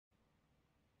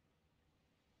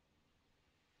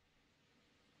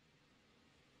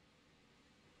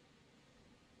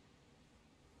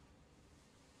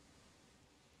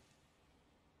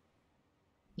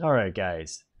Alright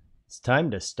guys, it's time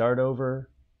to start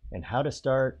over and how to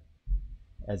start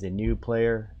as a new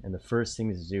player and the first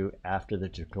things to do after the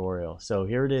tutorial. So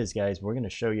here it is guys, we're going to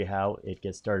show you how it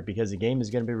gets started because the game is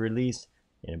going to be released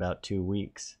in about 2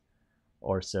 weeks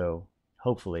or so.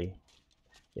 Hopefully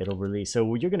it'll release.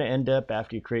 So you're going to end up,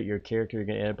 after you create your character, you're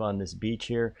going to end up on this beach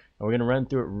here, and we're going to run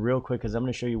through it real quick because I'm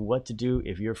going to show you what to do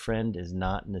if your friend is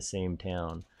not in the same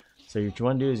town. So what you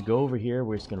want to do is go over here.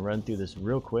 We're just going to run through this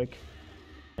real quick.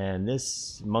 And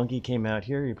this monkey came out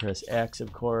here. You press X,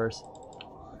 of course,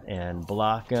 and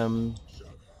block him,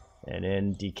 and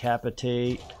then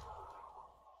decapitate.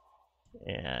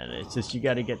 And it's just, you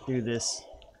got to get through this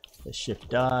shift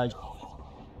dodge.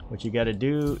 What you got to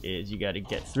do is you got to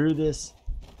get through this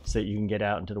so that you can get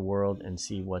out into the world and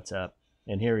see what's up.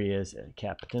 And here he is,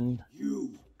 Captain.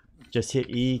 Just hit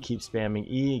E, keep spamming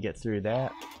E, get through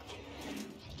that,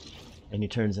 and he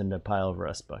turns into a pile of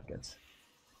rust buckets.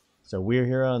 So we're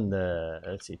here on the,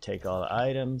 let's see, take all the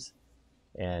items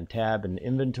and tab in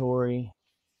inventory,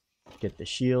 get the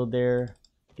shield there,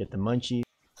 get the munchies,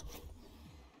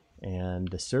 and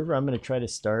the server I'm going to try to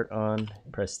start on,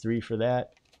 press 3 for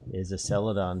that, is a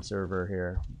Celadon server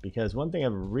here. Because one thing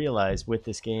I've realized with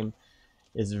this game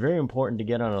is very important to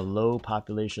get on a low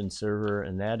population server,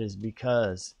 and that is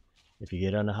because if you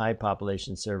get on a high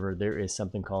population server, there is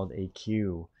something called a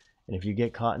queue. And if you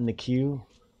get caught in the queue,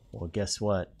 well, guess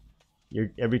what?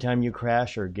 Every time you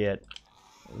crash or get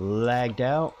lagged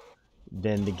out,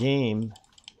 then the game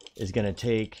is going to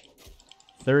take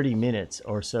 30 minutes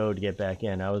or so to get back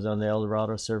in. I was on the El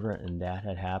Dorado server and that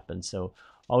had happened. So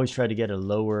always try to get a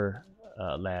lower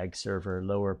lag server,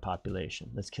 lower population.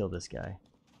 Let's kill this guy.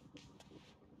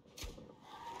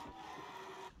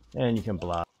 And you can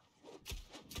block.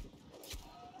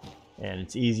 And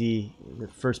it's easy. The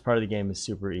first part of the game is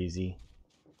super easy.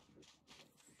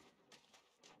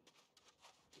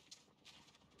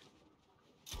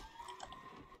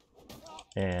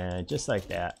 And just like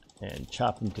that, and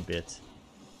chop them to bits.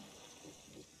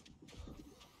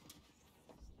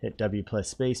 Hit W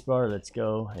plus spacebar, let's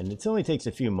go. And it only takes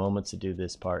a few moments to do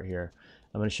this part here.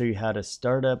 I'm going to show you how to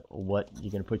start up, what you're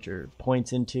going to put your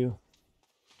points into.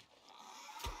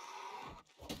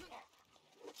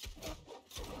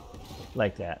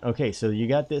 Like that. Okay, so you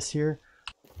got this here.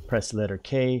 Press letter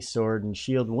K, sword and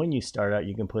shield. When you start out,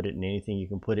 you can put it in anything. You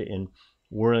can put it in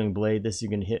whirling blade. This you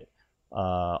can hit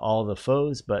all the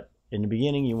foes, but in the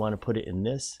beginning you want to put it in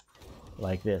this,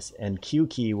 like this. And Q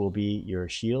key will be your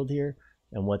shield here,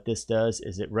 and what this does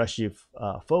is it rushes you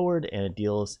forward and it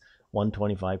deals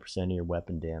 125% of your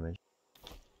weapon damage.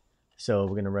 So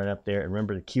we're going to run up there, and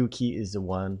remember the Q key is the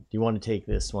one you want to take,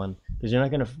 this one, because you're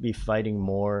not going to be fighting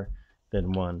more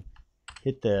than one.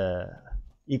 Hit the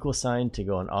equal sign to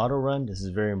go on auto run. This is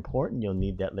very important, you'll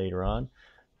need that later on.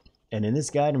 And in this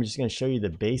guide, I'm just going to show you the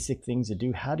basic things to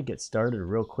do, how to get started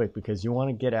real quick, because you want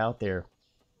to get out there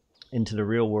into the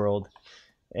real world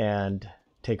and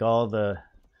take all the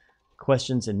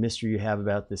questions and mystery you have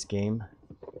about this game.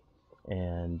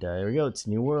 And there we go, it's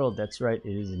New World. That's right, it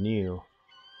is new.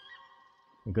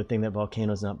 A good thing that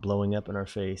volcano's not blowing up in our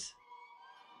face.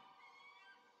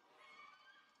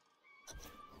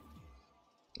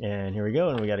 And here we go,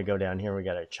 and we got to go down here. We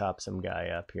got to chop some guy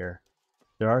up here.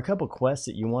 There are a couple quests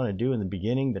that you want to do in the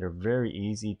beginning that are very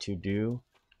easy to do.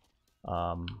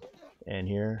 And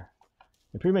here,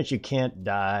 and pretty much you can't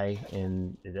die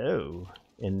in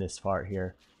this part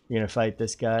here. You're going to fight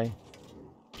this guy.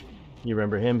 You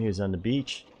remember him, he was on the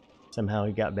beach. Somehow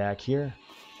he got back here.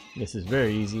 This is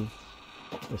very easy.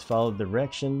 Just follow the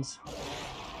directions.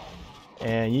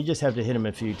 And you just have to hit him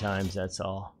a few times, that's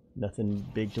all. Nothing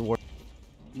big to worry.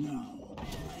 Now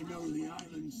I know the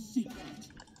island's secret.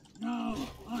 Now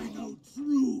I know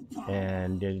true power.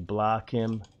 And did block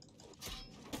him.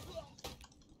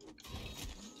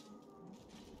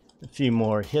 A few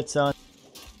more hits on.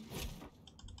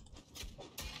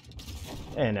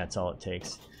 And that's all it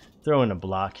takes. Throw in a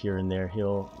block here and there,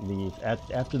 he'll leave.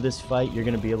 After this fight, you're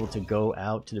going to be able to go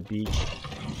out to the beach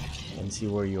and see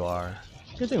where you are.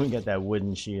 Good thing we got that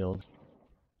wooden shield.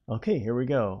 Okay, here we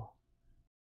go.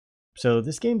 So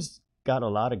this game's got a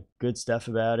lot of good stuff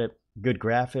about it. Good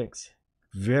graphics,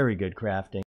 very good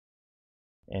crafting,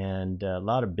 and a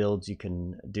lot of builds you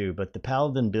can do. But the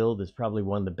Paladin build is probably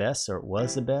one of the best, or it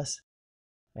was the best.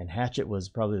 And Hatchet was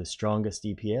probably the strongest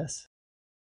DPS.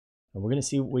 And we're going to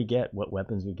see what we get, what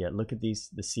weapons we get. Look at the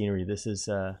scenery. This is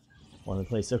one of the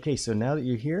places. Okay, so now that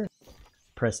you're here,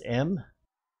 press M.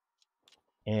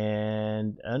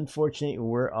 And unfortunately,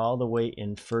 we're all the way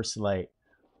in first light.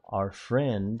 Our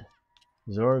friend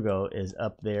Zorgo is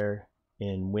up there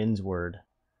in Windsward.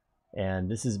 And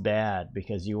this is bad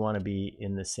because you want to be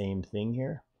in the same thing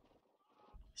here.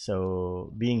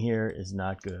 So being here is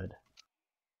not good.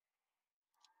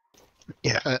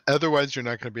 Yeah, otherwise you're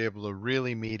not going to be able to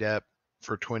really meet up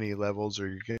for 20 levels, or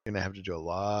you're going to have to do a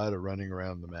lot of running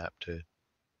around the map to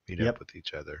meet up with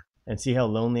each other. And see how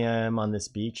lonely I am on this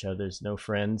beach? How there's no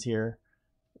friends here.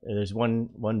 There's one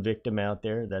victim out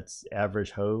there. That's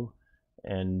Average Ho.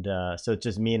 And so it's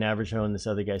just me and Average Ho and this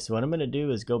other guy. So what I'm going to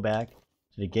do is go back to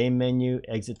the game menu,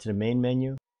 exit to the main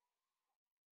menu.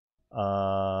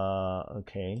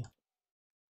 Okay.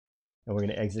 And we're going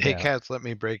to exit Hey, out. Cats, let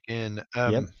me break in.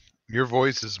 Yep. Your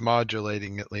voice is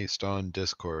modulating, at least on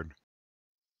Discord.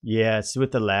 Yeah, it's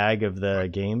with the lag of the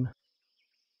game.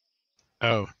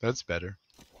 Oh, that's better.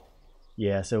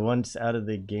 Yeah, so once out of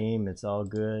the game, it's all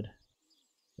good.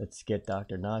 Let's get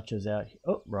Dr. Nachos out.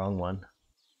 Oh, wrong one.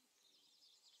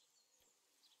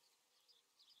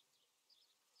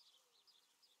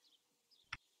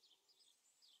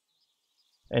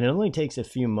 And it only takes a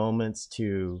few moments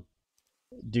to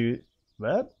do.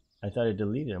 Well, I thought I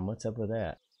deleted him. What's up with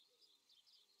that?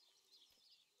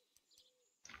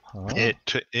 Huh?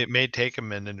 It may take a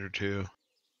minute or two.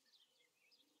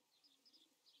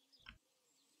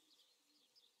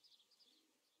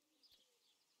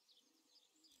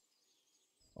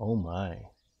 Oh my.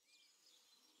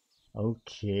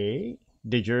 Okay.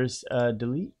 Did yours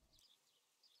delete?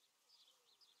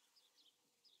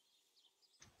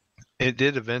 It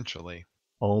did eventually.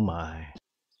 Oh my.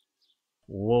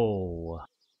 Whoa.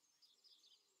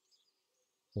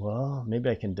 Well, maybe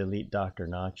I can delete Dr.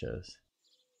 Nachos.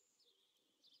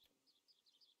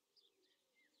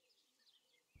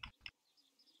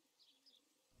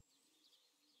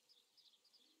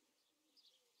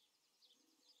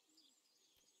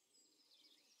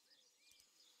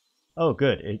 Oh,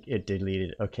 good. It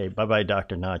deleted. Okay, bye-bye,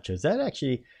 Dr. Nachos. That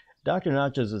actually, Dr.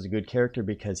 Nachos was a good character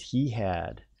because he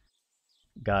had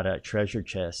got a treasure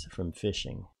chest from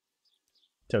fishing.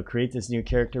 So create this new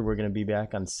character. We're going to be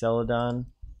back on Celadon,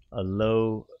 a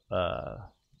low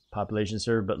population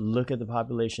server, but look at the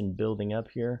population building up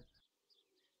here.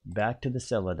 Back to the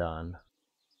Celadon.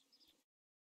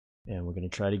 And we're going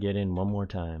to try to get in one more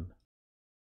time.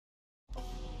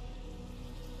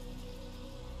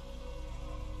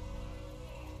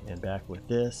 And back with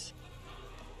this.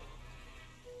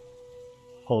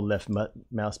 Hold left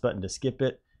mouse button to skip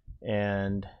it.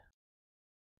 And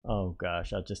oh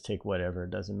gosh, I'll just take whatever. It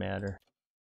doesn't matter.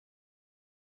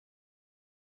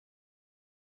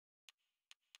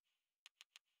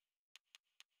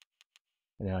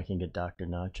 And now I can get Dr.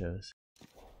 Nachos.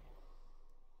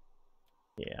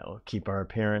 Yeah, we'll keep our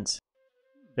appearance.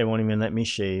 They won't even let me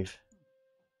shave.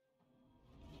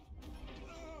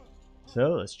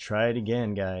 So let's try it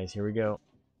again, guys. Here we go.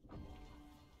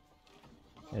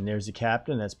 And there's the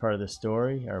captain. That's part of the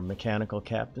story, our mechanical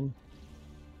captain.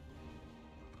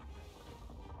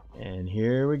 And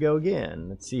here we go again.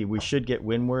 Let's see. We should get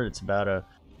Windward. It's about a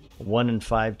 1 in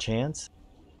 5 chance.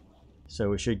 So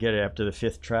we should get it after the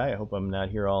 5th try. I hope I'm not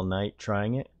here all night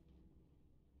trying it.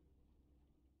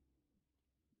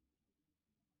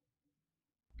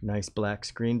 Nice black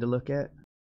screen to look at.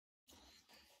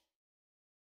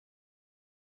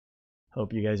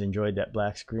 Hope you guys enjoyed that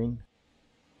black screen.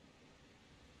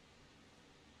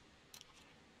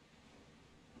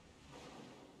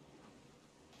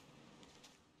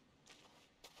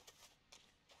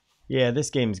 Yeah, this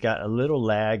game's got a little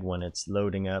lag when it's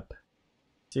loading up.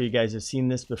 So you guys have seen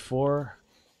this before.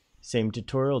 Same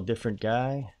tutorial, different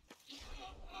guy.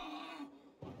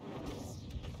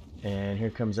 And here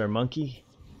comes our monkey.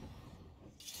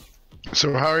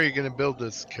 So how are you going to build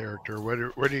this character? What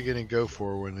are you going to go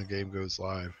for when the game goes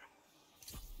live?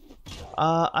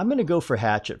 I'm gonna go for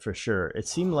Hatchet for sure. It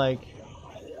seemed like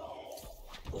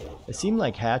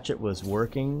Hatchet was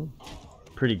working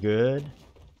pretty good.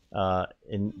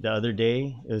 In the other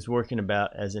day, it was working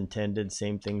about as intended.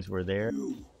 Same things were there.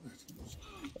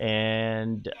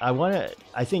 And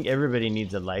I think everybody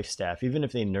needs a life staff, even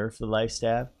if they nerf the life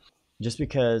staff, just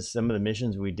because some of the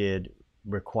missions we did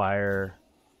require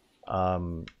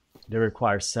some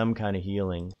kind of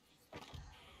healing.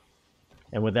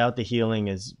 And without the healing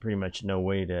is pretty much no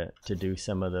way to do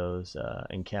some of those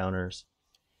encounters.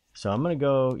 So I'm going to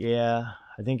go, yeah,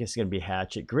 I think it's going to be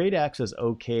Hatchet. Great Axe was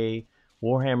okay.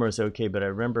 Warhammer was okay, but I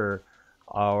remember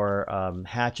our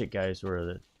Hatchet guys were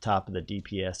the top of the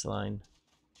DPS line.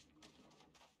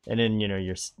 And then, you know,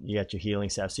 you got your healing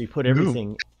staff. So you put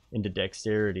everything into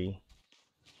dexterity.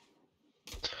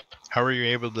 How are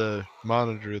you able to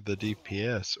monitor the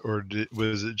DPS, or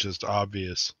was it just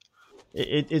obvious?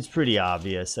 It's pretty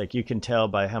obvious. Like you can tell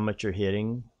by how much you're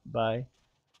hitting by.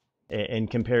 in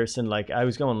comparison. Like I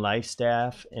was going life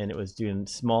staff and it was doing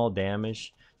small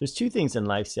damage. There's two things in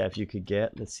life staff you could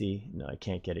get. Let's see. No, I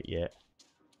can't get it yet.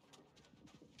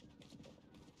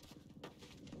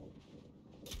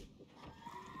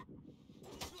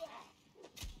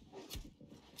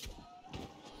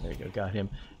 There you go, got him.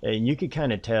 And you could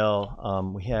kind of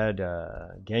tell, we had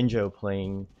Genjo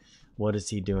playing. What is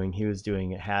he doing? He was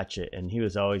doing a hatchet, and he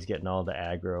was always getting all the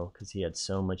aggro because he had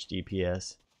so much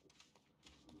DPS.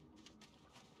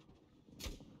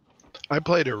 I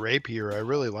played a rapier. I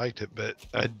really liked it, but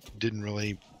I didn't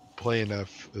really play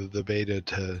enough of the beta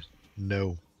to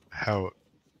know how it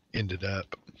ended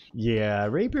up. Yeah,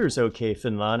 rapier's okay.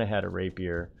 Finlana had a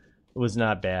rapier. It was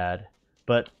not bad.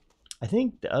 But I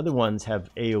think the other ones have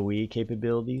AoE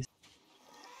capabilities.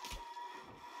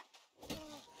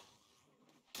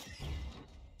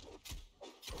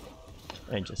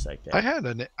 And just like that.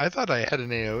 I thought I had an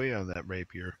AoE on that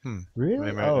rapier.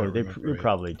 Really? might Oh, not they remember right.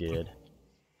 probably did.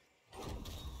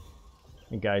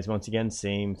 And guys, once again,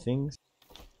 same things.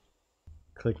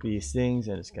 Click these things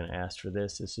and it's going to ask for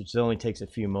this. This just only takes a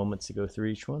few moments to go through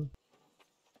each one.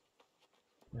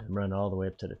 And run all the way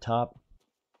up to the top.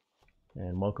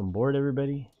 And welcome aboard,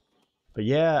 everybody. But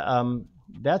yeah,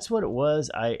 that's what it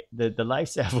was. The life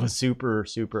staff was super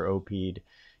OP'd.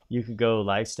 You could go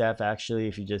life staff actually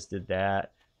if you just did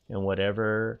that and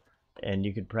whatever, and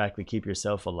you could practically keep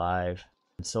yourself alive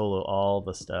and solo all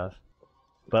the stuff.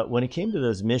 But when it came to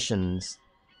those missions,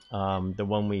 the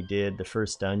one we did, the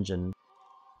first dungeon,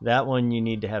 that one you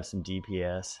need to have some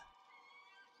DPS.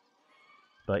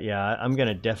 But yeah, I'm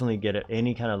gonna definitely get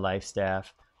any kind of life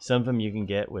staff. Some of them you can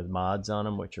get with mods on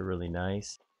them, which are really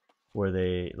nice. Where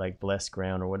they like Blessed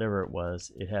Ground or whatever it was,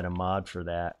 it had a mod for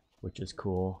that, which is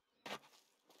cool.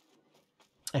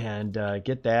 And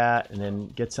get that, and then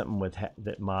get something with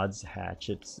that mods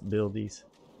hatchets abilities.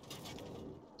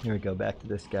 Here we go, back to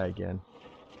this guy again.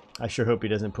 I sure hope he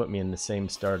doesn't put me in the same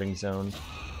starting zone.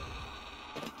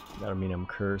 That'll mean I'm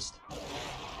cursed.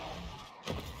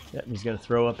 Yep, he's gonna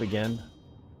throw up again.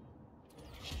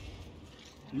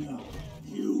 No,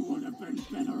 you would have been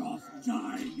better off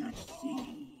dying at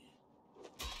sea.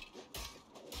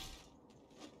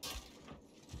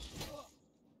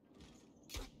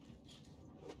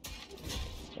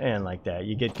 And like that,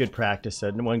 you get good practice.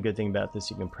 And one good thing about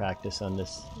this, you can practice on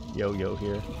this yo-yo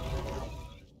here.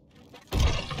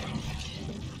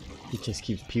 He just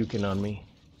keeps puking on me.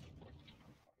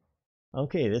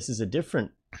 Okay, this is a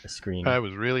different screen. I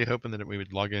was really hoping that we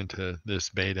would log into this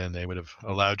beta and they would have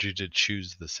allowed you to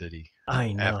choose the city.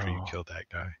 I know. After you killed that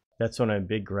guy. That's one of my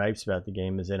big gripes about the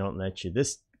game is they don't let you.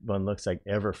 This one looks like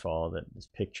Everfall, this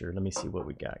picture. Let me see what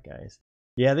we got, guys.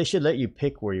 Yeah, they should let you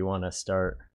pick where you want to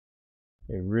start.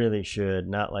 They really should.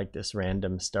 Not like this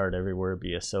random start everywhere,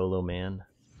 be a solo man.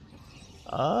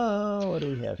 Oh, what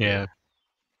do we have here?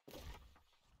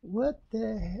 What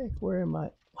the heck? Where am I?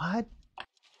 What?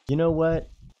 You know what?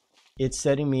 It's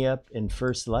setting me up in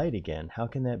first light again. How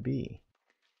can that be?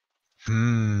 I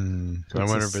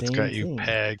wonder if it's got you thing.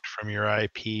 pegged from your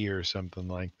IP or something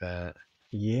like that.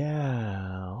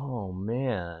 Yeah. Oh,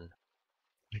 man.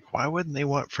 Like, why wouldn't they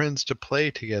want friends to play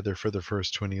together for the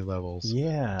first 20 levels?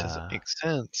 Yeah. It doesn't make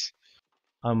sense.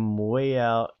 I'm way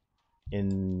out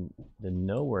in the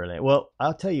nowhere land. Well,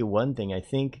 I'll tell you one thing. I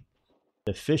think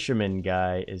the fisherman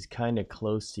guy is kind of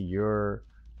close to your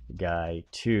guy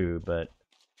too, but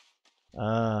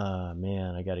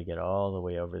man, I got to get all the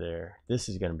way over there. This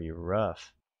is going to be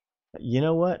rough. You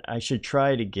know what? I should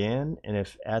try it again, and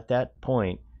if at that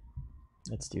point,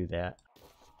 let's do that.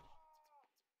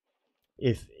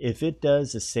 If it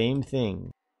does the same thing,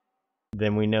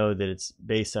 then we know that it's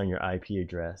based on your IP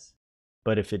address.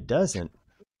 But if it doesn't,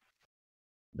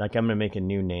 like I'm going to make a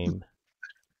new name.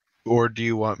 Or do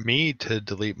you want me to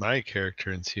delete my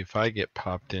character and see if I get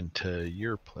popped into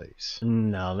your place?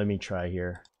 No, let me try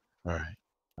here. All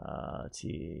right. Let's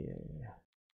see.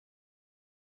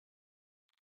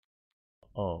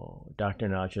 Oh, Dr.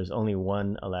 Nacho's only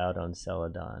one allowed on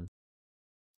Celadon.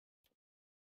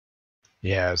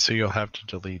 Yeah, so you'll have to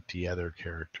delete the other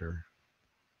character.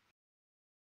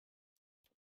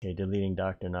 Okay, deleting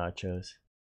Dr. Nacho's.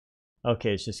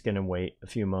 Okay, it's just going to wait a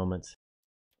few moments.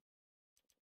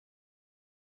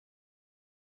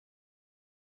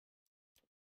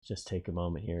 Just take a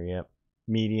moment here. Yep.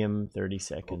 Medium, 30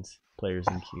 seconds. Players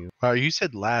in queue. Wow, you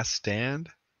said last stand?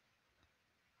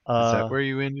 Is that where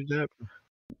you ended up?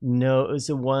 No, it was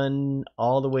the one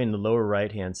all the way in the lower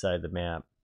right-hand side of the map.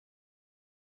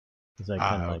 It's like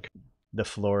kind of like the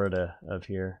Florida of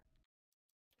here.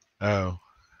 Oh.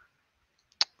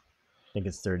 I think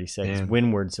it's 30 seconds.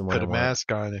 Windward's the one. Put a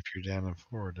mask on if you're down in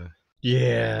Florida.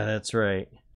 Yeah, that's right.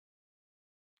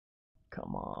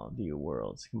 Come on, view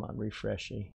worlds. Come on,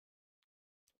 refreshy.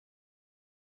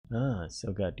 Ah, it's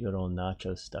still got good old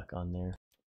Nacho stuck on there.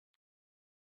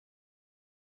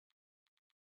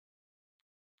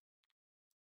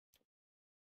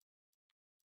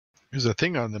 There's a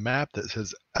thing on the map that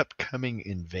says upcoming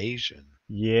invasion.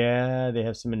 Yeah, they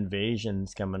have some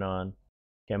invasions coming on.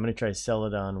 Okay, I'm going to try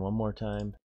Celadon one more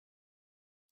time.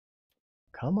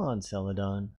 Come on,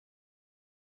 Celadon.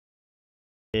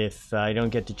 If I don't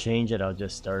get to change it, I'll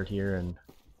just start here and...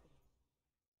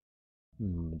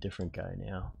 a different guy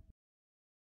now.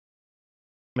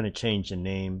 I'm going to change the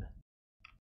name.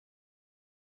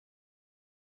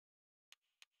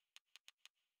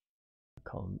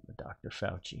 Call him Dr.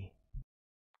 Fauci.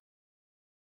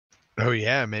 Oh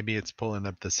yeah, maybe it's pulling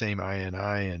up the same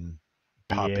INI and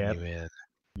popping Yep. you in.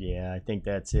 Yeah, I think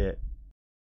that's it.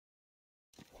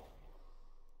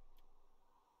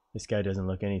 This guy doesn't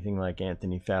look anything like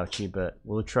Anthony Fauci, but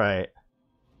we'll try it.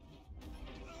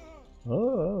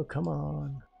 Oh, come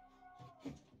on.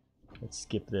 Let's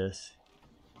skip this.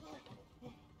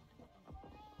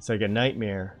 It's like a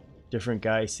nightmare. Different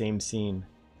guy, same scene.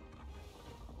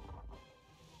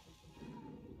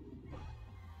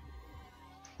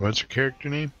 What's your character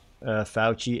name?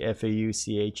 Fauci,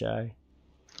 F-A-U-C-H-I.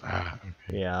 Ah,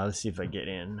 okay. Yeah, let's see if I get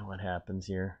in. What happens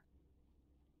here?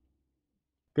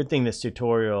 Good thing this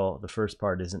tutorial, the first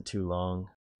part, isn't too long.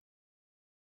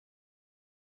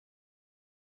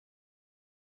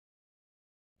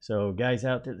 So guys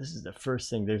out there, this is the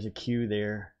first thing. There's a queue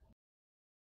there.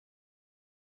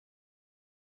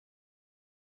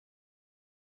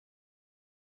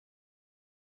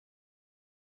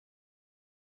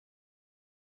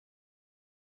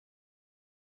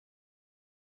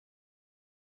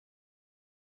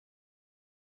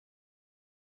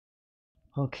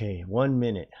 Okay, 1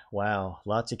 minute. Wow,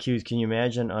 lots of queues. Can you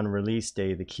imagine on release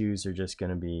day, the queues are just going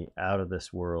to be out of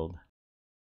this world.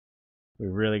 We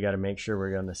really got to make sure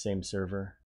we're on the same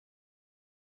server.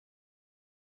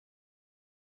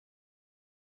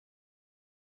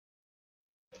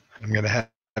 I'm gonna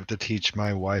have to teach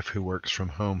my wife who works from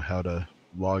home how to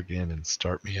log in and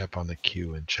start me up on the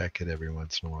queue and check it every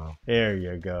once in a while. There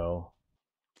you go.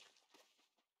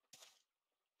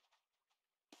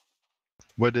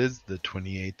 What is the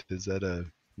 28th? Is that a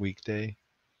weekday?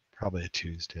 Probably a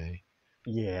Tuesday.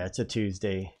 Yeah, it's a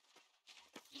Tuesday.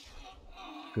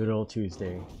 Good old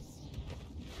Tuesday.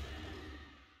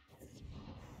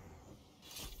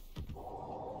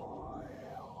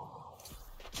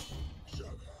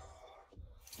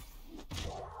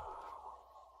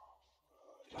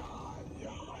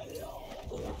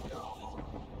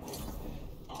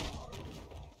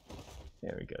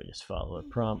 There we go, just follow the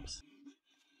prompts.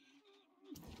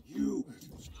 You.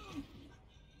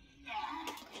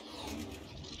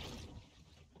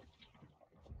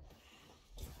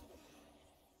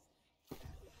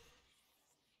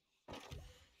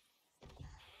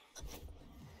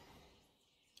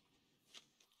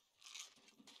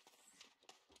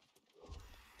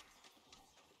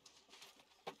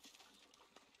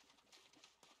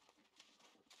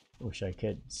 Wish I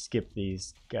could skip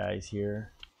these guys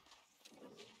here.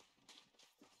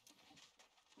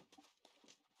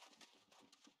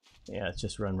 Yeah, let's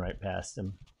just run right past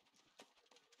them.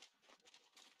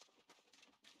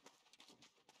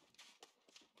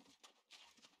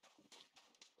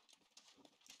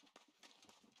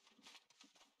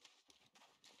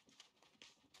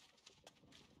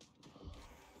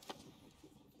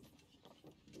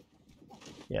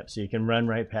 Yep, so you can run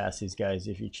right past these guys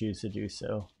if you choose to do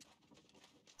so.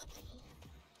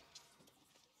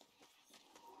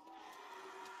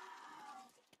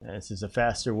 And this is a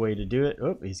faster way to do it.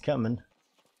 Oh, he's coming.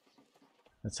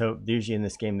 Let's hope. Usually in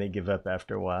this game they give up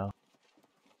after a while.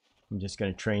 I'm just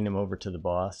going to train him over to the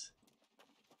boss.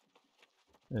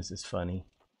 This is funny.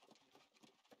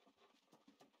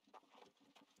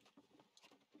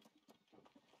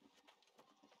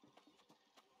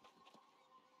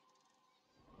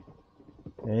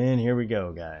 And here we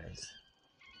go, guys.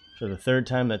 For the third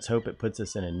time, let's hope it puts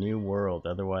us in a new world.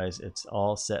 Otherwise, it's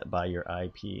all set by your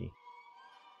IP.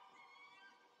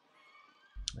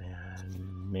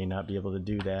 And may not be able to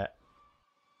do that.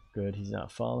 Good, he's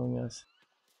not following us.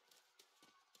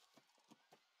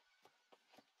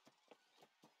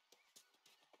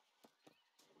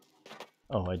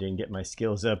 Oh, I didn't get my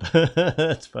skills up.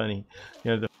 That's funny.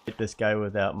 You know, to fight this guy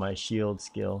without my shield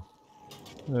skill.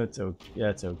 That's okay.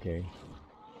 That's okay.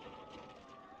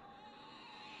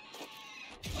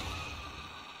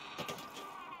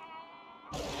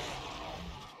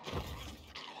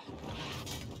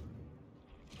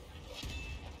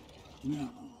 No,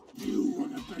 you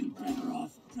would have been better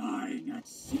off dying at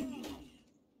sea.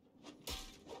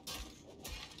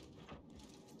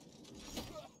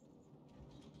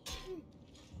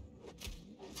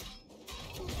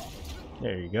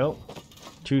 There you go.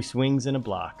 2 swings and a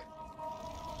block.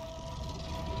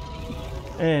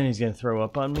 And he's going to throw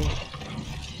up on me.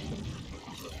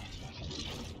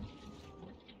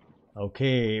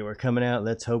 Okay, we're coming out.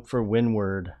 Let's hope for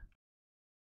windward.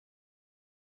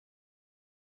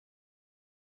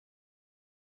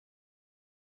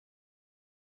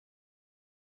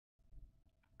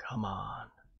 Come on.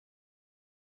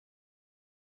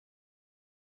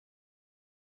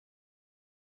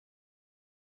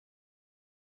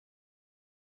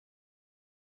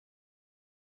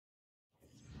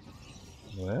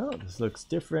 Well, this looks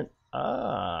different.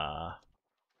 Ah.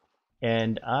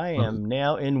 And I am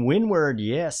now in windward.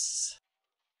 Yes.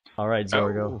 All right,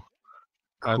 Zorgo. Oh,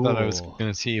 I thought I was Cool.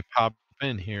 going to see you pop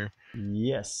in here.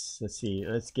 Yes. Let's see.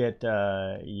 Let's get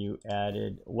you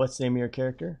added. What's the name of your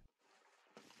character?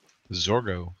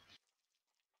 Zorgo.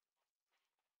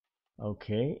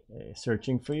 Okay.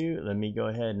 Searching for you. Let me go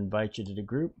ahead and invite you to the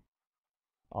group.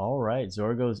 All right.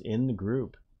 Zorgo's in the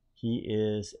group. He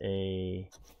is a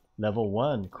level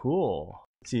 1. Cool.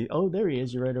 Let's see. Oh, there he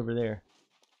is. You're right over there.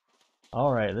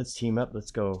 All right. Let's team up.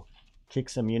 Let's go kick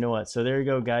some. You know what? So there you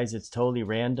go, guys. It's totally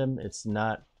random. It's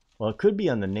not. Well, it could be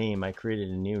on the name. I created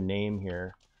a new name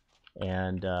here.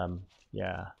 And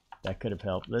yeah, that could have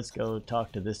helped. Let's go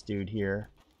talk to this dude here.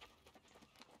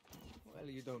 Well,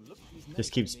 you don't look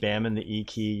Just keep spamming the E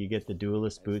key. You get the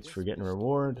duelist boots for getting a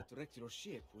reward.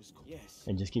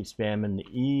 And just keep spamming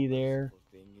the E there.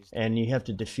 And you have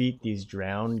to defeat these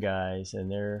drowned guys. And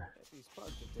they're,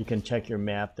 you can check your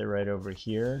map. They're right over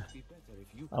here.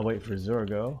 I'll wait for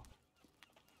Zorgo.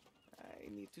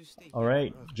 All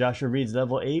right, Joshua Reed's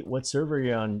level 8. What server are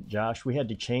you on, Josh? We had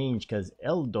to change because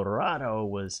El Dorado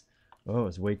was, oh, it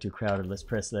was way too crowded. Let's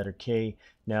press letter K.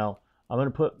 Now, I'm going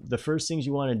to put the first things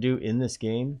you want to do in this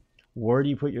game. Where do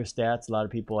you put your stats? A lot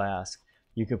of people ask.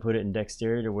 You can put it in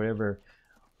dexterity or whatever.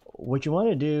 What you want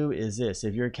to do is this.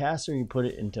 If you're a caster, you put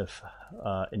it into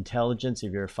intelligence.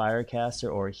 If you're a fire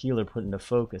caster or a healer, put it into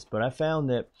focus. But I found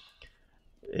that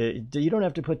you don't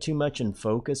have to put too much in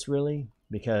focus, really,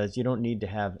 because you don't need to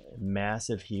have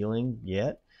massive healing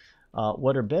yet.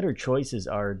 What are better choices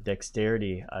are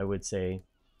dexterity, I would say.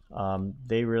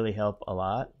 They really help a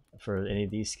lot for any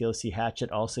of these skills. See,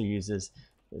 Hatchet also uses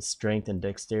strength and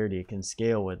dexterity. It can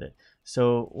scale with it.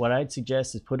 So what I'd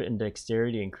suggest is put it in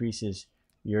dexterity. Increases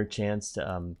your chance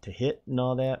to hit and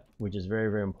all that, which is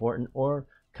very, very important. Or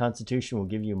Constitution will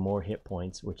give you more hit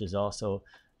points, which is also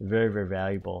very, very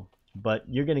valuable. But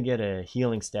you're going to get a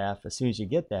healing staff as soon as you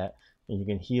get that, and you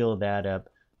can heal that up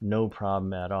no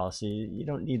problem at all. So you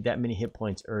don't need that many hit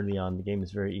points early on. The game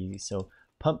is very easy. So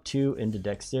pump 2 into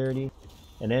dexterity,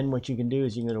 and then what you can do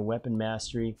is you can go to weapon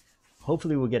mastery.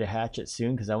 Hopefully we'll get a hatchet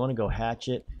soon, because I want to go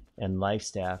hatchet and life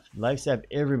staff. Life staff,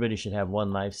 everybody should have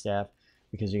 1 life staff,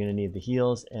 because you're going to need the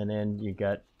heals. And then you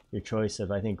got your choice of,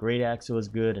 I think great axle is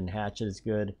good and hatchet is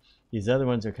good. These other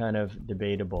ones are kind of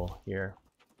debatable here.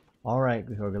 All right,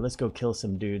 let's go kill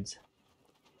some dudes.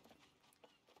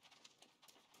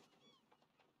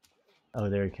 Oh,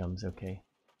 there he comes. Okay.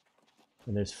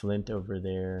 And there's Flint over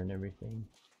there and everything.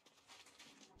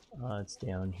 It's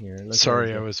down here.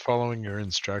 Sorry, I was following your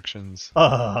instructions.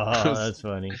 Oh, that's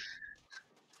funny.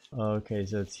 Okay,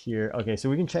 so it's here. Okay,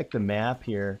 so we can check the map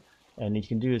here. And you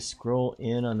can do is scroll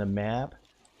in on the map.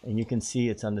 And you can see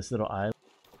it's on this little island.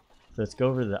 So let's go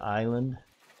over to the island.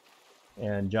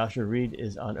 And Joshua Reed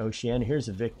is on Oceania. Here's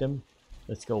a victim.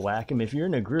 Let's go whack him. If you're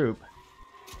in a group,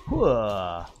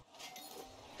 whoa.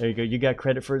 There you go. You got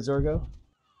credit for it, Zorgo?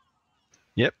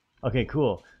 Yep. Okay,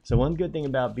 cool. So one good thing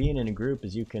about being in a group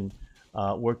is you can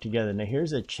work together. Now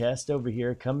here's a chest over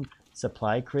here. Come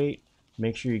supply crate.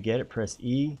 Make sure you get it. Press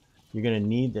E. You're going to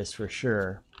need this for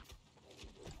sure.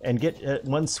 And get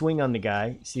 1 swing on the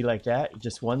guy. See, like that?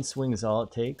 Just 1 swing is all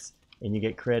it takes. And you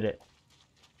get credit.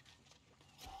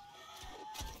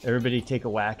 Everybody take a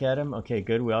whack at him. Okay,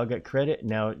 good. We all got credit.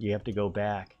 Now you have to go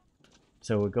back.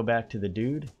 So we'll go back to the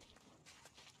dude.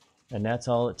 And that's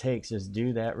all it takes. Just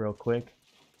do that real quick.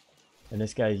 And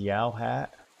this guy's Yow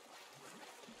Hat.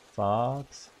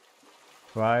 Fox.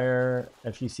 Friar.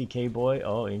 FUCK boy.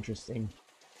 Oh, interesting.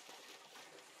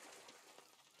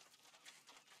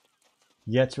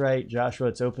 Yeah, that's right, Joshua.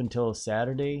 It's open till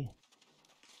Saturday.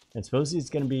 And supposedly it's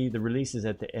going to be, the release is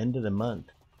at the end of the month.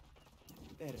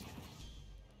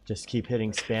 Just keep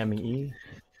hitting spamming E.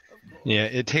 Yeah,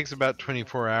 it takes about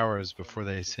 24 hours before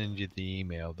they send you the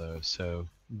email, though, so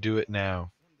do it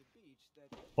now.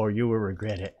 Or you will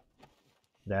regret it.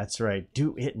 That's right,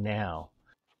 do it now.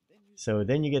 So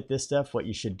then you get this stuff. What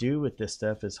you should do with this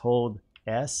stuff is hold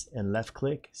S and left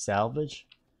click, salvage.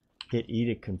 Hit E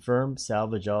to confirm,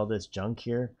 salvage all this junk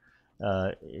here.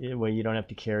 Where you don't have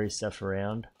to carry stuff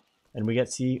around. And we got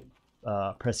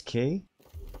press K.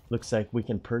 Looks like we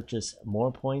can purchase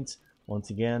more points. Once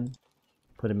again,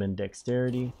 put them in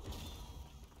dexterity.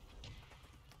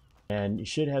 And you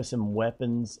should have some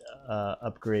weapons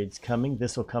upgrades coming.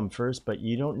 This will come first, but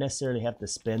you don't necessarily have to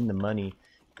spend the money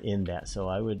in that. So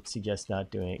I would suggest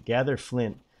not doing it. Gather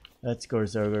flint. Let's go,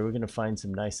 Zorgo. We're going to find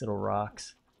some nice little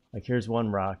rocks. Like here's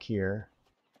one rock here.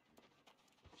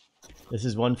 This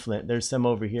is one flint. There's some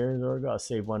over here, Zorgo. I'll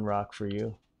save one rock for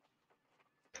you.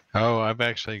 Oh, I've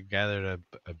actually gathered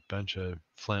a bunch of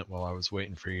flint while I was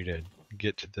waiting for you to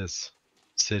get to this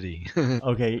city.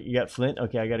 Okay, you got flint?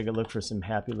 Okay, I gotta go look for some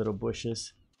happy little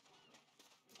bushes.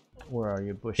 Where are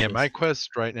you, bushes? Yeah, my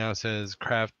quest right now says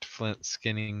craft flint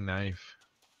skinning knife.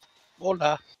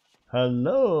 Hola.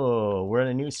 Hello! We're on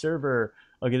a new server.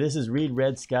 Okay, this is Read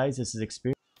Red Skies. This is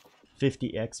experience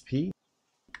 50 XP.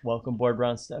 Welcome aboard,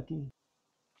 Ron Stuckey.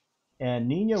 And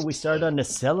Nino, we started on the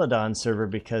Celadon server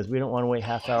because we don't want to wait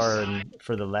half hour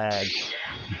for the lag.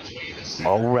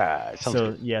 All right.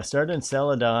 So yeah, start in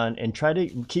Celadon and try to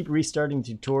keep restarting the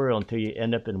tutorial until you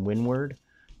end up in Windward,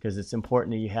 because it's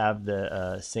important that you have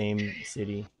the same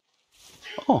city.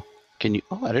 Oh, can you?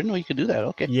 Oh, I didn't know you could do that.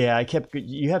 Okay. Yeah,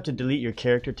 you have to delete your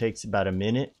character. Takes about a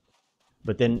minute,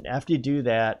 but then after you do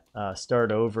that,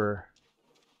 start over.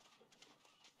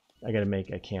 I got to make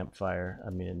a campfire.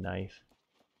 I mean a knife.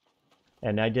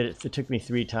 And I did it. It took me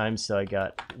 3 times, so I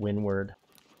got Windward.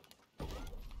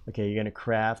 Okay, you're gonna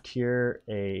craft here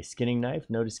a skinning knife.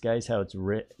 Notice, guys, how it's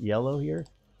yellow here.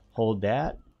 Hold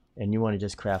that, and you want to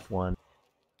just craft one.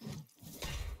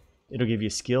 It'll give you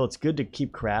skill. It's good to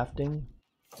keep crafting.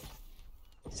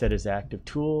 Set as active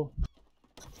tool,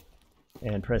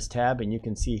 and press tab, and you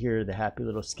can see here the happy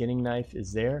little skinning knife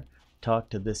is there. Talk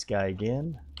to this guy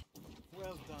again.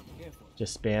 Well done. Careful.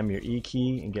 Just spam your E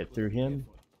key and get through him.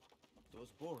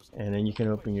 And then you can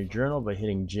open your journal by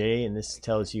hitting J, and this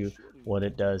tells you what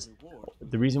it does.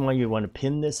 The reason why you want to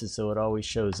pin this is so it always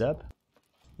shows up.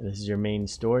 And this is your main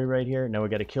story right here. Now we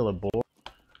got to kill a boar.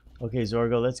 Okay,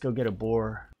 Zorgo, let's go get a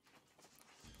boar.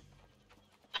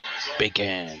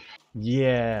 Bacon.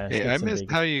 Yeah. Hey, I missed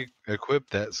how you equip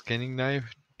that skinning knife.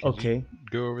 Could Okay. you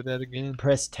go over that again?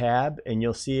 Press tab, and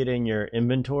you'll see it in your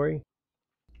inventory.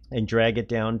 And drag it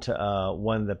down to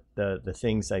one of the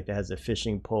things like that has a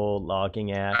fishing pole,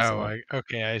 logging axe. Oh,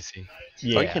 okay, I see.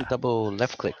 Yeah, Or you can double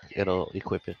left click. It'll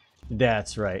equip it.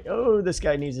 that's right. Oh, this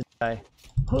guy needs to die.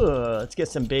 Huh, let's get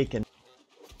some bacon.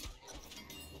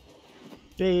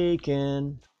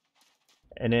 Bacon.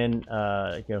 And then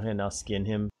go ahead and I'll skin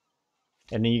him.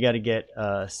 And then you got to get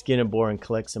skin a boar and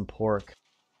collect some pork,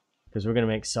 because we're gonna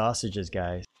make sausages,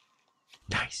 guys.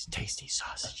 Nice, tasty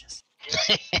sausages.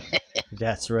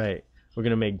 That's right. We're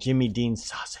gonna make Jimmy Dean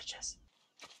sausages.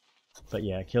 But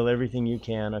yeah, kill everything you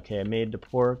can. Okay, I made the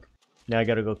pork. Now I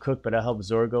gotta go cook, but I'll help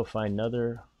Zorgo find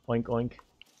another oink oink.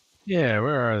 Yeah,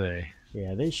 where are they?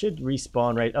 Yeah, they should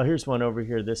respawn right. Oh, here's one over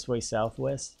here this way,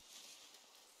 southwest.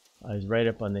 I was right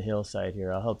up on the hillside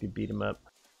here. I'll help you beat him up.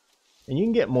 And you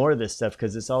can get more of this stuff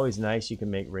because it's always nice. You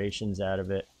can make rations out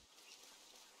of it.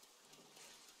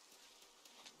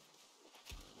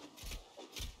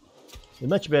 It's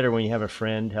much better when you have a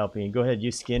friend helping you. Go ahead,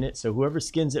 you skin it. So whoever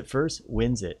skins it first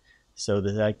wins it. So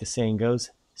like the saying goes,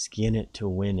 skin it to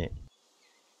win it.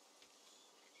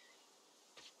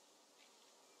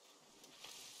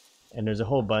 And there's a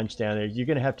whole bunch down there. You're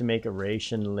going to have to make a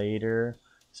ration later.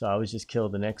 So I always just kill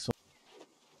the next one.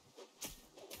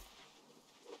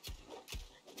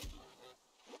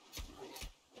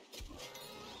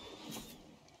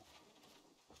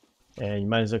 And you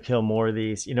might as well kill more of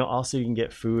these. You know, also you can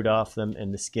get food off them,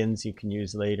 and the skins you can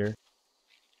use later.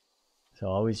 So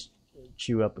always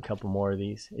chew up a couple more of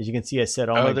these. As you can see, I set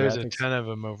all my there's graphics. a ton of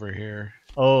them over here.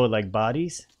 Oh, like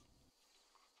bodies?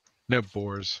 No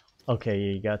boars. Okay,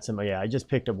 you got some. Yeah, I just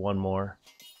picked up one more.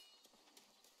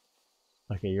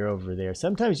 Okay, you're over there.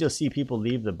 Sometimes you'll see people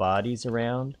leave the bodies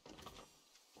around.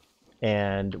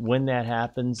 And when that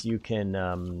happens, you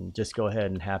can just go ahead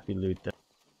and happy loot them.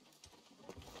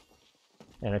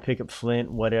 And I pick up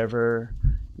flint, whatever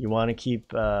you want to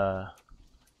keep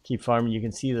farming. You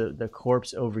can see the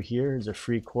corpse over here is a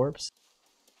free corpse.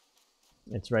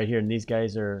 It's right here, and these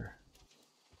guys are.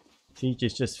 See,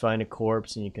 just find a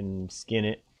corpse and you can skin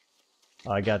it.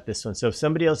 Oh, I got this one. So if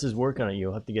somebody else is working on it,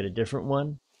 you'll have to get a different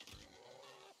one.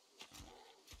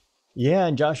 Yeah,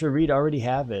 and Joshua Reed already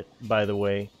have it, by the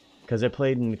way, because I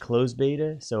played in the closed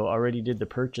beta, so already did the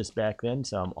purchase back then,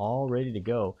 so I'm all ready to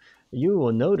go. You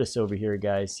will notice over here,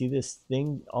 guys, see this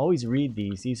thing? Always read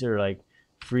these. These are like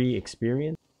free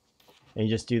experience. And you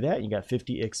just do that, you got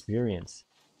 50 experience.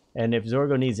 And if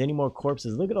Zorgo needs any more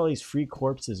corpses, look at all these free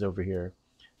corpses over here.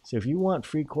 So if you want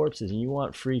free corpses and you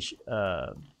want free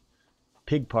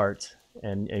pig parts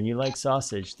and you like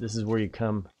sausage, this is where you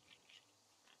come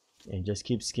and just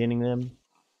keep skinning them.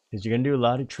 Because you're going to do a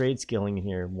lot of trade skilling in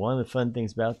here. One of the fun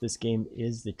things about this game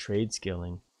is the trade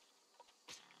skilling.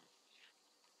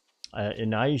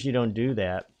 And I usually don't do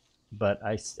that, but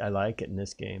I like it in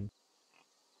this game.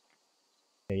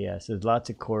 Okay, yeah, so there's lots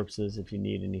of corpses if you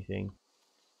need anything.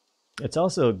 It's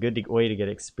also a good way to get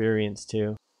experience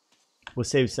too. We'll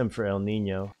save some for El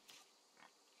Nino.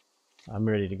 I'm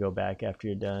ready to go back after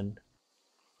you're done.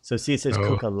 So see, it says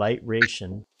cook a light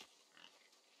ration.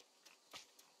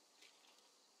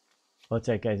 What's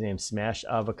that guy's name? Smashed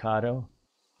avocado?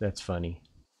 That's funny.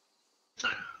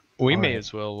 We may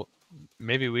as well.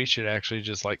 Maybe we should actually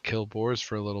just like kill boars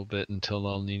for a little bit until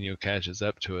El Nino catches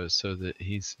up to us, so that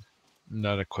he's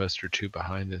not a quest or two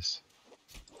behind us.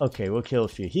 Okay, we'll kill a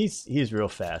few. He's real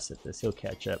fast at this. He'll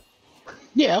catch up.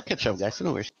 Yeah, I'll catch up, guys.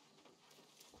 No worries.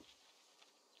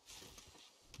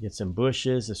 Get some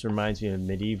bushes. This reminds me of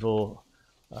medieval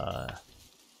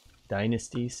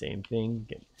dynasty. Same thing.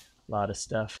 Get a lot of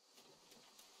stuff.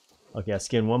 Okay, I'll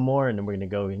skin one more and then we're going to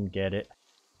go and get it.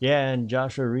 Yeah, and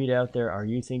Joshua Reed out there, are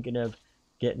you thinking of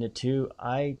getting it too?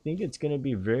 I think it's going to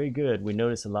be very good. We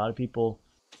noticed a lot of people,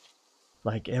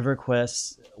 like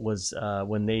EverQuest was,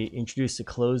 when they introduced the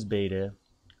closed beta,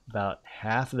 about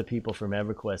half of the people from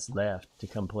EverQuest left to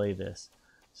come play this.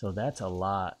 So that's a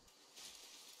lot.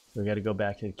 We got to go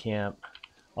back to the camp.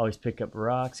 Always pick up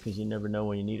rocks because you never know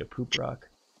when you need a poop rock.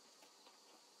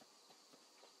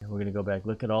 And we're going to go back.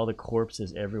 Look at all the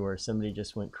corpses everywhere. Somebody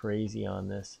just went crazy on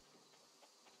this.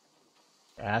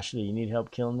 Ashley, you need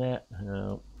help killing that?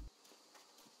 No.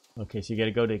 Okay, so you got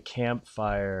to go to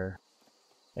campfire.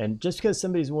 And just because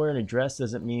somebody's wearing a dress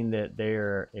doesn't mean that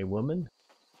they're a woman.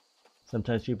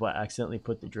 Sometimes people accidentally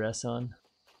put the dress on.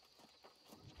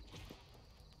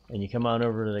 And you come on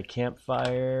over to the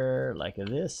campfire like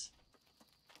this.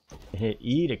 Hit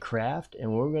E to craft.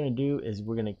 And what we're going to do is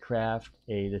we're going to craft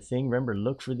the thing. Remember,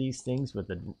 look for these things with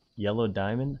the yellow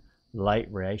diamond.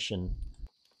 Light ration.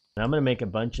 And I'm going to make a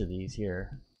bunch of these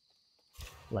here.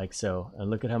 Like so. And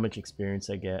look at how much experience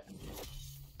I get.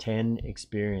 10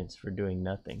 experience for doing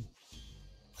nothing.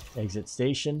 Exit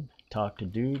station. Talk to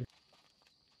dude.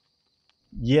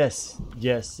 Yes,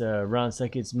 Ron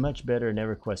Suck, it's much better in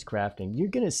EverQuest crafting. You're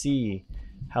going to see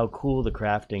how cool the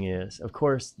crafting is. Of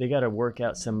course, they got to work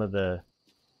out some of the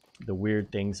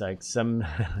weird things, like some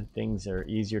things are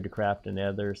easier to craft than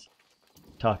others.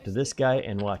 Talk to this guy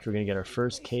and watch. We're going to get our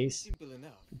first case.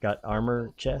 Got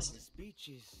armor chest.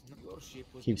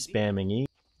 Keep spamming E.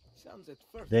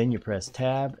 Then you press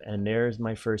tab and there's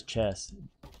my first chest.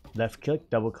 Left click,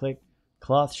 double click,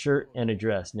 cloth shirt and a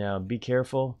dress. Now be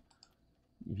careful.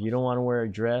 If you don't want to wear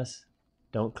a dress,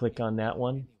 don't click on that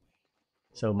one.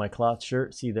 So my cloth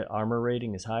shirt, see the armor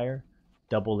rating is higher.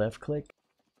 Double left click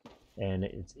and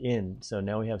it's in. So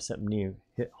now we have something new.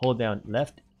 Hold down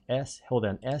left S, hold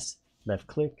down S, left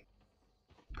click,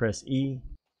 press E.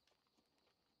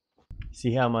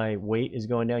 See how my weight is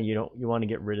going down? You want to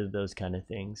get rid of those kind of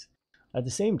things. At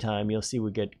the same time, you'll see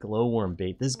we get glowworm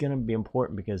bait. This is going to be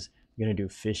important because we're going to do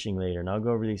fishing later, and I'll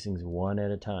go over these things one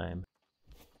at a time.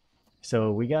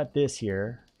 So we got this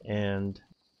here, and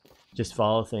just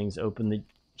follow things. Open the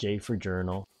J for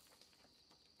journal,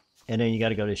 and then you got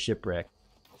to go to shipwreck.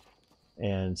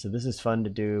 And so this is fun to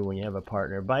do when you have a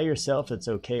partner. By yourself, it's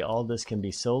okay. All this can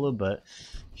be solo, but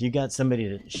if you got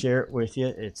somebody to share it with you,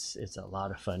 it's a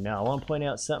lot of fun. Now, I want to point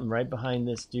out something right behind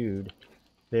this dude.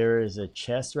 There is a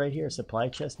chest right here, a supply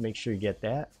chest. Make sure you get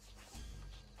that.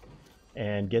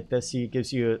 And get this. It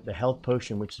gives you the health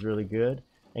potion, which is really good.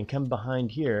 And come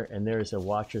behind here, and there's a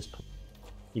watcher's.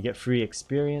 You get free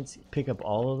experience. Pick up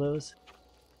all of those.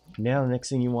 Now, the next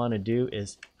thing you want to do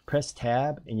is press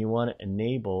tab, and you want to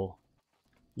enable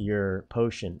your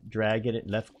potion. Drag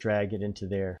it, drag it into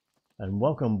there. And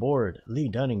welcome aboard, Lee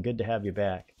Dunning. Good to have you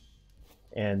back.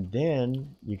 And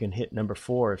then you can hit number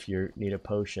 4 if you need a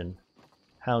potion.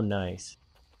 How nice.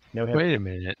 Now wait a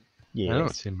minute. Yes. I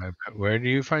don't see my. Where do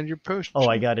you find your potion? Oh,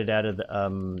 I got it out of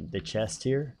the chest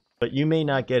here. But you may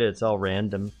not get it. It's all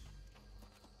random.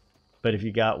 But if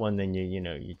you got one, then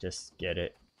you just get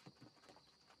it.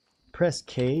 Press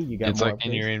K. You got. It's more like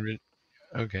in your inventory.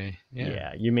 Okay. Yeah.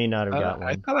 Yeah. You may not have got one.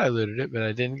 I thought I looted it, but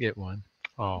I didn't get one.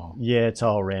 Oh. Yeah, it's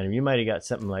all random. You might have got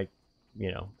something like,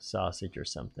 sausage or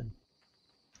something.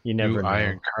 You never know.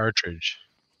 Iron cartridge.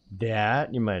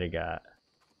 That you might have got.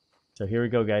 So here we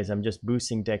go, guys. I'm just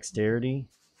boosting dexterity.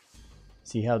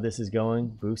 See how this is going?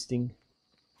 Boosting.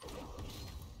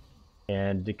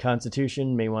 And the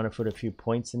Constitution may want to put a few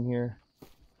points in here,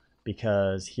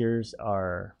 because here's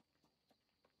our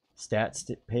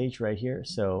stats page right here.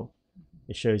 So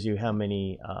it shows you how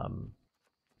many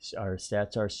our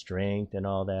stats are, strength and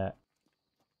all that.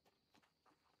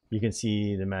 You can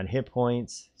see the amount of hit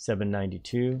points,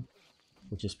 792,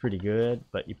 which is pretty good,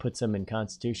 but you put some in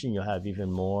Constitution, you'll have even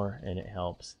more, and it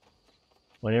helps.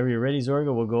 Whenever you're ready,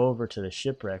 Zorgo, we'll go over to the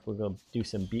shipwreck. We'll go do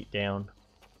some beat down.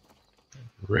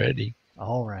 Ready.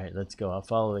 All right, let's go. I'll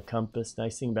follow the compass.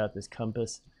 Nice thing about this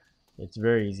compass, it's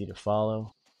very easy to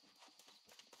follow.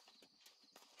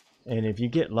 And if you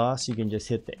get lost, you can just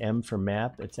hit the M for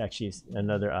map. It's actually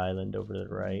another island over to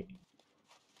the right.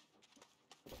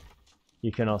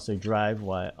 You can also drive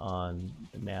while on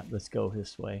the map. Let's go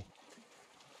this way.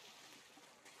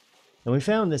 And we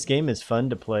found this game is fun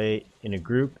to play in a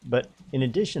group, but in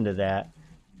addition to that,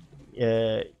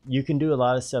 you can do a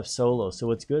lot of stuff solo. So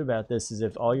what's good about this is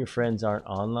if all your friends aren't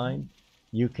online,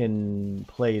 you can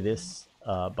play this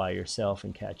by yourself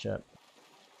and catch up.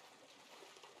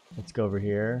 Let's go over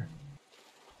here.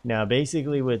 Now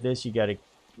basically with this, you got to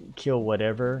kill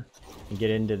whatever and get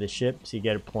into the ship, so you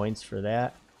get points for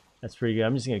that. That's pretty good.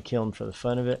 I'm just going to kill him for the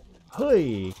fun of it.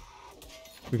 Hoi!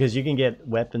 Because you can get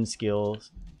weapon skill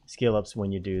ups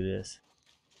when you do this.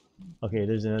 Okay,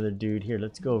 there's another dude here.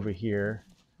 Let's go over here.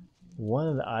 One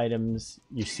of the items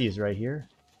you see is right here.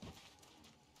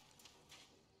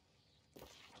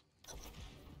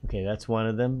 Okay, that's one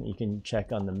of them. You can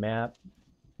check on the map.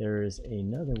 There is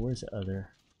another. Where's the other?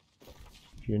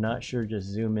 If you're not sure, just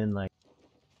zoom in like...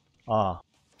 Ah.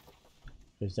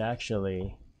 There's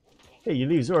actually... Hey, you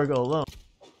leave Zorgo alone.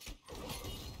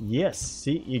 Yes,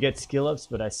 see, you get skill ups,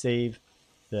 but I save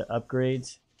the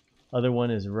upgrades. Other one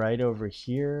is right over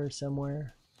here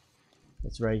somewhere.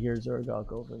 It's right here, Zorgo. I'll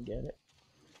go over and get it.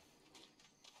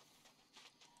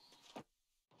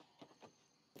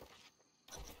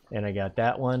 And I got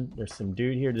that one. There's some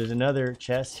dude here. There's another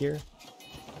chest here.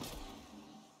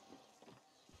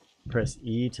 Press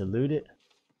E to loot it.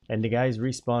 And the guys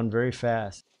respawn very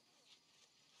fast.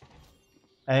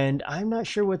 And I'm not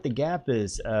sure what the gap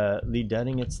is, Lee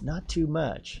Dunning. It's not too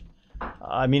much.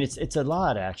 I mean, it's a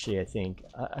lot, actually, I think.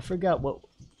 I forgot what...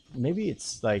 Maybe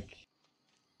it's like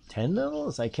 10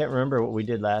 levels? I can't remember what we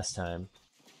did last time.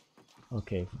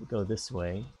 Okay, we go this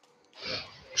way.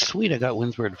 Sweet, I got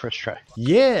Windsward first try.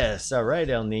 Yes! All right,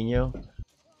 El Nino.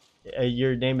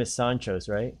 Your name is Sancho's,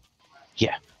 right?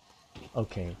 Yeah.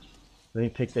 Okay. Let me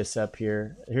pick this up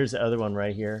here. Here's the other one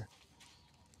right here.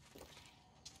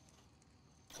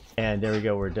 And there we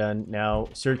go, we're done. Now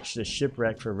search the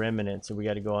shipwreck for remnants, so we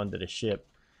got to go onto the ship.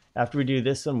 After we do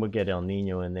this one, we'll get El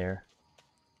Nino in there.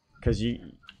 Because you...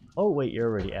 Oh, wait, you're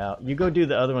already out. You go do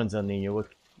the other ones, El Nino.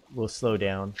 We'll slow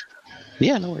down.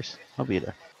 Yeah, no worries. I'll be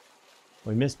there.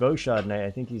 We missed Bowshot tonight.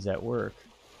 I think he's at work.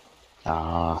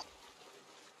 Ah.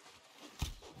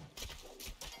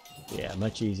 Yeah,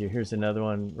 much easier. Here's another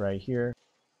one right here.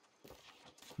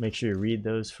 Make sure you read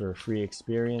those for a free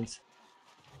experience.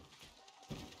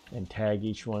 And tag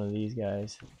each one of these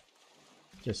guys.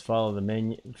 Just follow the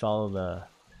menu, follow the,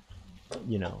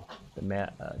 you know, the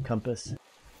map, compass.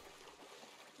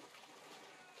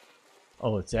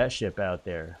 Oh, it's that ship out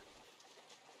there.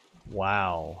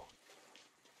 Wow.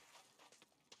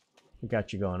 We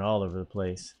got you going all over the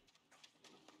place.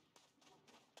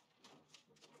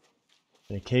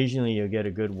 And occasionally you'll get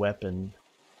a good weapon.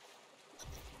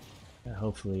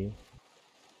 Hopefully.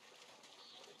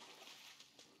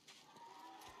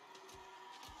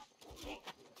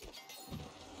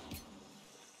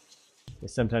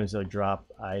 Sometimes they'll drop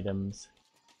items.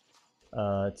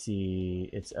 Let's see,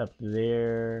 it's up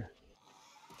there.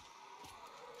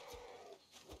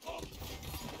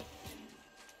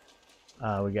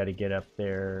 We got to get up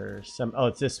there. Oh,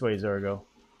 it's this way, Zorgo.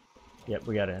 Yep,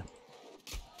 we gotta.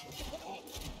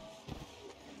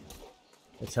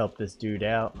 Let's help this dude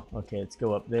out. Okay, let's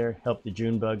go up there. Help the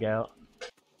June bug out.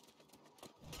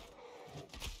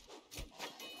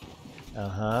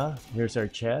 Here's our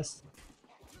chest.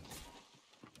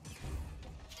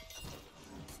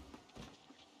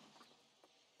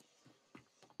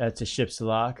 That's a ship's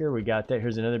locker. We got that.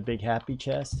 Here's another big happy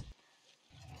chest.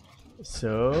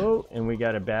 So, and we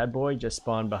got a bad boy just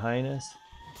spawned behind us.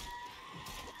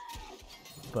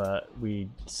 But we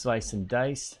slice and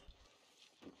dice.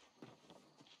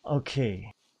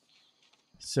 Okay.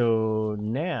 So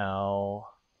now,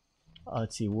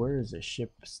 let's see, where is the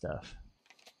ship stuff?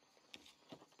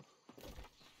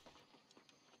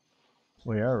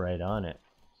 We are right on it.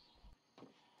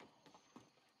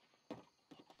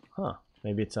 Huh.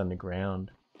 Maybe it's on the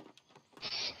ground.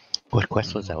 What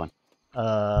quest was that one?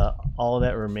 All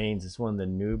that remains is one of the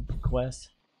noob quests.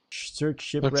 Search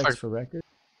shipwrecks like- for records.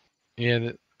 Yeah,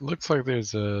 it looks like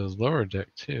there's a lower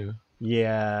deck too.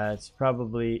 Yeah, it's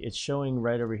probably, it's showing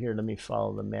right over here. Let me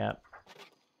follow the map.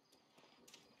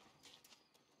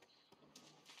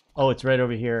 Oh, it's right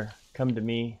over here. Come to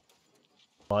me.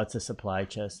 Oh, it's a supply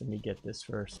chest. Let me get this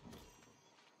first.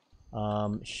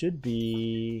 Should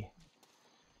be...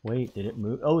 Wait, did it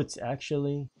move? Oh, it's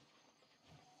actually...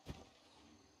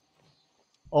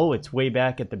 Oh, it's way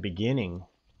back at the beginning.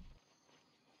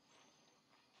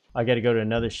 I gotta go to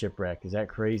another shipwreck. Is that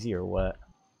crazy or what?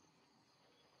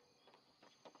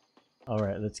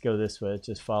 Alright, let's go this way. Let's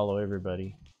just follow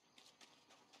everybody.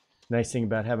 Nice thing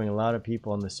about having a lot of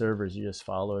people on the servers, you just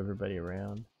follow everybody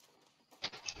around.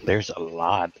 There's a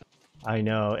lot. I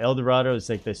know. El Dorado is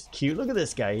like this cute. Look at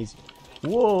this guy. He's...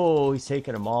 Whoa, he's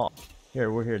taking them all.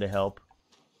 Here, we're here to help.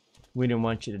 We didn't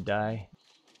want you to die.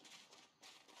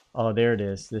 Oh, there it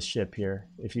is. This ship here.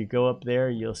 If you go up there,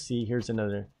 you'll see... Here's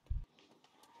another...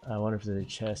 I wonder if there's a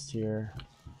chest here.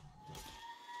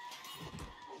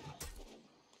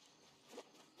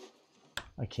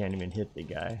 I can't even hit the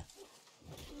guy.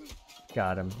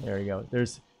 Got him. There we go.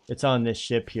 It's on this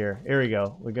ship here. Here we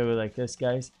go. We go like this,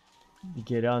 guys. You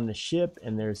get on the ship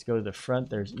and there's go to the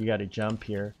front. You got to jump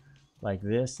here like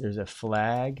this. There's a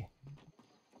flag.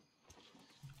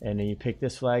 And then you pick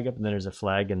this flag up and then there's a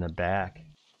flag in the back.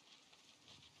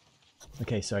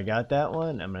 Okay, so I got that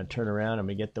one. I'm going to turn around. I'm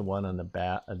going to get the one on the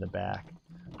back of the back.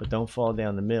 But don't fall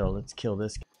down the middle. Let's kill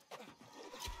this guy.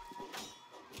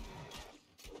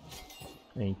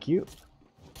 Thank you.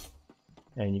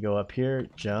 And you go up here,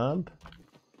 jump,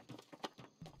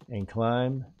 and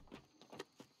climb.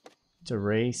 It's a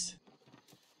race.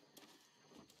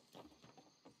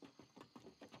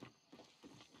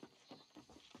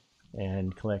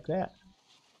 And collect that.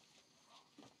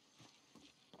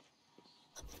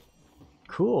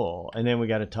 Cool. And then we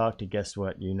got to talk to, guess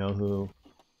what? You know who?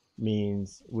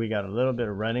 Means we got a little bit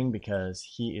of running because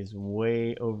he is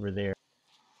way over there.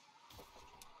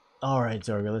 Alright,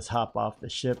 Zorga, let's hop off the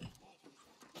ship.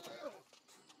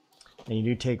 And you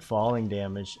do take falling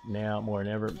damage now more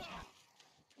than ever.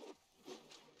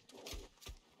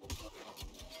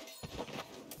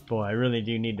 Boy, I really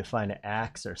do need to find an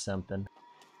axe or something.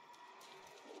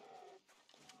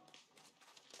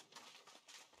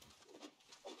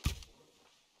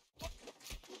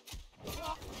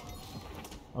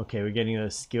 Okay, we're getting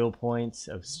those skill points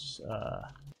of...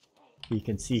 you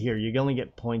can see here, you can only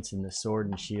get points in the sword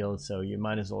and shield, so you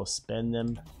might as well spend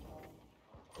them.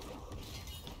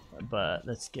 But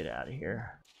let's get out of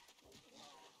here.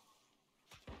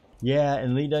 Yeah,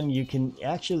 and Lee Dunn, you can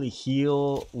actually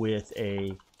heal with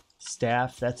a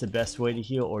staff. That's the best way to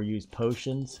heal, or use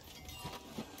potions.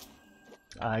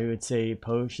 I would say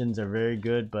potions are very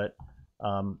good, but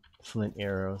flint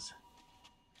arrows.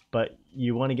 But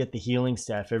you want to get the healing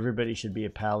staff. Everybody should be a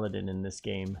paladin in this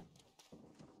game.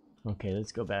 Okay,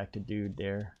 let's go back to dude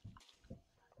there.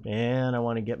 And I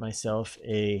want to get myself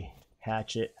a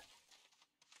hatchet.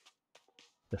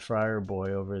 The friar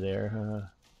boy over there.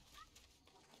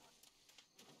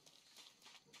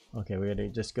 Okay, we gotta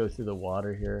just go through the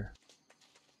water here.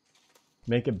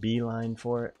 Make a beeline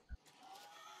for it.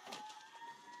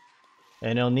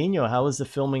 And El Nino, how is the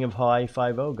filming of Hawaii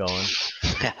 5-0 going?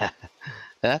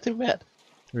 Not too bad.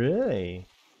 Really?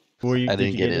 Were you, I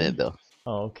didn't get in in it though.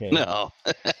 Oh, okay. No.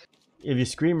 If you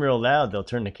scream real loud, they'll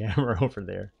turn the camera over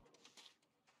there.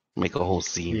 Make a whole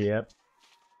scene. Yep.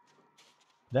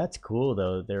 That's cool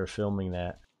though, they're filming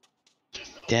that.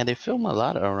 Yeah, they film a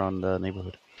lot around the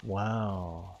neighborhood.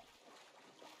 Wow.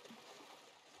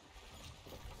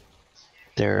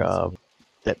 Their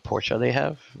that Porsche they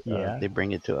have, Yeah. they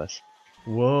bring it to us.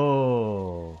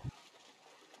 Whoa.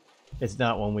 It's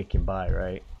not one we can buy,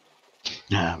 right?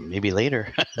 Maybe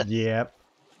later. Yep.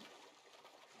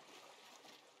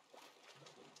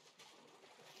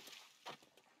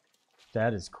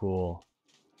 That is cool.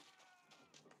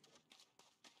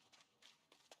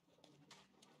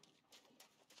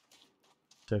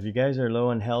 So if you guys are low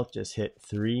on health, just hit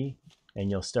 3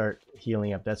 and you'll start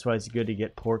healing up. That's why it's good to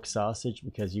get pork sausage,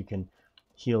 because you can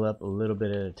heal up a little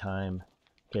bit at a time.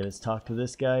 Okay, let's talk to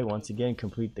this guy. Once again,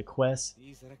 complete the quest.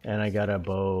 And I got a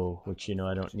bow, which you know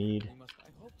I don't need.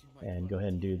 And go ahead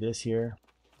and do this here.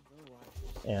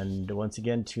 And once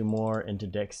again, 2 more into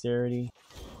dexterity.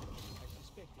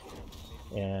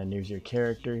 And there's your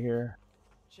character here.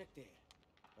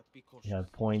 You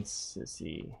have points, let's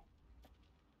see.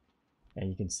 And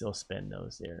you can still spend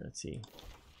those there, let's see.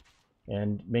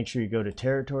 And make sure you go to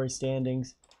territory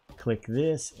standings, click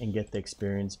this, and get the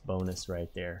experience bonus right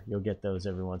there. You'll get those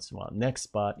every once in a while. Next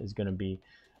spot is going to be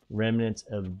Remnants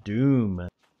of Doom.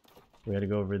 We gotta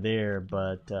go over there,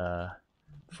 but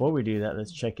before we do that,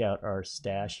 let's check out our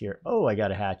stash here. Oh, I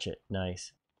got a hatchet.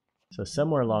 Nice. So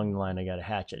somewhere along the line, I got a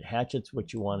hatchet. Hatchet's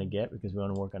what you want to get because we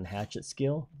want to work on hatchet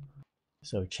skill.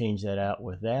 So change that out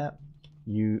with that.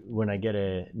 When I get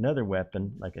another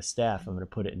weapon, like a staff, I'm going to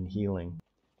put it in healing.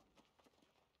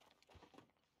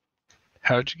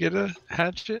 How'd you get a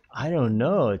hatchet? I don't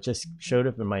know. It just showed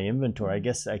up in my inventory. I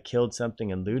guess I killed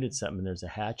something and looted something, and there's a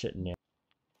hatchet in there.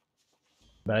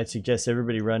 But I'd suggest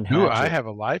everybody run hatchet. Ooh, I have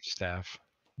a life staff.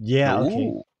 Yeah, okay.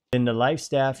 Ooh. In the life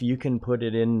staff, you can put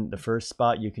it in the first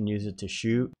spot. You can use it to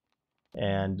shoot.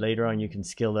 And later on, you can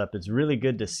skill up. It's really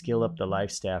good to skill up the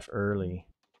life staff early.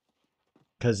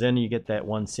 Because then you get that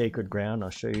one sacred ground. I'll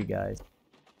show you guys.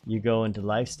 You go into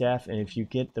life staff, and if you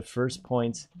get the first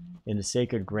points in the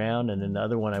sacred ground, and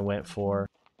another one I went for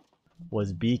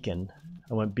was beacon.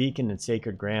 I went beacon and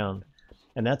sacred ground,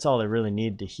 and that's all I really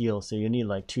need to heal. So you need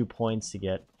like 2 points to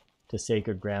get to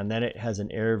sacred ground. Then it has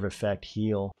an area of effect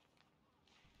heal,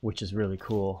 which is really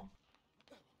cool.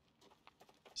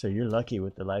 So you're lucky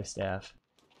with the life staff.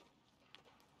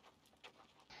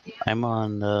 I'm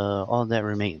on all that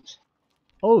remains.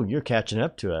 Oh, you're catching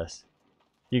up to us.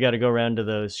 You got to go around to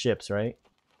those ships, right?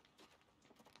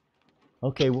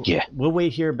 Okay, Yeah. We'll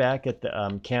wait here back at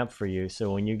the camp for you.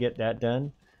 So when you get that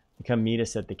done, you come meet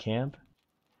us at the camp.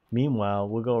 Meanwhile,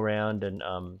 we'll go around and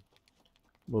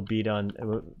we'll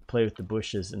play with the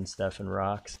bushes and stuff and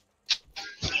rocks.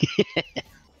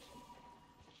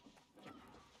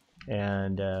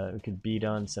 And we could beat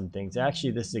on some things.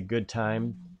 Actually, this is a good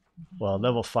time. Well,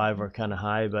 level 5 are kind of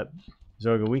high, but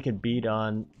Zorga, we could beat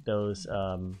on those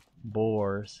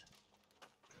boars.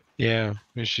 Yeah,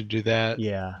 we should do that.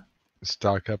 Yeah.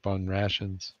 Stock up on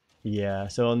rations. Yeah.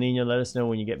 So El Nino, let us know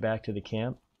when you get back to the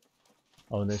camp.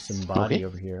 Oh, and there's some body Okay.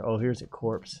 over here. Oh, here's a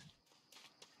corpse.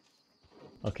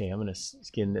 Okay, I'm gonna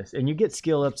skin this. And you get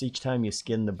skill ups each time you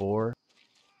skin the boar,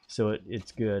 so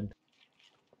it's good.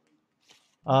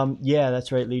 Yeah,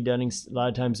 that's right, Lee Dunning. A lot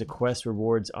of times the quest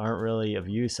rewards aren't really of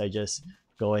use. I just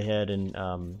go ahead and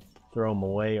throw them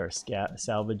away or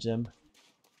salvage them.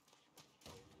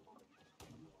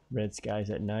 Red skies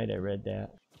at night, I read that.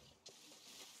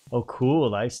 Oh, cool,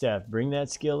 life staff. Bring that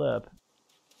skill up.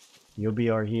 You'll be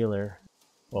our healer.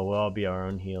 Well, we'll all be our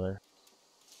own healer.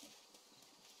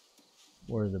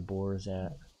 Where are the boars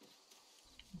at?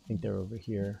 I think they're over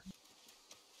here.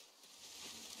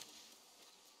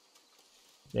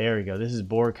 There we go. This is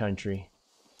boar country.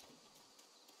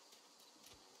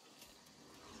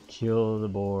 Kill the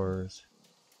boars.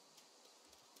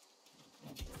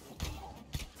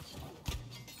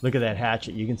 Look at that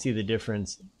hatchet. You can see the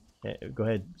difference. Go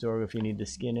ahead, Zorgo, if you need to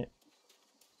skin it.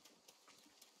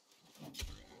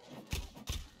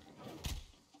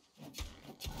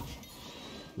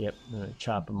 Yep, I'm going to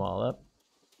chop them all up.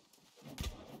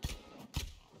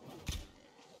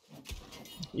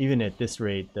 Even at this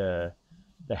rate, the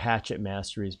hatchet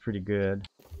mastery is pretty good.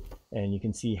 And you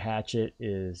can see hatchet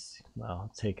is,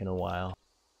 well, taking a while.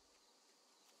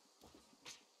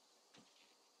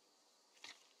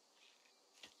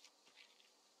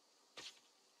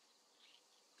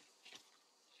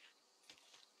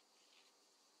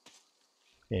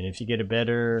 And if you get a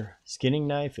better skinning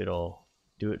knife, it'll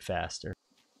do it faster.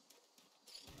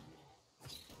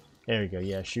 There you go.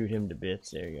 Yeah, shoot him to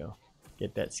bits. There you go.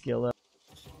 Get that skill up.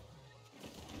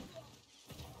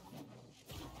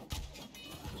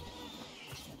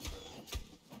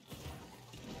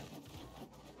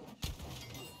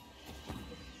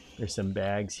 There's some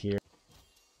bags here.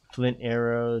 Flint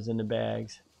arrows in the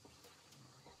bags.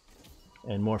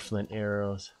 And more flint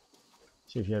arrows.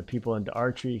 So if you have people into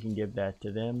archery, you can give that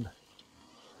to them.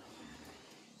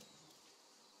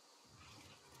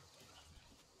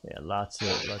 Yeah, lots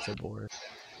of boars.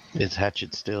 Is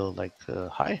hatchet still like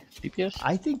high DPS?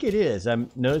 I think it is. I'm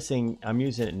noticing I'm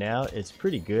using it now. It's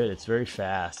pretty good. It's very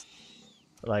fast.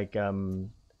 Like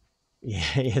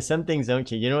yeah, some things don't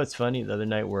change. You know what's funny? The other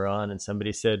night we're on and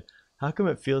somebody said, "How come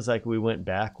it feels like we went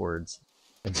backwards?"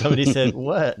 And somebody said,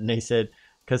 "What?" And they said,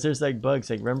 "Because there's like bugs.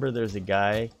 Like remember, there's a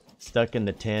guy stuck in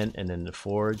the tent and in the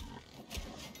forge.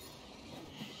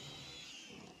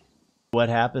 What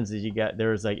happens is there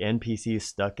was like NPCs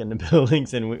stuck in the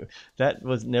buildings, and that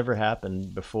was never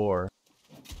happened before."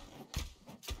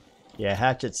 Yeah,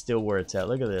 hatchet's still where it's at.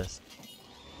 Look at this.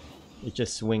 It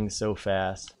just swings so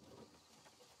fast.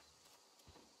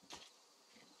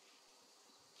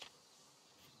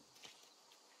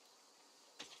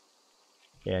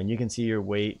 Yeah, and you can see your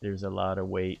weight. There's a lot of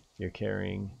weight you're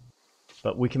carrying.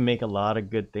 But we can make a lot of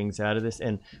good things out of this.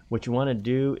 And what you want to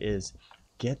do is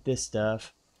get this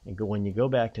stuff and go when you go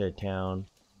back to the town,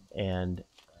 And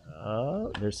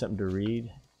oh, there's something to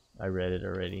read. I read it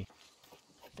already.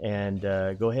 And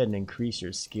go ahead and increase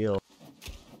your skill.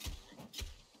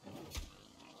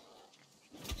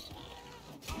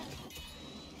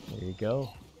 There you go.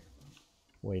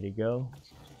 Way to go.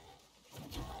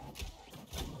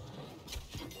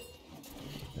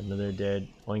 Another dead.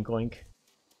 Oink oink.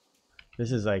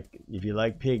 This is like, if you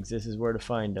like pigs, this is where to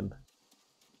find them.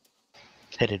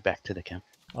 Headed back to the camp.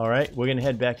 Alright, we're going to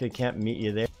head back to the camp and meet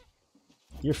you there.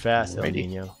 You're fast, El Ready.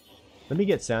 Nino. Let me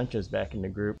get Sancho's back in the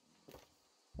group.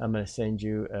 I'm going to send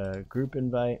you a group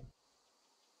invite.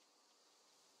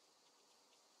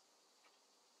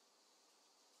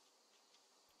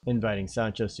 Inviting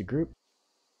Sancho's to group.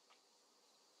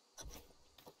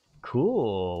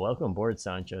 Cool. Welcome aboard,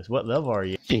 Sancho's. What level are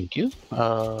you? Thank you.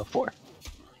 4.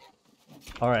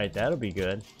 Alright, that'll be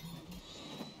good.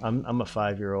 I'm a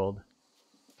 5-year-old.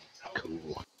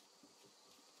 Cool.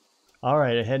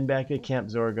 Alright, heading back to Camp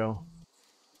Zorgo.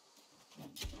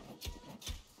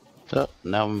 So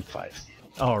now I'm 5.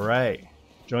 Alright.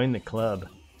 Join the club.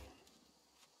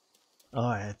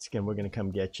 Alright, that's good. We're gonna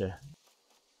come get you.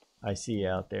 I see you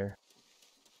out there.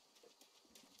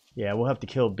 Yeah, we'll have to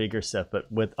kill bigger stuff,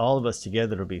 but with all of us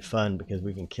together it'll be fun because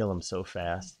we can kill them so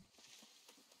fast.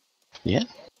 Yeah.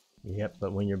 Yep,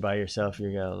 but when you're by yourself,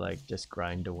 you're gonna like just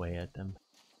grind away at them.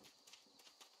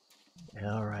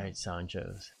 Alright,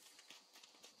 Sancho's.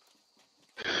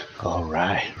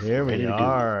 Alright. Here we Ready to go.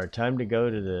 are. Time to go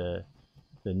to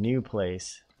the new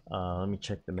place. Let me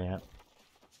check the map.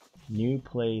 New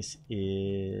place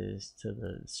is to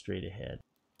the straight ahead.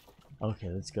 Okay,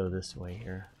 let's go this way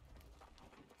here.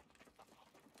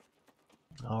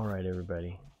 Alright,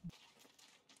 everybody.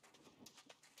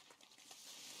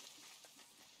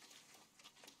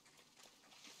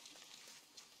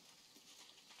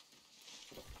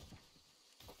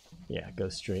 Yeah, go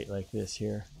straight like this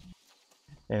here.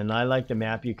 And I like the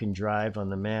map. You can drive on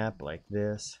the map like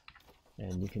this.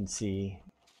 And you can see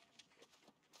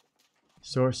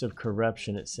source of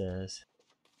corruption, it says.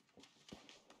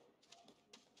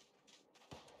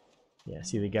 Yeah,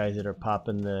 see the guys that are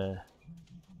popping the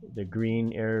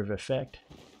green area of effect?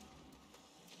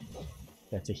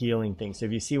 That's a healing thing. So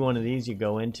if you see one of these, you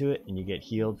go into it and you get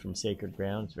healed from sacred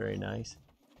ground. It's very nice.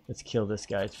 Let's kill this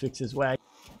guy. Let's fix his wagon.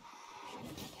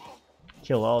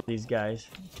 Kill all these guys.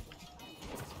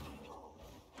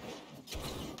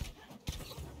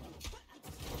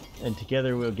 And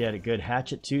together we'll get a good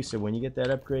hatchet too. So when you get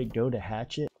that upgrade, go to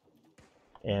hatchet.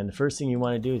 And the first thing you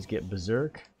want to do is get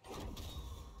berserk.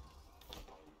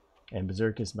 And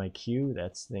berserk is my Q.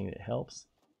 That's the thing that helps.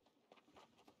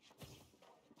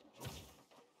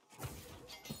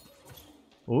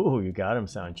 Ooh, you got him,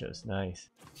 Sancho's. Nice.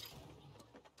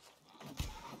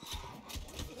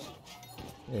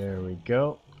 There we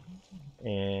go.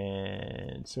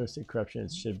 And source of corruption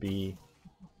should be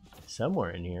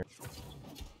somewhere in here.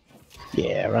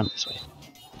 Yeah, run this way.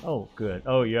 Oh, good.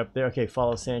 Oh, you're up there? Okay,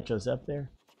 follow Sancho's up there.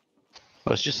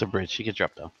 Oh, it's just a bridge. He can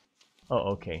drop down.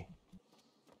 Oh, okay.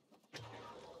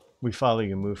 We follow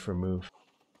you move for move.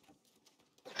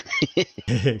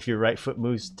 If your right foot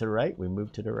moves to the right, we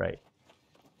move to the right.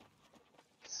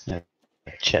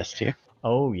 Chest here.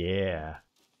 Oh, yeah.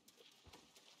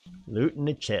 Lootin'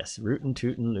 the chest. Rootin'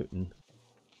 tootin' lootin'.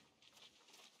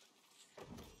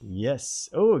 Yes.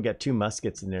 Oh, we got 2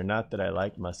 muskets in there. Not that I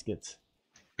like muskets.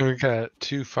 We got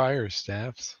 2 fire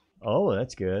staffs. Oh,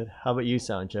 that's good. How about you,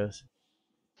 Sancho's?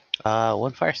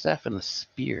 1 fire staff and a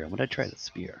spear. I'm gonna try the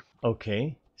spear.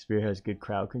 Okay. Spear has good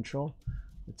crowd control.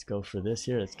 Let's go for this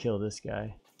here. Let's kill this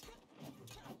guy.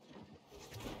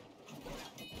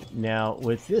 Now,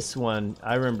 with this one,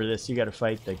 I remember this. You got to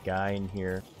fight the guy in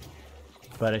here.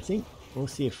 But I think we'll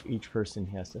see if each person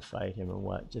has to fight him or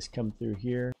what. Just come through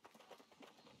here.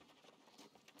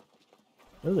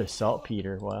 Oh, there's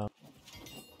saltpeter. Wow.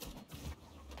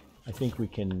 I think we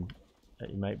can...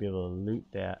 you might be able to loot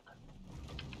that.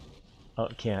 Oh,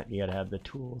 can't. You got to have the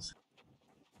tools.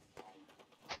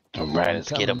 Alright,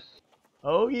 let's get him.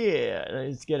 Oh, yeah.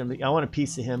 Let's get him. I want a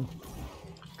piece of him.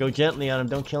 Go gently on him.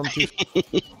 Don't kill him too...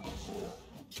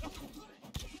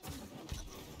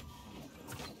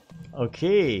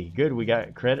 Okay, good. We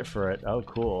got credit for it. Oh,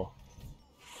 cool.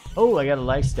 Oh, I got a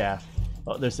life staff.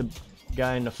 Oh, there's a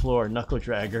guy on the floor, knuckle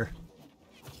dragger.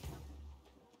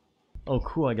 Oh,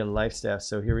 cool. I got a life staff.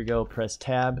 So here we go. Press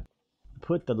tab.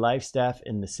 Put the life staff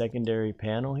in the secondary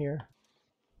panel here.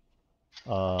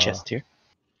 Chest here.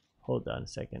 Hold on a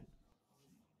second.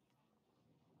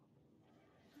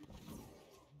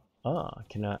 Oh,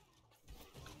 cannot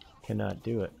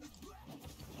do it.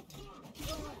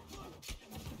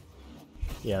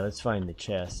 Yeah, let's find the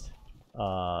chest.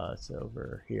 It's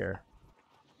over here.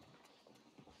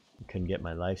 I couldn't get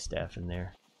my life staff in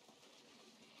there.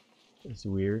 It's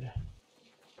weird.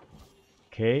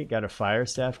 Okay, got a fire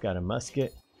staff, got a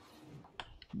musket.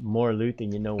 More loot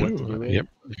than you know what to do with. Yep,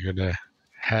 you got a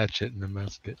hatchet and a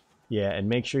musket. Yeah, and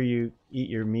make sure you eat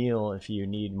your meal if you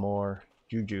need more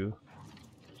juju.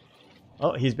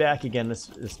 Oh, he's back again.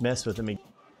 Let's mess with him again.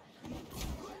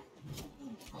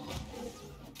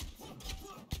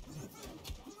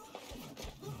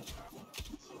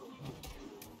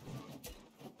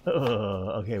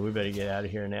 Oh, okay, we better get out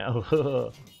of here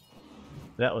now.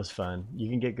 That was fun. You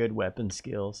can get good weapon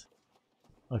skills.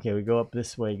 Okay, we go up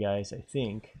this way, guys, I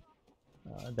think.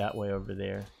 That way over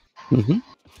there. Mm-hmm.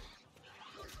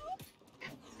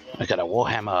 I got a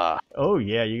warhammer. Oh,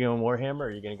 yeah, you going Warhammer or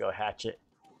are you going to go Hatchet?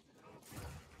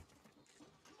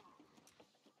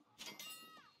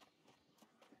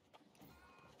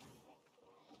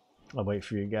 I'll wait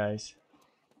for you guys.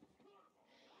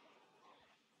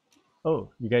 Oh,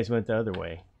 you guys went the other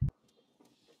way.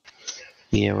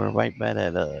 Yeah, we're right by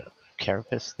that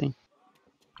carapace thing.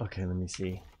 Okay, let me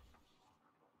see.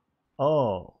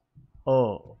 Oh,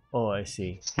 I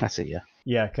see. I see, yeah.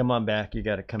 Yeah, come on back. You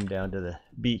got to come down to the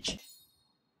beach.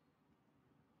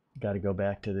 Got to go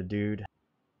back to the dude.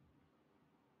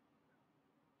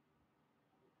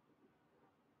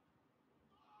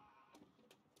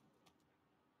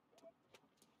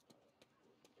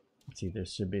 Let's see, there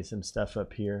should be some stuff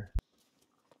up here.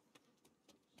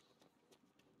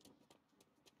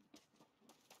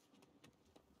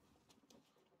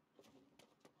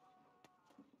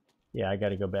 Yeah, I got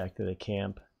to go back to the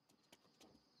camp.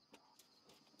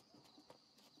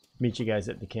 Meet you guys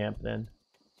at the camp then.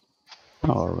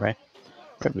 All right.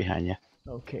 Right behind you.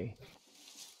 Okay.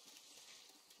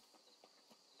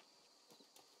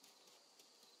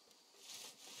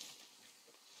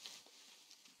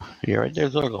 You're right there,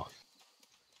 Zorgo.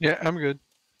 Yeah, I'm good.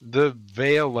 The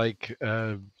veil, like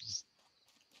I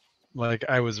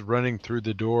was running through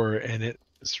the door and it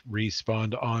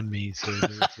respawned on me, so there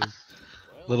was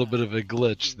a little bit of a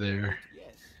glitch there.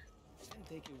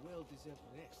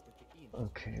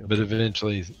 Okay. But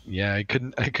eventually, yeah, I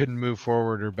couldn't move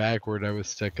forward or backward. I was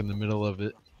stuck in the middle of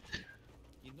it.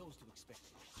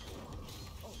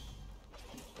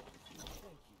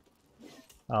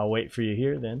 I'll wait for you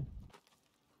here then.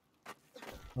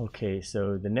 Okay,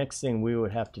 so the next thing we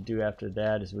would have to do after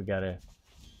that is we got to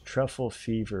truffle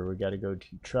fever. We got to go to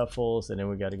truffles, and then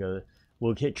we got to go.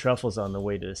 We'll get truffles on the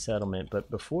way to the settlement. But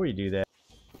before you do that,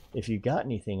 if you got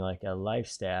anything like a life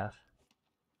staff,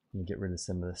 let me get rid of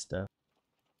some of this stuff.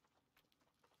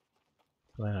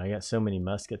 Wow, I got so many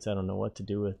muskets. I don't know what to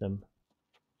do with them.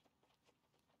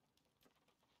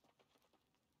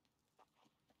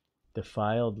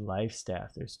 Defiled life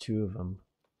staff. There's 2 of them.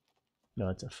 No,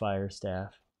 it's a fire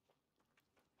staff.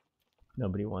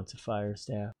 Nobody wants a fire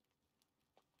staff.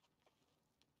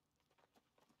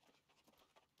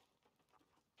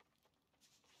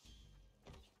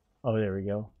 Oh, there we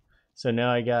go. So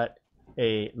now I got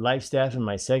a life staff in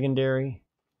my secondary,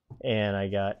 and I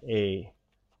got a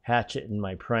hatchet in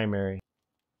my primary.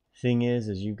 Thing is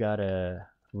you gotta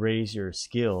raise your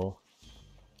skill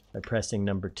by pressing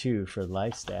number 2 for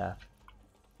life staff,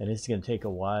 and it's gonna take a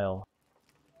while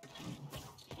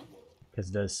because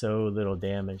it does so little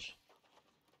damage.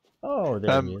 Oh,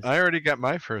 there he is. I already got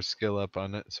my first skill up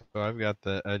on it, so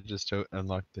I just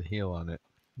unlocked the heal on it.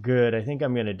 Good. I think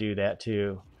I'm gonna do that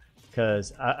too,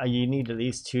 because you need at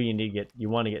least 2. You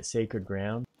want to get sacred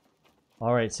ground.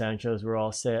 All right, Sancho's, we're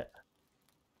all set.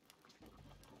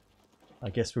 I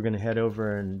guess we're gonna head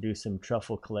over and do some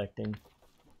truffle collecting.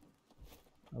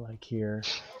 I like here.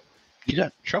 You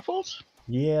got truffles?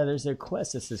 Yeah, there's a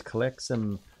quest that says collect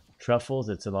some truffles.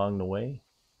 It's along the way.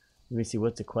 Let me see,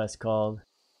 what's the quest called?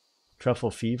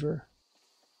 Truffle Fever?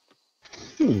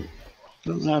 Don't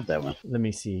have that one. Let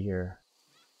me see here.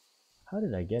 How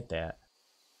did I get that?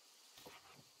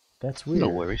 That's weird. No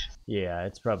worries. Yeah,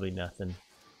 it's probably nothing.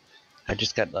 I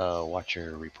just got the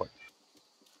Watcher report.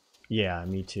 Yeah,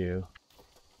 me too.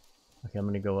 Okay, I'm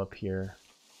gonna go up here.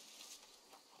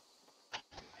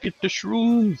 Get the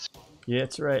shrooms! Yeah,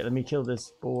 that's right. Let me kill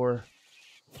this boar.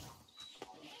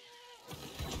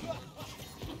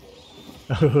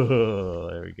 Oh,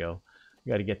 there we go.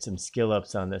 Got to get some skill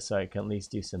ups on this so I can at least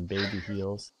do some baby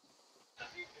heals.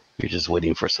 You're just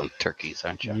waiting for some turkeys,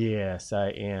 aren't you? Yes, I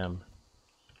am.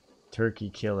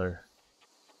 Turkey killer.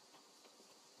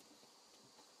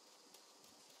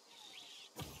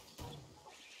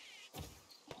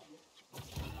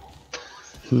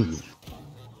 Hmm.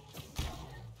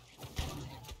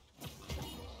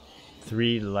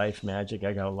 3 life magic.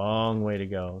 I got a long way to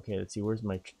go. Okay, let's see. Where's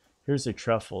my Here's the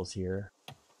truffles here.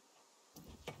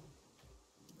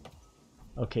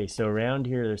 Okay, so around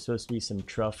here there's supposed to be some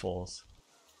truffles.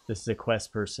 This is a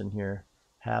quest person here.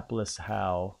 Hapless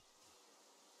How.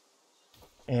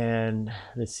 And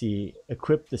let's see,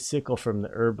 equip the sickle from the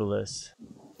herbalist.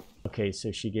 Okay,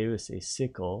 so she gave us a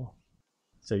sickle.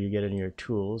 So you get in your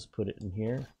tools, put it in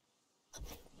here.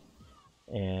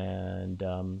 And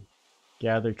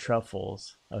gather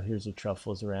truffles. Oh, here's the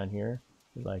truffles around here.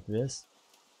 Like this.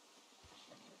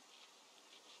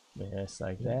 Yes,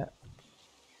 like that.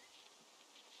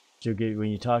 She'll give, when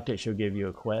you talk to it, she'll give you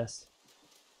a quest.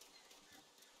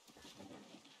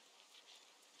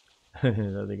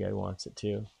 The other guy wants it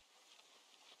too.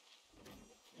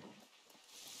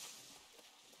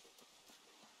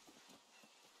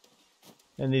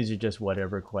 And these are just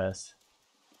whatever quests.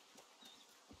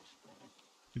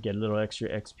 You get a little extra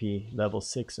XP, level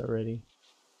 6 already.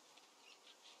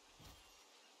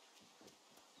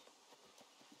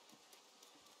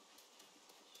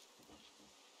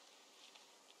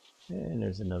 And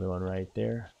there's another one right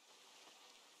there.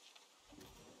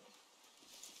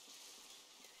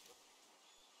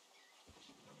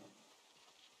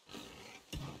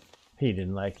 He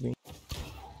didn't like me.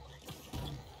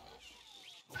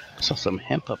 I saw some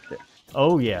hemp up there.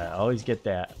 Oh yeah, always get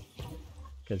that.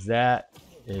 Because that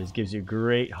gives you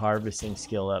great harvesting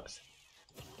skill ups.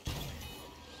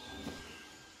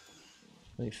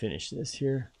 Let me finish this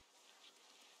here.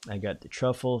 I got the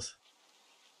truffles.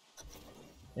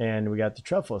 And we got the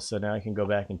truffles, so now I can go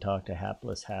back and talk to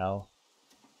Hapless How.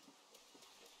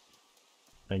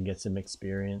 And get some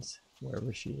experience,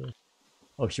 wherever she is.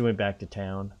 Oh, she went back to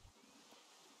town.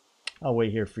 I'll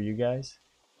wait here for you guys.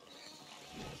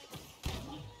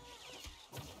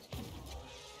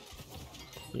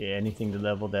 Yeah, anything to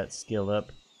level that skill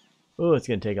up. Oh, it's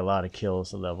going to take a lot of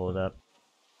kills to level it up.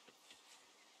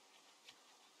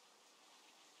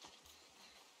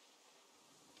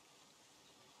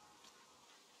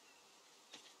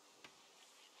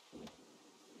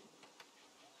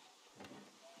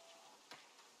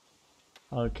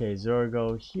 Okay,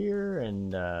 Zorgo here,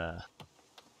 and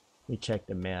we check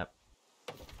the map.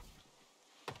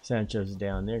 Sancho's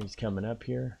down there. He's coming up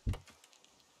here.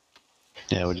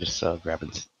 Yeah, we're just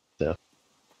grabbing stuff.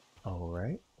 All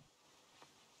right.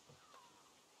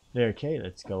 There, okay,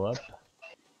 let's go up.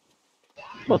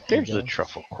 Well, there's the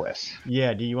truffle quest.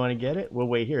 Yeah, do you want to get it? We'll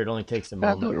wait here. It only takes a I'll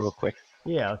moment. do it real quick.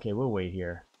 Yeah, okay, we'll wait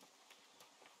here.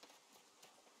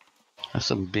 That's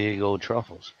some big old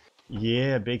truffles.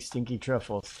 Yeah, big stinky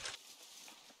truffles.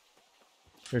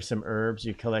 There's some herbs.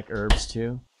 You collect herbs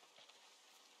too.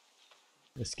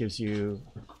 This gives you,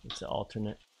 it's an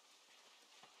alternate.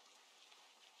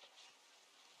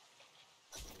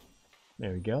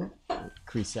 There we go.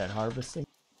 Increase that harvesting.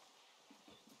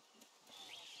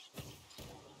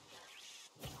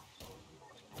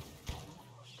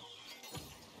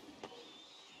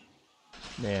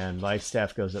 Man, life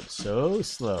staff goes up so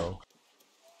slow.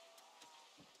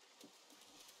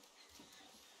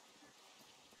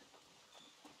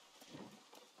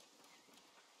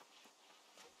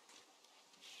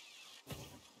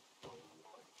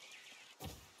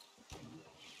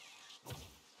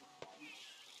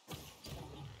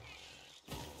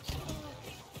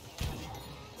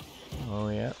 Oh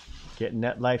yeah, getting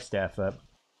that life staff up.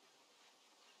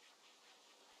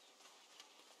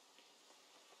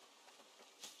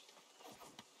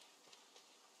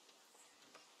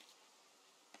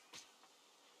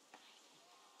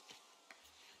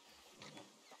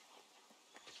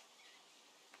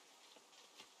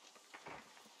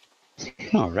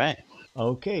 All right.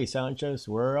 Okay, Sanchos,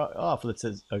 we're off. Let's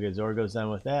say, okay, Zorgo's done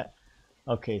with that.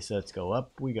 Okay, so let's go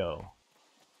up we go.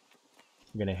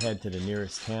 I'm gonna head to the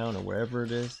nearest town or wherever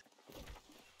it is.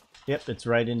 Yep, it's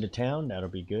right into town. That'll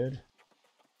be good.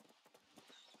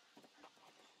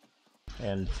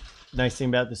 And nice thing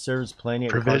about the server's plenty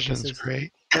of Provisions carcasses.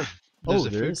 crate. Oh, There's a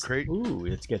there food is? crate. Ooh,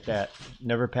 let's get that.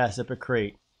 Never pass up a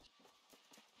crate.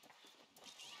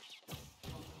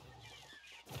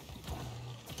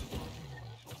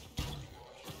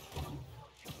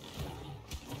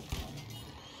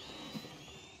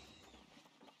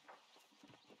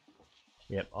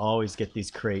 Yep, always get these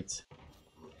crates.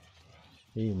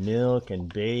 Milk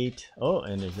and bait. Oh,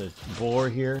 and there's a boar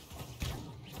here.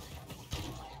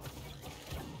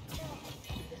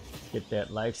 Get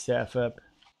that life staff up.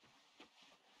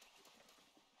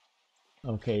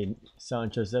 Okay,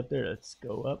 Sancho's up there. Let's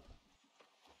go up.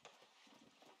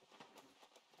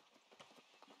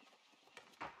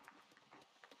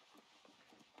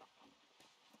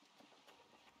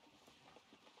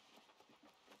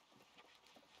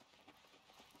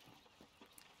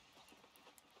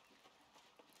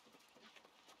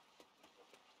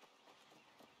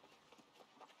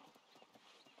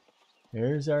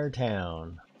 Here's our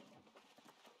town.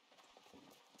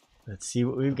 Let's see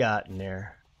what we've got in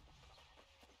there.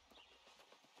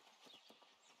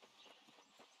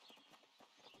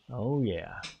 Oh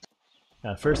yeah.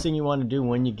 Now, first thing you want to do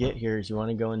when you get here is you want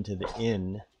to go into the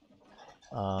inn.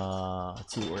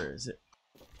 Let's see, where is it?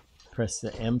 Press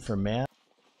the M for map.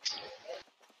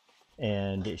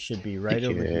 And it should be right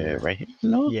over here. Right here?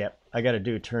 No? Yep, I got to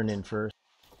do turn in first.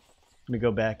 Let me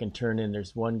go back and turn in.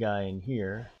 There's one guy in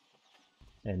here.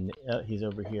 And he's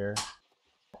over here.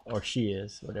 Or she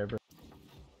is, whatever.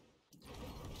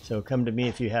 So come to me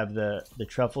if you have the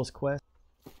Truffles quest.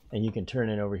 And you can turn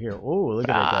in over here. Oh, look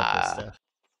at I got this stuff.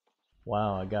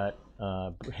 Wow, I got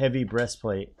heavy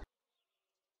breastplate.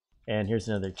 And here's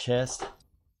another chest.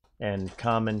 And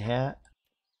common hat.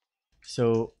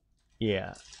 So,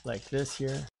 yeah, like this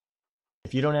here.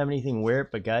 If you don't have anything, wear it.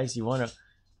 But guys, you want to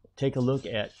take a look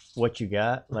at what you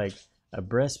got. Like a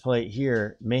breastplate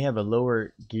here may have a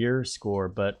lower gear score,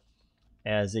 but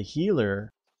as a healer,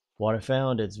 what I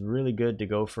found, it's really good to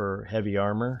go for heavy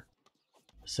armor.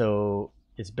 So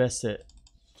it's best to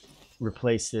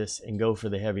replace this and go for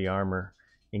the heavy armor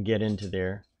and get into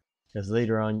there, because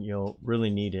later on you'll really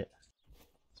need it,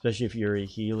 especially if you're a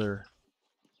healer.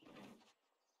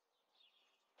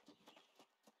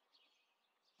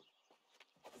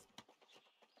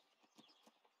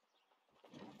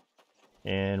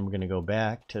 And we're going to go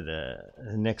back to the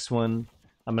next one.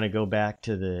 I'm going to go back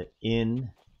to the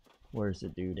inn. Where's the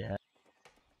dude at?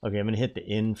 Okay, I'm going to hit the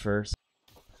inn first.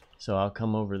 So I'll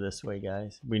come over this way,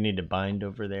 guys. We need to bind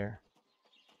over there.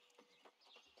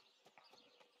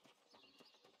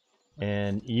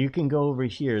 And you can go over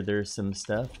here. There's some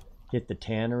stuff. Hit the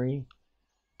tannery.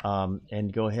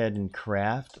 And go ahead and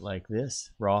craft like this.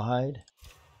 Rawhide.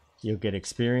 You'll get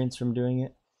experience from doing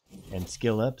it. And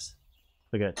skill ups.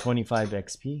 Look at 25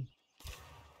 XP.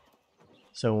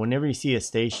 So whenever you see a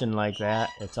station like that,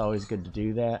 it's always good to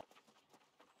do that.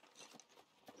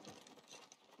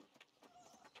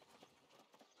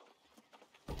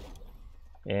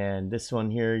 And this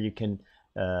one here, you can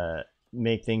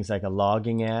make things like a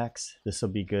logging axe. This will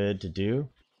be good to do.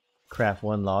 Craft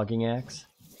one logging axe.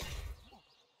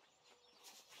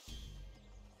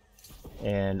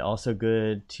 And also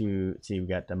good to see, we've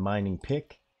got the mining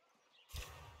pick.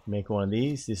 Make one of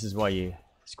these. This is why you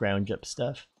scrounge up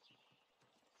stuff.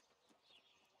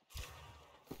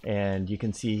 And you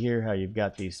can see here how you've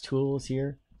got these tools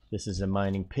here. This is a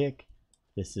mining pick.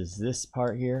 This is this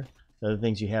part here. The other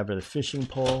things you have are the fishing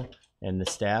pole and the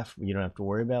staff. You don't have to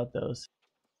worry about those.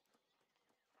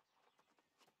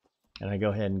 And I go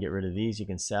ahead and get rid of these. You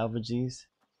can salvage these.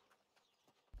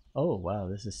 Oh wow,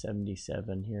 this is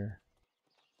 77 here.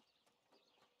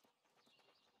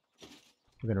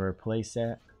 We're going to replace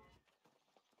that.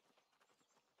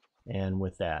 And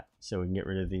with that, so we can get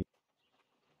rid of these.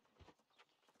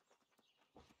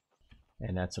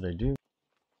 And that's what I do.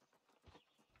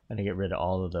 And I get rid of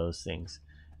all of those things.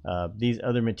 These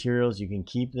other materials, you can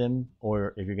keep them,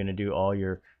 or if you're going to do all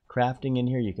your crafting in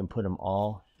here, you can put them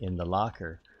all in the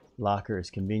locker. Locker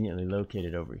is conveniently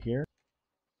located over here.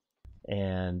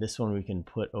 And this one we can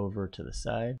put over to the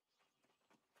side.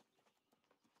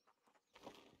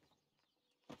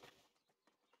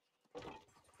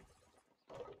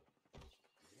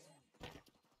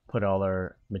 Put all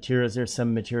our materials there.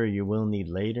 Some material you will need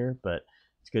later, but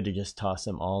it's good to just toss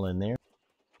them all in there.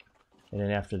 And then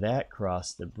after that,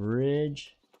 cross the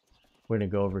bridge. We're going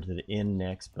to go over to the inn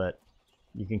next, but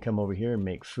you can come over here and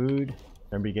make food.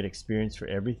 Remember, you get experience for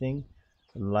everything.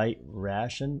 Light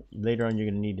ration. Later on, you're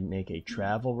going to need to make a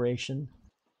travel ration,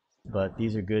 but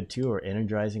these are good too, or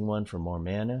energizing one for more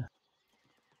mana.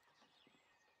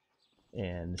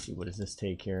 And let's see, what does this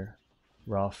take here?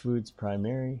 Raw foods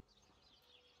primary.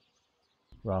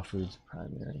 Raw foods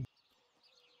primary.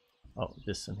 Oh,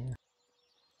 this one here.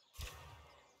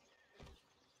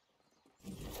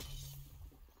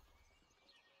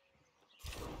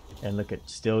 And look at,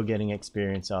 still getting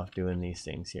experience off doing these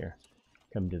things here.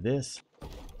 Come to this.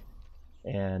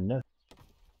 And no.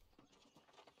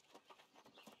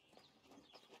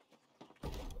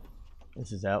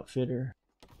 This is outfitter.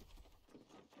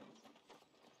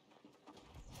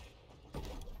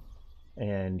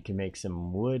 And can make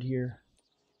some wood here.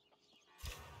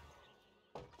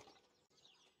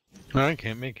 I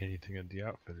can't make anything at the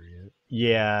outfitter yet.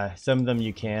 Yeah, some of them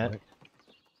you can't.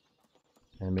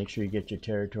 And make sure you get your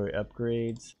territory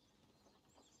upgrades.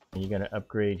 And you're going to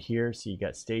upgrade here. So you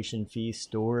got station fee,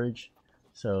 storage.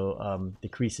 So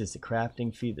decreases the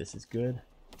crafting fee. This is good.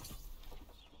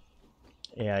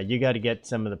 Yeah, you got to get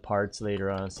some of the parts later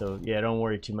on. So yeah, don't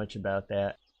worry too much about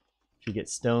that. If you get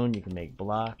stone, you can make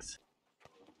blocks.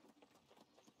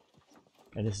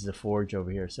 And this is a forge over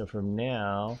here. So from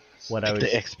now, what I Pick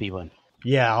would... the XP one.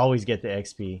 Yeah, always get the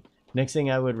XP. Next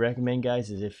thing I would recommend, guys,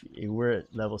 is if you were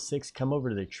at level 6, come over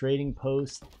to the trading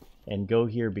post and go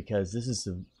here, because this is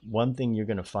the one thing you're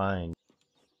going to find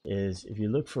is if you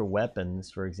look for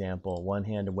weapons, for example,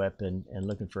 one-handed weapon, and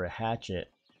looking for a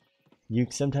hatchet,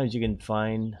 sometimes you can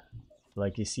find,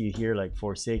 like you see here, like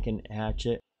Forsaken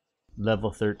hatchet,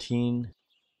 level 13.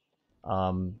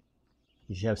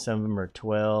 You have some of them are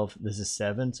 12. This is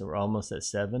 7, so we're almost at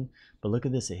 7. But look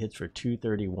at this, it hits for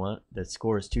 231. The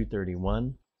score is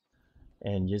 231.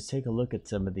 And just take a look at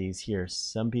some of these here.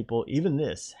 Some people, even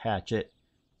this hatchet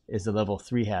is a level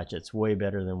 3 hatchet. It's way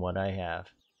better than what I have.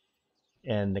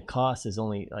 And the cost is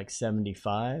only like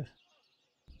 75.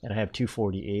 And I have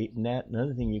 248 in that.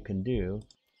 Another thing you can do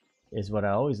is what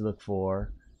I always look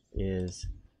for is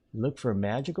look for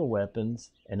magical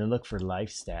weapons and then look for life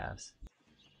staves.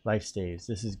 Life staves.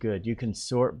 This is good. You can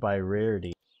sort by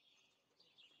rarity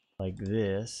like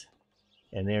this.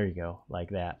 And there you go, like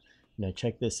that. Now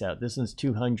check this out. This one's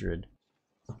 200.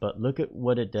 But look at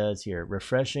what it does here.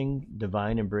 Refreshing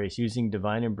Divine Embrace. Using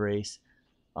Divine Embrace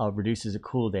reduces a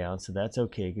cooldown, so that's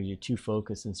okay because you're 2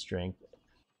 focus and strength.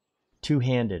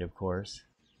 2-handed, of course.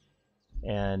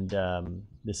 And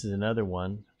this is another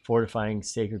one. Fortifying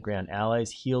Sacred Ground.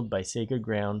 Allies healed by Sacred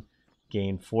Ground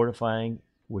gain fortifying,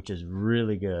 which is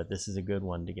really good. This is a good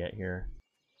one to get here.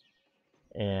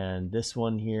 And this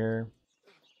one here,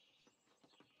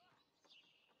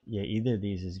 yeah, either of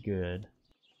these is good.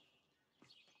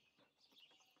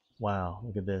 Wow,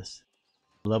 look at this.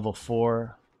 Level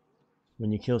 4,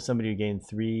 when you kill somebody you gain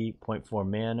 3.4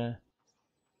 mana.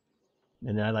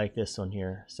 And I like this one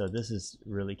here. So this is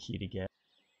really key to get.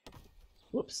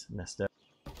 Whoops, messed up.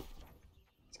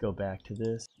 Let's go back to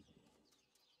this.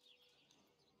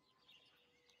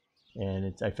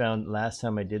 And I found last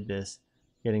time I did this,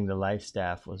 getting the life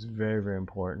staff was very, very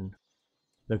important.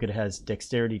 Look, it has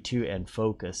dexterity 2 and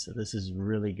focus. So this is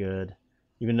really good.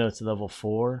 Even though it's level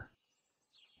 4.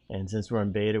 And since we're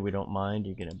in beta, we don't mind.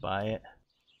 You're going to buy it.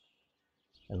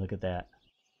 And look at that.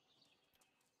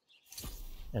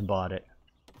 And bought it.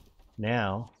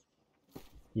 Now,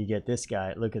 you get this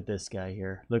guy. Look at this guy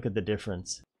here. Look at the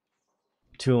difference.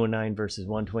 209 versus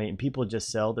 128. And people just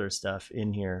sell their stuff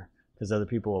in here because other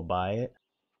people will buy it.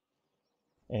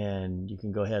 And you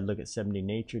can go ahead and look at 70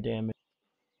 nature damage.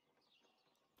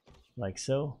 Like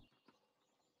so.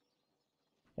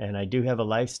 And I do have a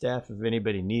life staff. If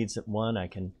anybody needs one, I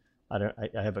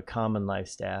have a common life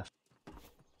staff.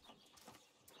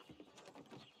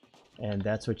 And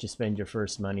that's what you spend your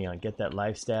first money on. Get that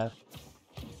life staff.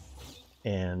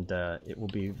 And it will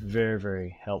be very,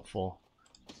 very helpful.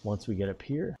 Once we get up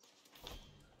here,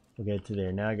 we'll get to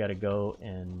there. Now I got to go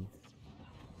and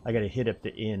I got to hit up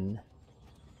the inn.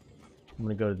 I'm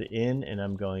going to go to the inn and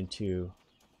I'm going to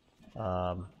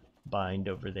bind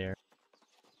over there.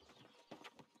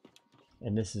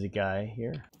 And this is a guy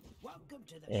here.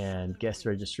 And guest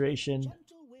registration.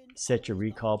 Set your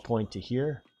recall point to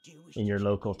here in your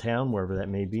local town, wherever that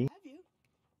may be.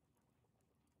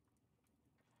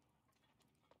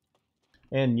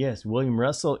 And yes, William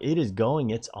Russell, it is going,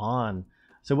 it's on.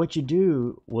 So what you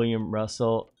do, William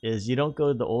Russell, is you don't go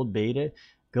to the old beta,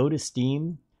 go to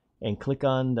Steam and click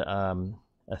on the,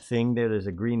 a thing there. There's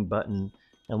a green button.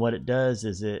 And what it does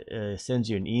is it sends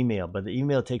you an email, but the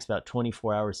email takes about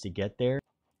 24 hours to get there.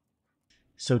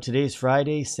 So today's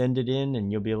Friday, send it in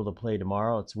and you'll be able to play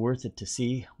tomorrow. It's worth it to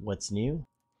see what's new.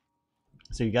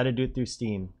 So you got to do it through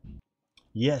Steam.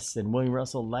 Yes, and William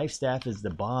Russell, life staff is the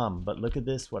bomb. But look at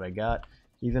this, what I got.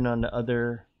 Even on the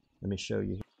other, let me show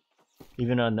you.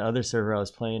 Even on the other server I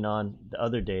was playing on the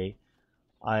other day,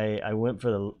 I went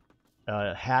for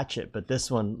the hatchet. But this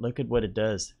one, look at what it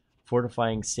does.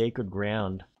 Fortifying Sacred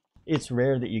Ground. It's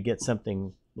rare that you get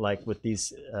something like with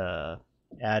these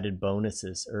added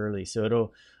bonuses early. So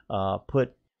it'll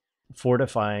put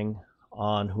fortifying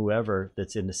on whoever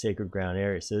that's in the Sacred Ground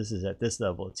area. So this is at this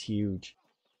level, it's huge.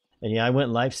 And yeah, I went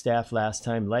life staff last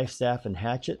time. Life staff and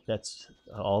hatchet, that's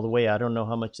all the way. I don't know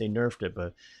how much they nerfed it,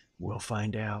 but we'll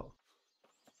find out.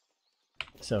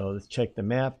 So let's check the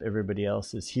map. Everybody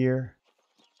else is here.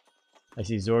 I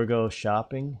see Zorgo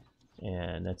shopping,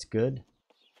 and that's good.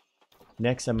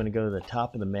 Next, I'm going to go to the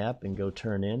top of the map and go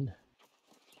turn in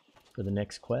for the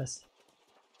next quest.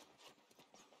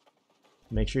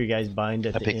 Make sure you guys bind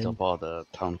at the inn. I picked up all the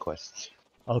town quests.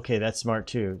 Okay, that's smart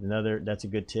too. That's a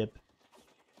good tip.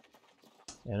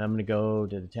 And I'm going to go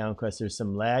to the town quest. There's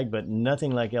some lag, but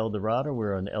nothing like El Dorado.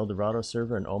 We're on the El Dorado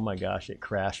server, and oh my gosh, it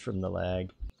crashed from the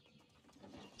lag.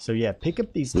 So yeah, pick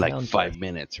up these like town 5 quests.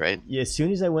 minutes, right? Yeah, as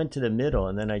soon as I went to the middle,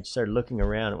 and then I started looking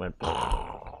around, it went...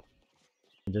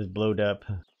 Just blowed up.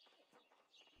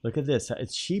 Look at this.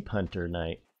 It's sheep hunter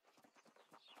night.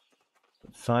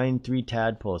 Find 3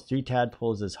 tadpoles. 3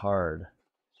 tadpoles is hard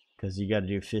because you got to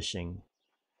do fishing.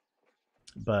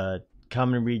 But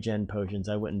common regen potions,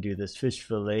 I wouldn't do this. Fish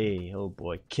fillet, oh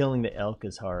boy. Killing the elk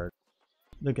is hard.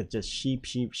 Look at just sheep,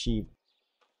 sheep, sheep.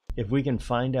 If we can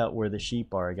find out where the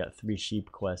sheep are, I got 3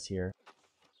 sheep quests here.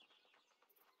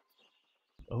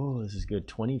 Oh, this is good.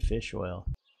 20 fish oil.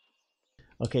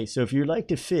 Okay, so if you like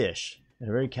to fish, a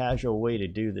very casual way to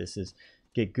do this is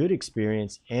get good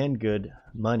experience and good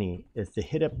money is to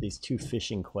hit up these 2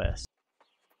 fishing quests.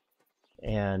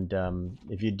 And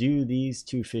if you do these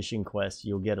 2 fishing quests,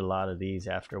 you'll get a lot of these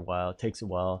after a while. It takes a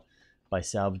while by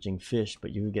salvaging fish,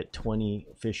 but you get 20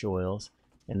 fish oils,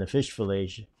 and the fish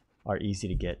fillets are easy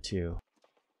to get too.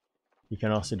 You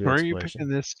can also do Where are you exploration.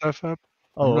 picking this stuff up?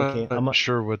 Oh, I'm okay. not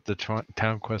sure what the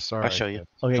town quests are. I'll show you.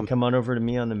 Okay, come on over to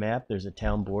me on the map. There's a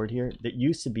town board here. That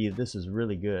used to be, this is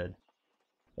really good.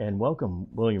 And welcome,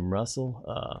 William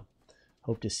Russell.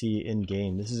 Hope to see you in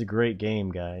game. This is a great game,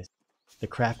 guys. The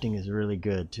crafting is really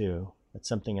good too. That's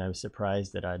something I was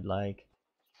surprised that I'd like.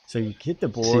 So you hit the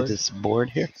board. See this board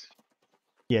here?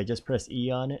 Yeah, just press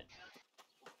E on it.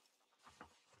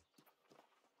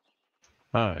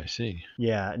 Oh, I see.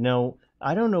 Yeah, no,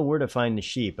 I don't know where to find the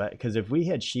sheep. Because if we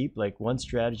had sheep, like one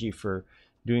strategy for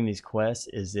doing these quests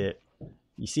is that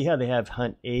you see how they have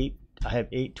hunt 8. I have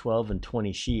 8, 12, and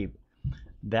 20 sheep.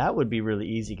 That would be really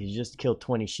easy because you just kill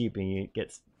 20 sheep and you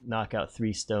knock out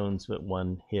 3 stones with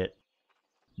 1 hit.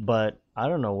 But I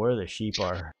don't know where the sheep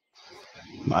are.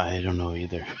 I don't know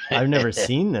either. I've never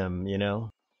seen them, you know.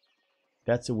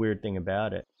 That's a weird thing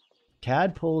about it.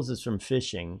 Tadpoles is from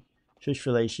fishing. Fish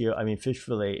fillet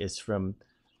is from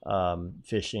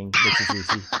fishing, which is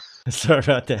easy. Sorry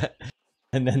about that.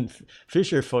 And then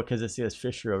fisher folk, because it says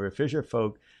fisher over. Fisher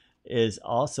folk is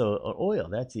also oil.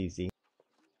 That's easy.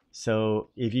 So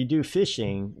if you do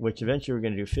fishing, which eventually we're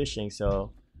going to do fishing,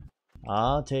 so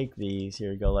I'll take these.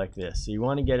 Here we go, like this. So you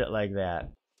want to get it like that.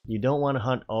 You don't want to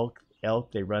hunt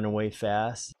elk. They run away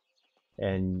fast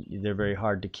and they're very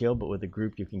hard to kill, but with a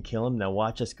group you can kill them. Now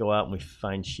watch us go out and we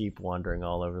find sheep wandering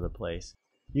all over the place.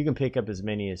 You can pick up as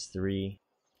many as 3,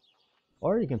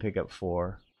 or you can pick up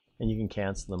 4 and you can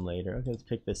cancel them later. Okay, let's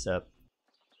pick this up.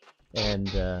 And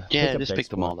yeah, just pick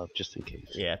them all up just in case.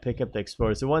 Yeah, pick up the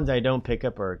explorers. The ones I don't pick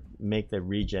up are make the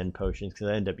regen potions because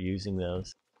I end up using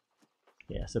those.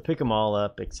 Yeah, so pick them all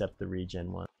up except the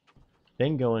regen one.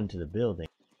 Then go into the building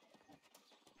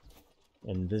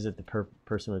and visit the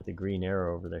person with the green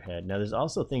arrow over their head. Now there's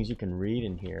also things you can read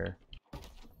in here.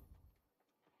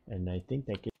 And I think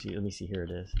that gets you, let me see, here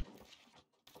it is.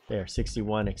 There,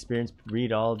 61 experience.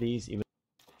 Read all of these, even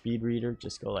speed reader,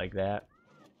 just go like that.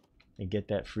 And get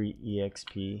that free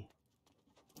EXP.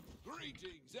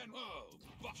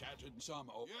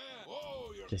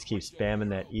 Just keep spamming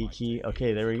that E key.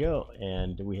 Okay, there we go.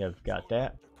 And we have got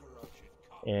that.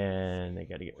 And I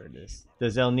gotta get rid of this.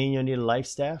 Does El Nino need a life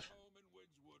staff?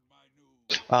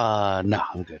 No,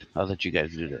 I'm good. I'll let you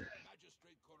guys do that.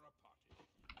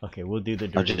 Okay, we'll do the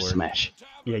dirty I'll just work. smash.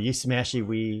 Yeah, you smash it,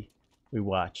 we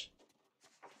watch.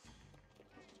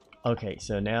 Okay,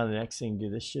 so now the next thing to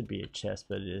do, this should be a chest,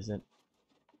 but it isn't.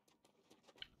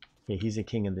 Okay, he's a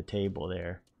king of the table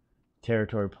there.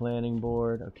 Territory planning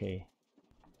board. Okay,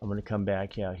 I'm gonna come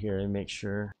back out here and make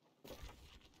sure.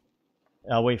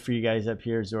 I'll wait for you guys up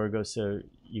here, Zorgo, so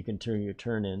you can turn your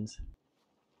turn-ins.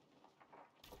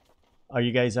 Are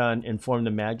you guys on Inform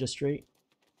the Magistrate?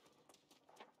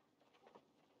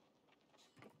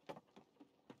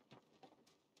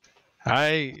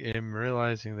 I am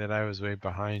realizing that I was way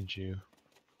behind you.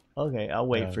 Okay, I'll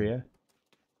wait for you.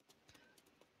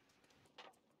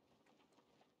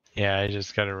 Yeah, I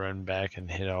just gotta run back and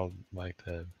hit all like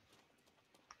the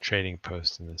trading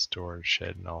post in the storage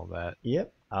shed and all that.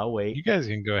 Yep, I'll wait. You guys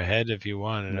can go ahead if you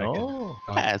want. And No.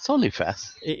 It's only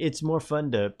fast. It's more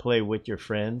fun to play with your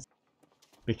friends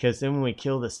because then when we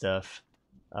kill the stuff,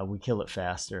 we kill it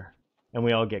faster and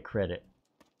we all get credit.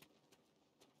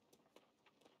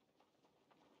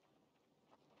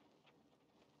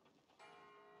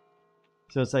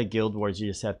 So it's like Guild Wars, you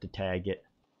just have to tag it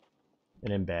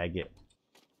and then bag it.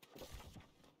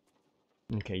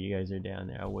 Okay, you guys are down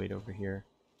there. I'll wait over here.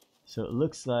 So it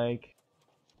looks like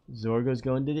Zorgo's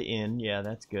going to the inn. Yeah,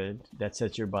 that's good. That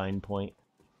sets your bind point.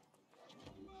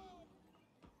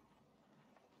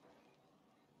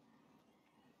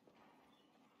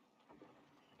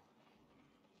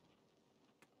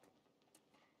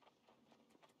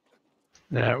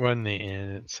 That wasn't the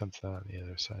inn, it's something on the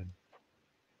other side.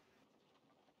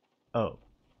 Oh,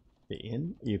 the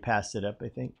inn? You passed it up, I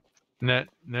think. No.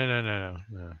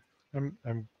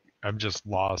 I'm just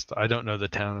lost. I don't know the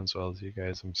town as well as you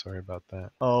guys. I'm sorry about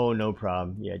that. Oh, no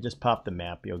problem. Yeah, just pop the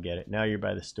map. You'll get it. Now you're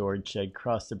by the storage shed.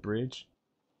 Cross the bridge.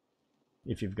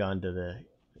 If you've gone to the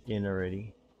inn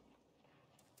already.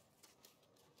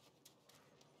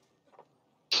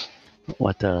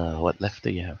 What left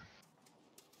do you have?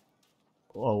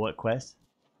 Oh, what quest?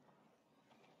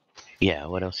 Yeah,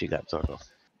 what else you got, Zorgo?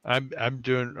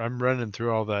 I'm running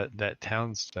through all that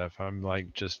town stuff. I'm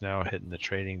like just now hitting the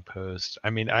trading post. I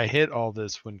mean, I hit all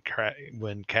this when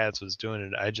Katz was doing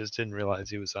it. I just didn't realize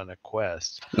he was on a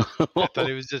quest. I thought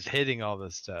he was just hitting all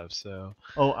this stuff. So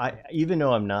Oh, even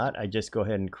though I'm not, I just go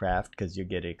ahead and craft because you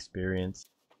get experience.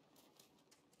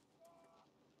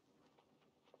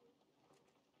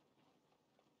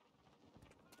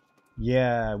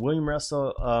 Yeah, William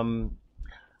Russell.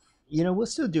 You know, we'll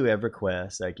still do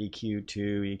EverQuest like EQ2,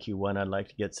 EQ1. I'd like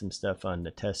to get some stuff on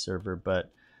the test server, but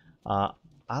I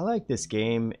like this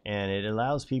game, and it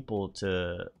allows people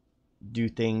to do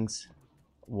things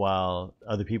while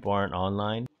other people aren't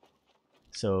online.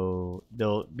 So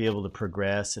they'll be able to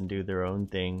progress and do their own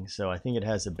thing. So I think it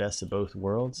has the best of both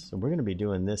worlds. So we're going to be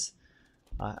doing this,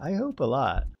 I hope, a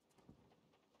lot.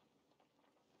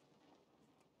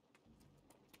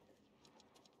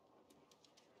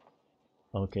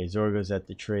 Okay, Zorgo's at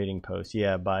the trading post.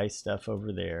 Yeah, buy stuff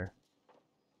over there.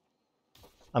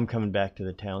 I'm coming back to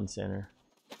the town center.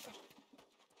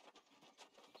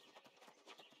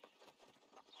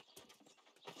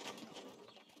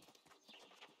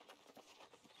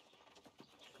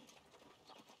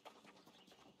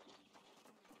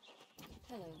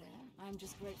 Hello there. I'm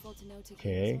just grateful to know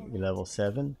Tequila. Okay, level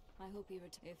 7. I hope you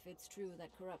if it's true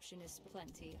that corruption is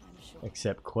plenty, I'm sure.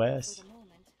 Accept quest. For the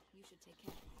moment, you should take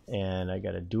care. And I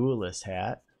got a duelist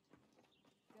hat.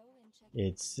 Go and check.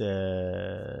 It's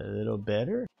a little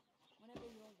better. Whenever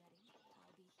you're ready,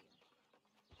 I'll be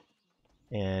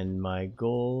here. And my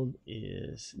gold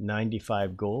is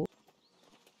 95 gold.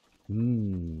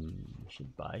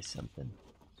 Should buy something.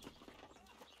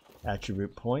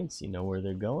 Attribute points, you know where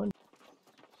they're going.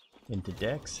 Into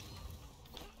Dex.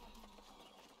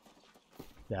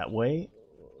 That way,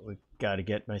 we got to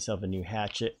get myself a new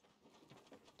hatchet.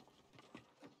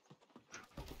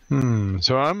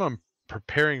 So I'm on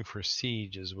preparing for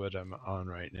siege is what I'm on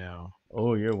right now.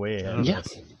 Oh, you're way ahead of Yeah.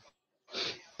 us.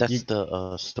 That's the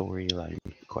storyline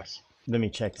quest. Let me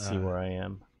check to see where I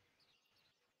am.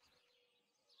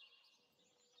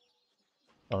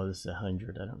 Oh, this is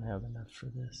 100. I don't have enough for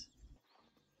this.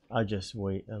 I'll just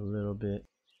wait a little bit.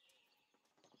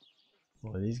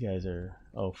 Well, these guys are...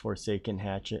 Oh, Forsaken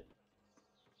Hatchet.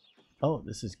 Oh,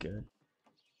 this is good.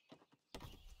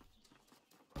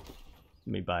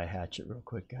 Let me buy a hatchet real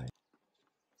quick, guys.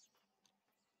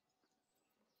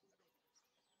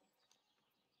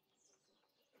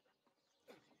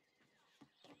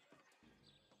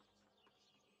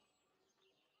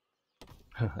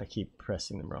 I keep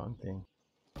pressing the wrong thing.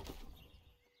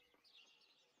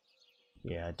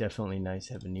 Yeah, definitely nice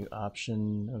to have a new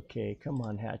option. Okay, come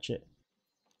on, hatchet.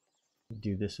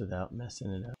 Do this without messing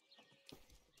it up.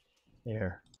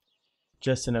 There.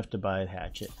 Just enough to buy a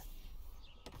hatchet.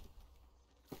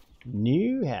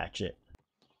 New hatchet.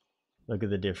 Look at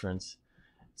the difference.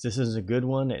 This is a good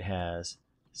one. It has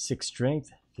 6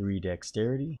 strength, 3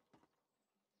 dexterity.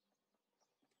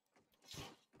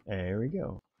 There we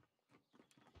go.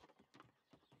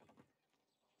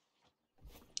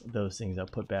 Those things I'll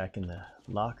put back in the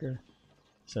locker.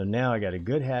 So now I got a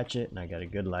good hatchet and I got a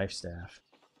good life staff.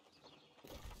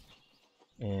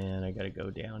 And I gotta go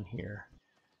down here.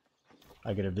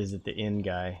 I gotta visit the inn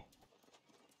guy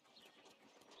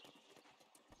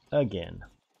again.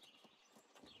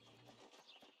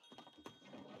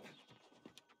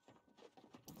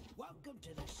 Welcome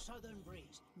to the southern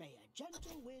breeze. May a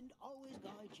gentle wind always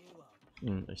guide you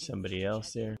on. There's somebody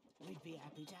else there. We'd be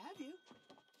happy to have you.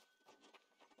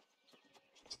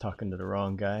 It's talking to the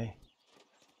wrong guy.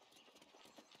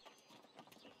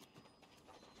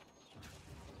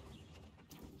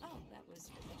 Oh, that was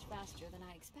much faster than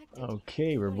I expected.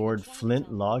 Okay, reward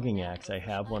flint logging axe. I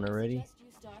have one already. I suggest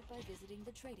you start by visiting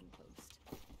the trading post.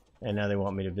 And now they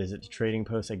want me to visit the trading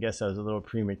post. I guess I was a little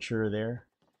premature there.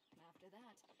 After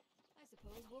that, I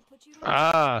suppose we'll put you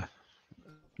to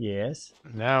Yes.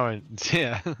 Now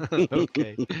yeah.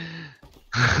 Okay.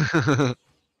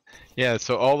 Yeah,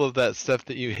 so all of that stuff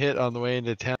that you hit on the way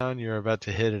into town, you're about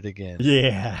to hit it again.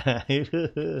 Yeah.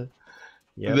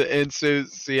 Yep. And so,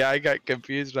 see, I got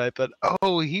confused. And I thought,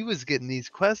 oh, he was getting these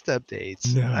quest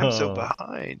updates. No. I'm so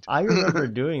behind. I remember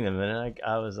doing them, and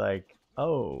I was like,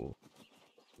 oh,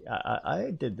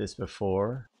 I did this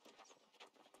before.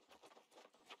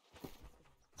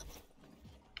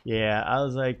 Yeah, I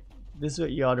was like, this is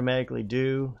what you automatically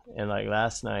do. And like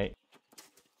last night,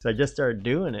 so I just started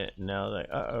doing it, and I was like,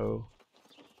 uh-oh.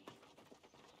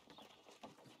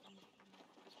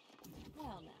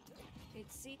 Well,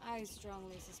 now, I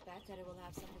strongly suspect that it will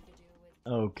have something to do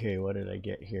with. Okay, what did I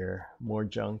get here? More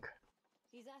junk.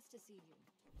 He's asked to see you.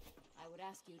 I would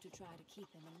ask you to try to keep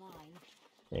him in line.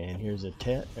 And here's a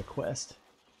quest.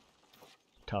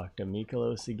 Talk to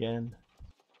Mikolos again.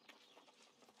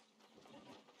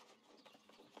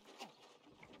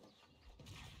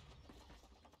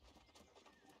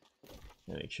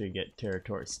 And make sure you get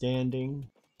territory standing.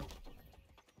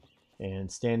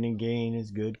 And standing gain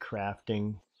is good.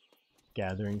 Crafting.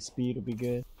 Gathering speed will be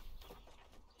good.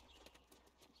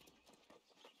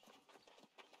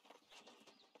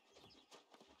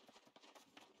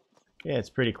 Yeah,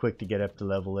 it's pretty quick to get up to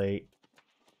level 8.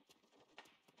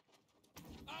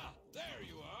 Ah, there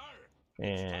you are.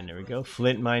 And there we go.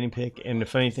 Flint mining pick. And the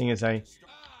funny thing is Ah, that's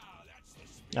the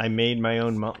spirit. I made my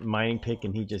own mining pick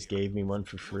and he just gave me one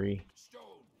for free. Stone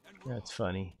and roll. That's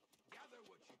funny. Gather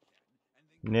what you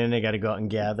can, And then I got to go out and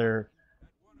gather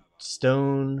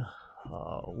stone,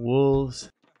 wolves,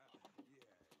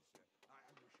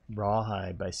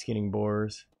 rawhide by skinning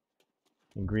boars,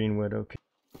 and greenwood. Okay.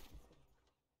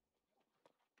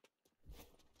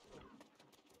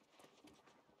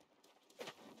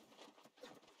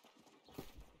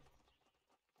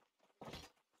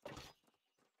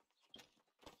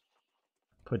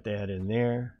 Put that in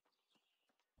there.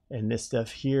 And this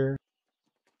stuff here,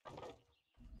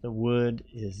 the wood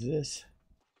is this.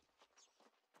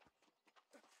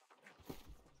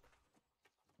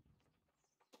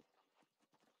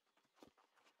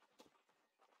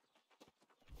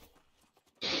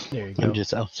 There you go. I'm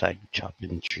just outside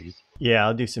chopping trees. Yeah,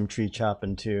 I'll do some tree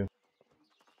chopping too.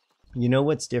 You know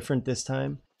what's different this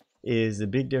time? Is the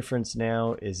big difference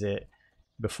now is that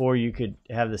before you could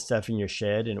have the stuff in your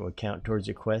shed and it would count towards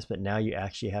your quest, but now you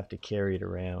actually have to carry it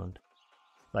around.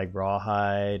 Like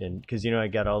rawhide, and because you know I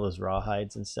got all those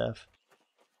rawhides and stuff.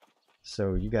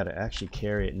 So you got to actually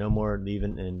carry it. No more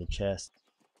leaving it in the chest.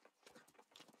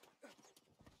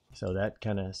 So that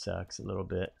kind of sucks a little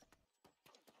bit.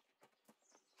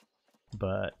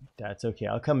 But that's okay.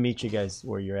 I'll come meet you guys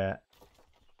where you're at.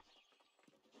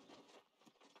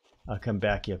 I'll come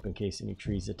back you up in case any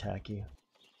trees attack you.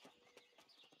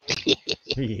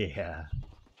 Yeah.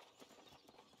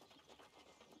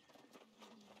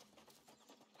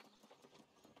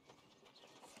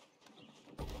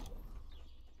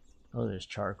 Oh, there's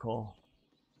charcoal.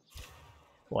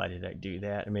 Why did I do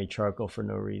that? I made charcoal for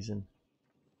no reason.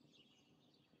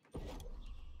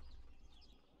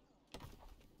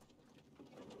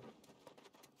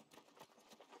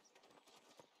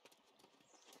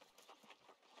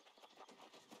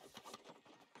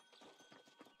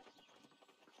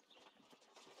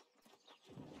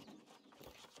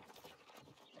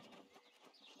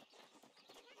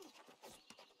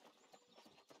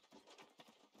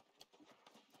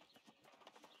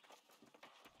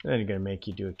 Then they're gonna make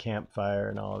you do a campfire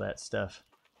and all that stuff.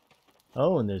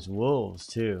 Oh, and there's wolves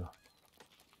too.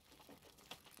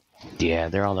 Yeah,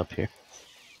 they're all up here.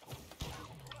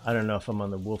 I don't know if I'm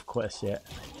on the wolf quest yet.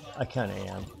 I kind of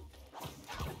am.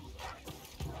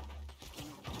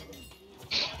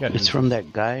 It's from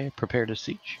that guy, Prepare to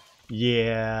Siege.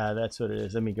 Yeah, that's what it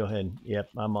is. Let me go ahead. Yep,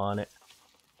 I'm on it.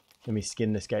 Let me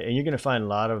skin this guy. And you're going to find a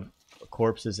lot of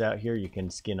corpses out here. You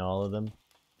can skin all of them.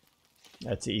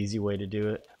 That's the easy way to do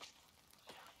it.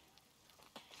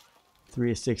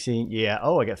 3 of 16. Yeah.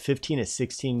 Oh, I got 15 of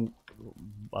 16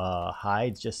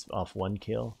 hides just off one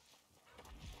kill.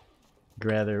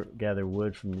 Gather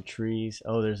wood from the trees.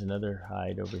 Oh, there's another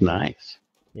hide over here. Nice.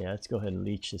 Yeah, let's go ahead and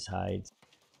leech his hides.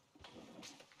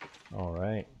 All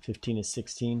right. 15 of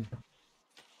 16.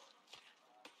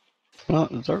 Well,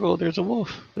 Zorgo, there's a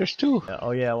wolf. There's two.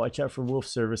 Oh, yeah. Watch out for wolf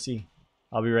servicey.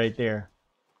 I'll be right there.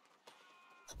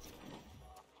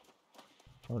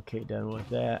 Okay, done with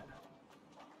that.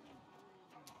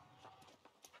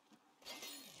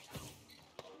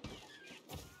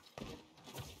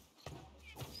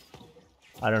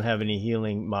 I don't have any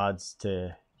healing mods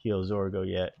to heal Zorgo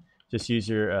yet. Just use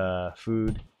your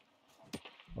food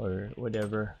or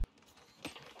whatever.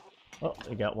 Oh,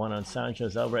 I got one on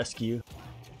Sancho's. I'll rescue you.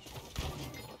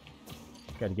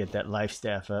 Got to get that life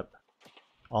staff up.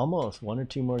 Almost 1 or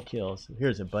 2 more kills.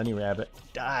 Here's a bunny rabbit.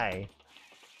 Die.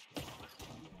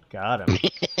 Got him.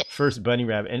 First bunny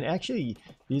rabbit. And actually,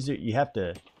 these are, you have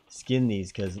to skin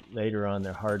these because later on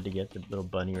they're hard to get, the little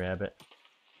bunny rabbit.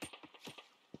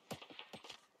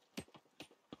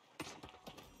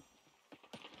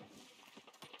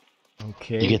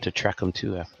 Okay. You get to track them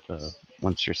too after,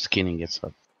 once your skinning gets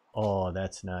up. Oh,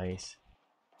 that's nice.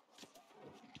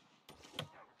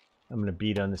 I'm gonna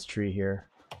beat on this tree here.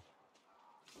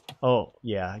 Oh,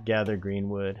 yeah, gather green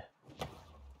wood.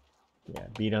 Yeah,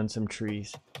 beat on some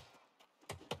trees.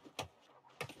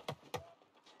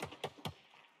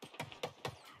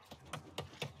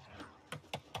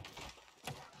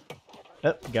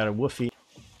 Oh, got a woofie.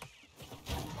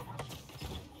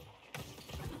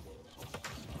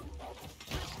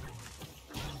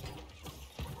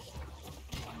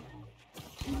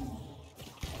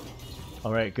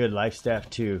 All right, good. Life staff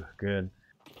too. Good.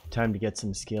 Time to get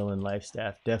some skill in life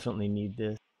staff. Definitely need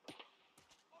this.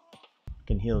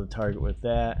 Can heal the target with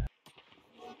that.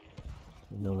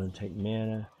 No one take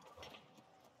mana.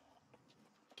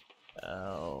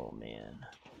 Oh man.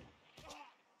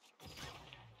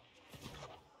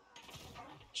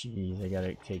 Jeez, I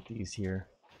gotta take these here.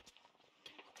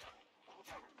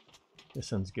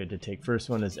 This one's good to take. First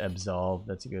one is Absolve.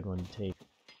 That's a good one to take.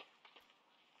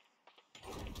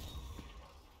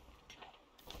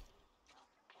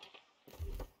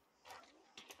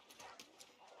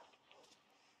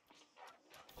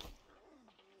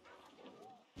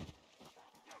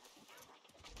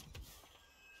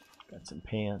 Got some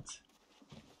pants.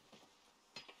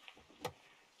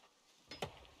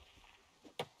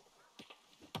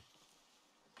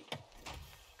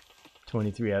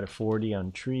 $23 out of 40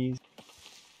 on trees.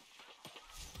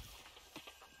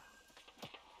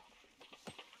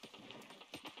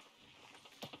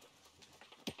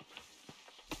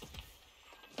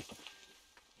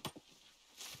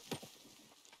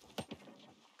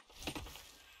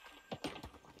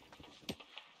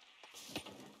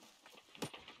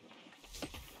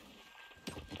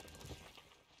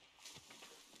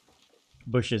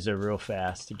 Bushes are real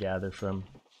fast to gather from.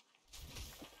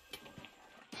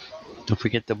 Don't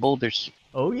forget the boulders.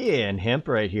 Oh yeah, and hemp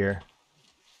right here.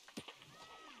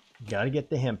 Gotta get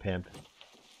the hemp.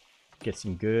 Get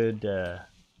some good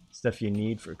stuff you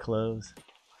need for clothes.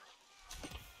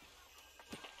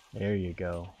 There you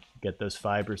go. Get those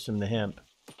fibers from the hemp.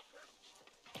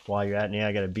 While you're at it,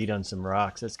 I gotta beat on some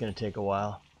rocks. That's gonna take a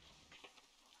while.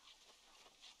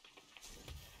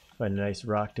 Find a nice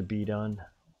rock to beat on.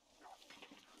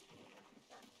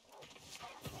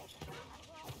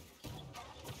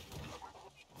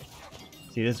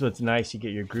 See, this is what's nice. You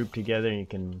get your group together and you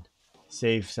can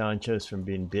save Sanchos from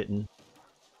being bitten.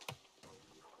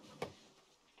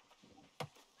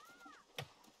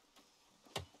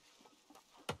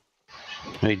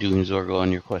 How you doing, Zorgo, on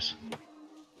your quest?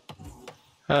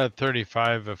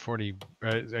 35 of 40.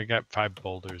 I got 5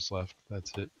 boulders left.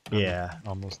 That's it. Yeah. I'm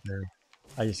almost there.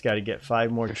 I just got to get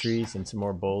 5 more trees and some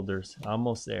more boulders.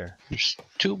 Almost there. There's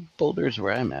 2 boulders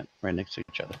where I'm at, right next to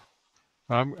each other.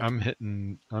 I'm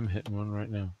hitting one right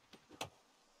now.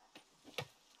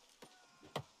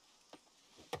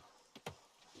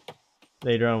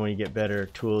 Later on, when you get better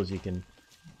tools, you can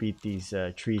beat these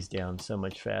trees down so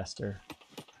much faster.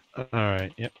 All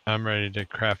right. Yep. I'm ready to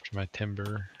craft my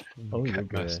timber. And Oh, you're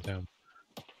cut my good. stone.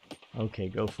 Okay,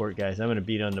 go for it, guys. I'm going to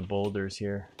beat on the boulders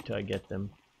here until I get them.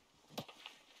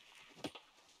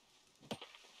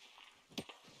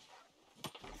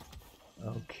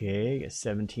 Okay, got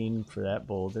 17 for that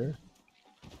boulder.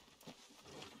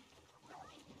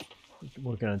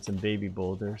 Working on some baby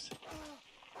boulders.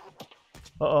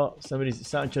 Uh-oh,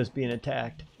 Sancho's being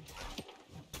attacked.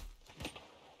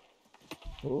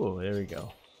 Oh, there we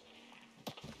go.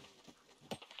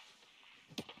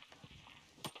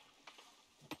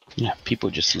 Yeah,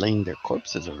 people just laying their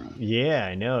corpses around. Yeah,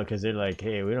 I know, because they're like,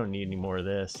 hey, we don't need any more of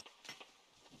this.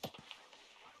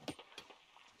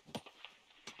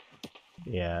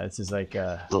 Yeah, this is like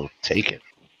They'll take it.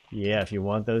 yeah, if you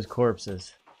want those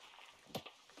corpses.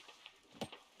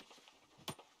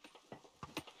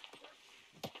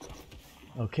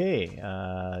 Okay,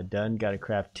 done. Got to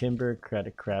craft timber, got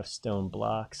to craft stone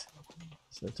blocks.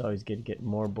 So it's always good to get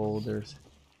more boulders.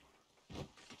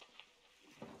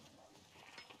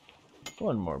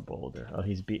 One more boulder. Oh,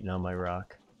 he's beating on my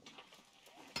rock.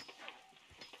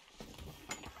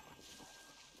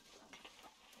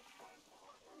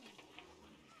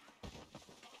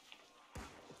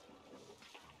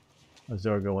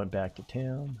 Zorgo went back to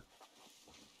town.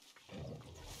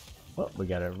 Oh, we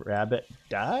got a rabbit.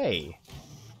 Die!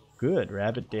 Good,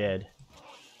 rabbit dead.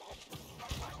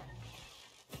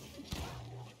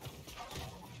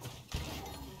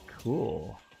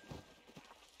 Cool.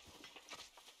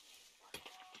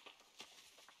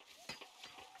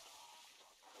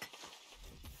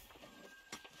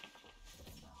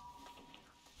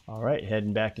 Alright,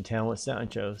 heading back to town with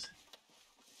Sancho's.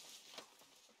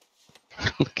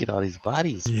 Look at all these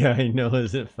bodies. Yeah, I know,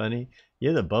 isn't it funny?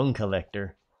 You're the bone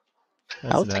collector.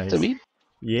 That's I'll take the nice. meat.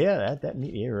 Yeah, that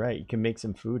meat. You're right. You can make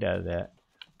some food out of that.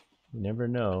 You never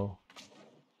know.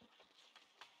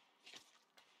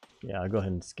 Yeah, I'll go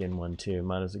ahead and skin one too.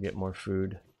 Might as well get more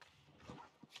food.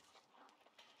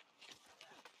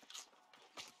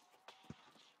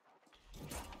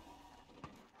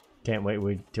 Can't wait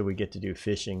till we get to do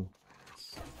fishing.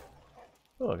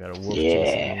 Oh, I got a wolf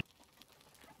chasing Yeah. me.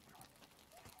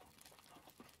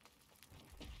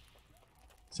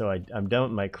 So I'm done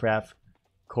with my craft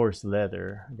coarse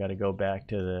leather. I got to go back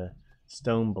to the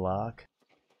stone block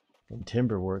and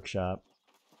timber workshop.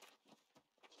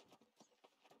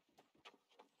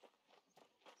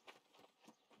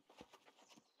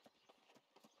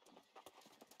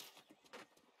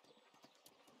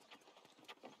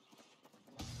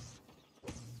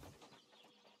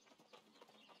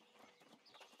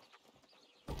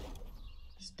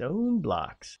 Stone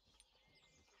blocks.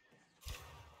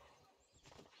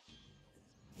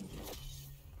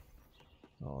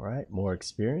 All right, more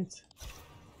experience.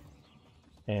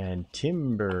 And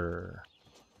timber.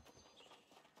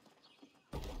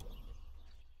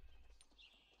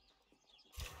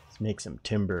 Let's make some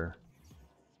timber.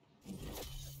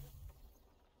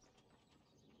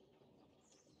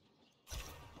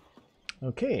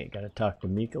 Okay, gotta talk to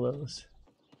Mikolos.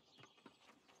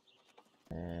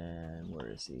 And where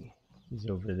is he? He's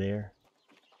over there.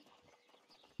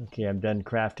 Okay, I'm done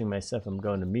crafting my stuff. I'm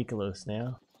going to Mikolos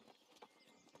now.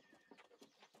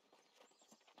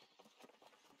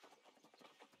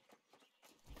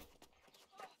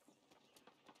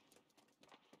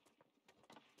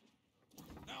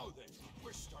 Now then,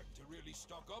 we're starting to really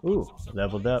stock up Ooh, on some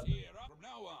leveled supplies up. here. From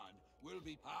now on, we'll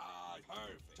be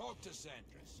perfect. Talk to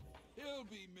Sandris. He'll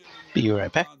be milling Be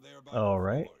right back. down there by All the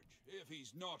right. forge, if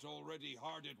he's not already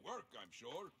hard at work, I'm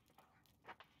sure.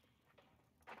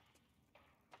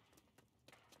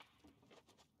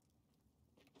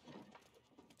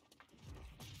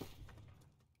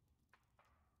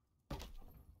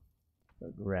 A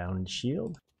ground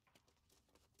shield.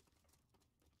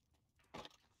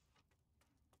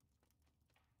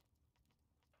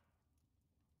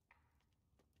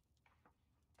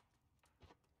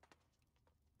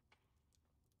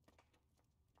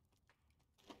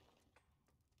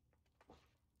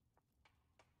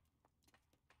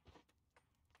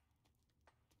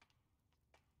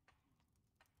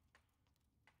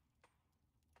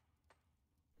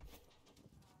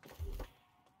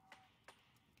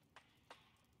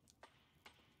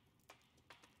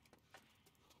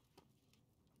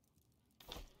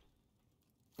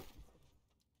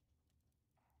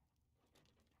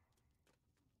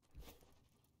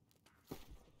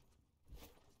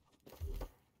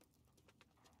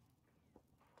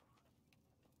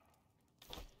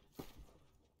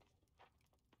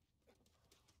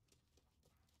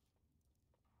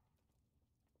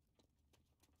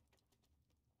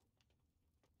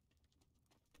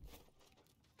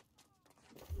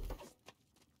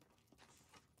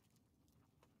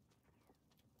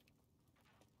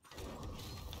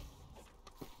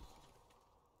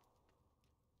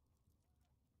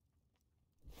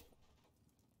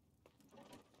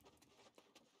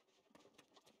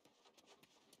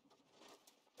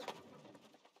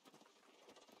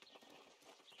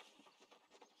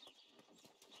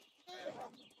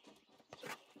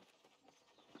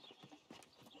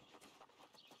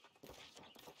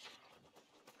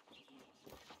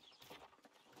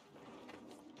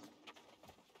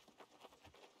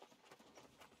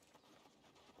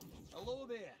 Hello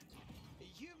there.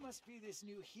 You must be this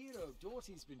new hero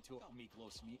Doty's been talking me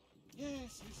close me.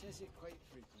 Yes, he says it quite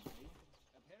frequently.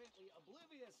 Apparently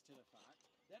oblivious to the fact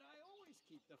that I always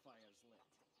keep the fires lit.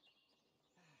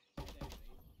 At any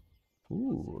rate,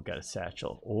 Ooh, got a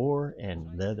satchel. Ore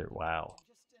and leather. Wow.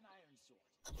 just an iron sword.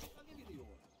 I'll give you the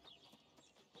ore.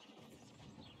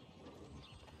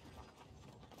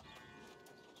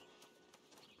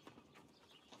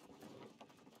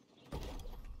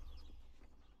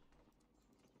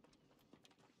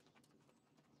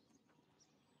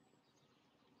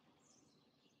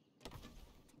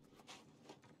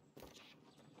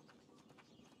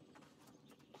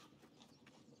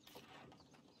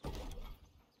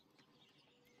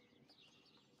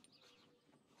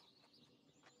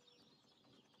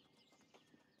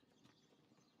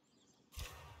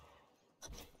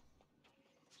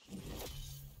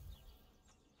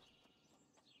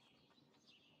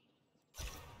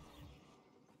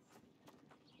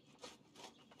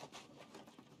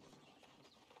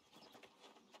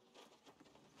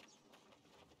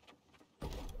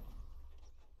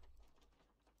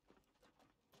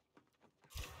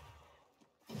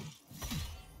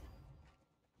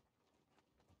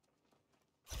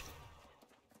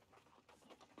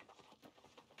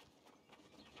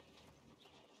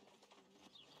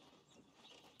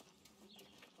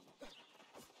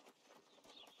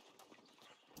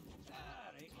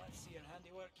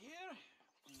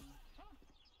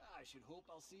 I should hope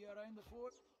I'll see you around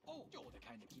before. Oh, you're the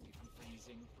kind that keep you from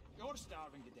freezing. You're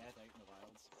starving to death out in the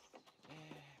wilds.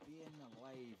 Being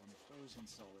alive in frozen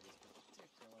solid is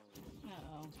particularly...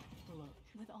 Uh-oh. Look,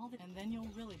 with all the... And then you'll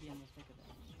really be in the thick of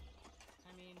it.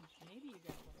 I mean, maybe you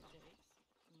got what it takes.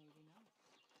 Maybe not.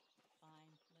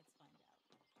 Fine, let's find out.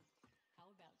 How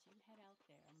about you head out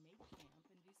there, make camp,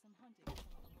 and do some hunting with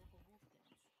some of the local wolf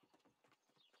dens?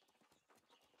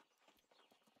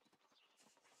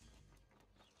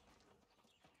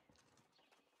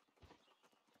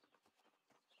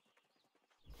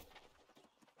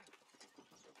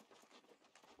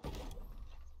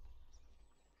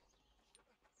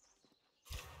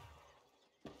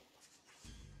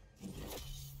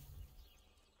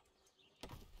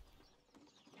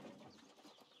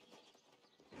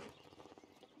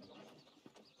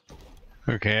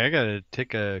 Okay, I gotta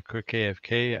take a quick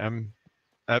AFK. I'm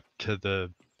up to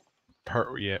the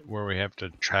part yet where we have to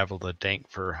travel the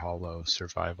Dankfur Hollow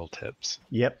survival tips.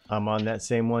 Yep, I'm on that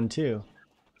same one too.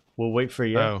 We'll wait for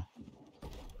you.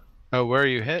 Oh, where are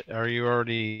you hit? Are you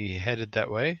already headed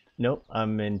that way? Nope,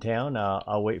 I'm in town.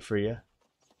 I'll wait for you.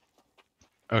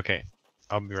 Okay,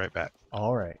 I'll be right back.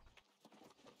 All right.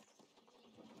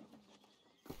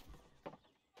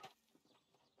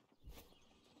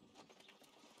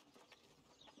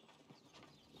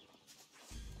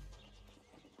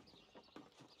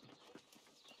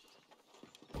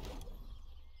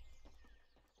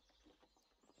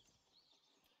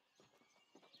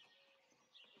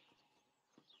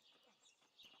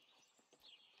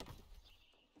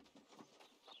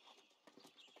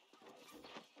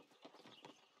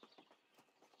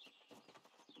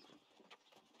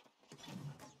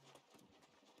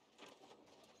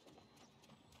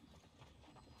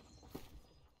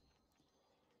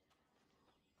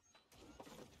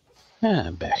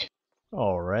 I'm back.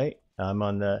 All right. I'm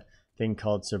on the thing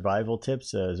called survival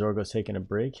tips. Zorgo's taking a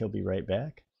break. He'll be right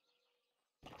back.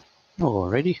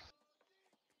 Alrighty.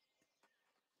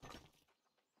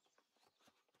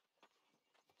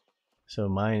 So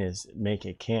mine is make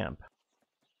a camp.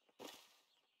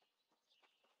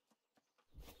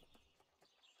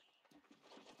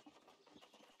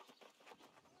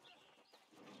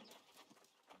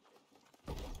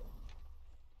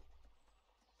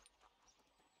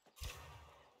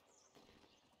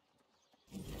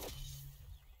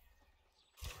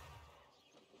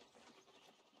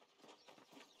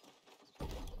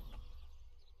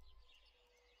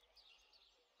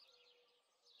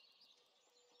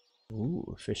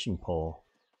 Ooh, fishing pole.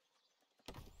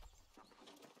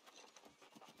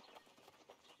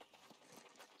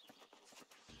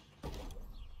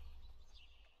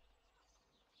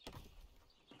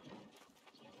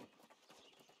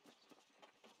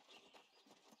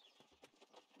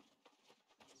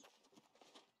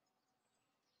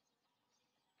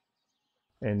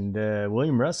 And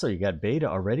William Russell, you got beta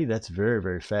already? That's very,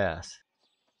 very fast.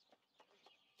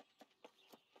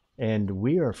 And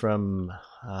we are from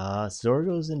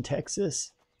Zorgo's in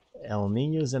Texas, El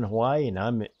Nino's in Hawaii, and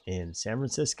I'm in San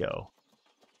Francisco.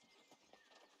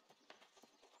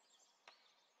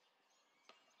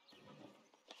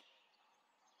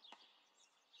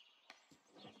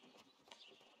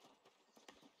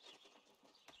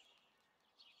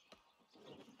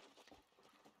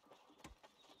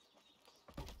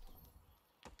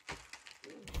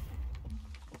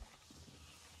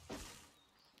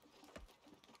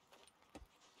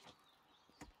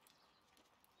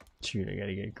 Shoot, I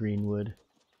gotta get greenwood.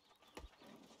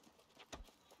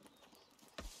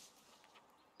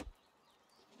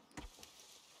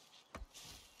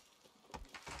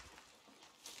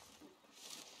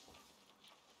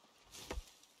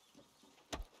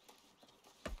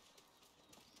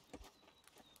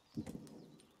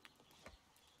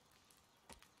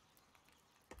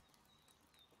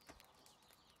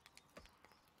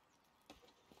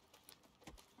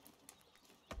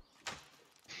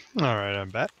 All right, I'm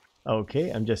back. Okay,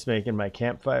 I'm just making my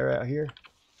campfire out here.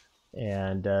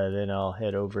 And then I'll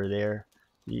head over there.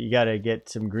 You gotta get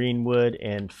some greenwood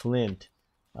and flint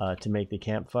to make the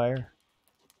campfire.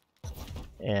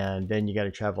 And then you gotta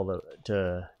travel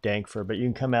to Dankfur. But you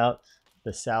can come out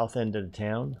the south end of the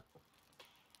town.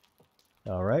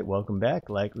 All right, welcome back,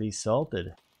 Likely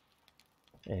Salted.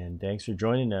 And thanks for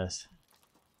joining us.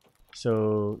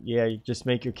 So yeah, you just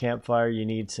make your campfire. You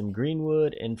need some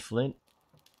greenwood and flint,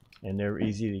 and they're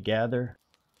easy to gather.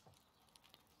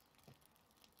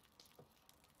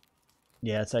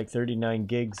 Yeah, it's like 39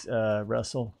 gigs,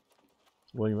 Russell,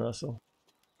 William Russell.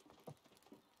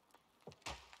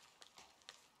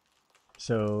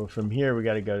 So from here we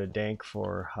got to go to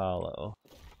Dankfur Hollow,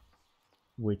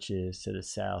 which is to the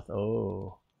south.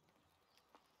 Oh,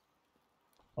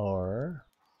 Or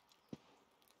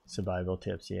survival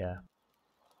tips, yeah.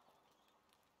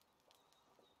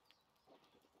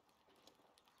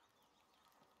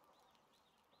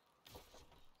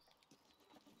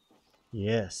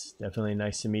 Yes, definitely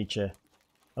nice to meet you.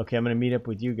 Okay, I'm going to meet up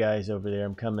with you guys over there.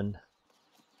 I'm coming.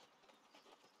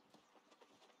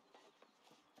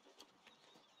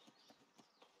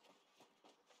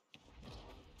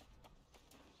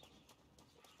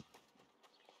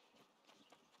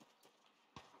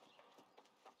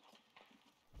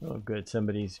 Oh, good.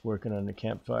 Somebody's working on the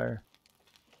campfire.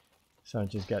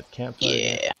 Sancho's got campfire.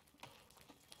 Yeah.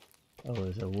 Oh,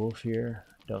 there's a wolf here.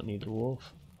 Don't need a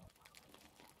wolf.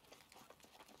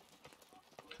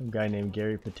 Some guy named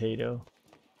Gary Potato.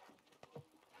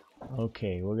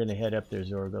 Okay, we're gonna head up there,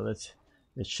 Zorgo.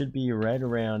 It should be right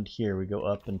around here. We go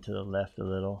up and to the left a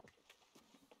little.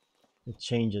 It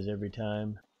changes every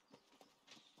time.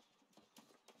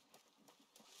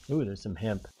 Ooh, there's some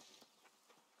hemp.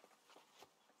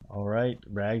 All right,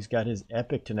 Rags got his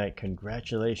epic tonight.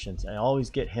 Congratulations. I always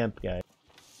get hemp, guys.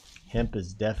 Hemp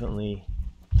is definitely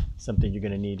something you're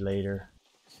gonna need later.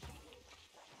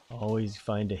 Always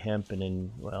find a hemp, and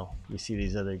then, well, you see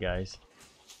these other guys.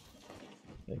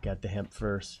 They got the hemp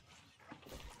first.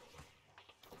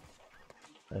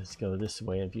 Let's go this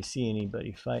way. If you see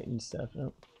anybody fighting stuff,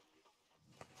 oh.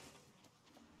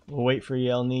 We'll wait for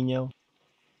you, El Nino.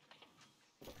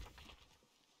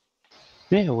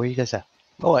 Yeah, where you guys at?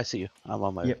 Oh, I see you. I'm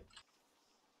on my way. Yep.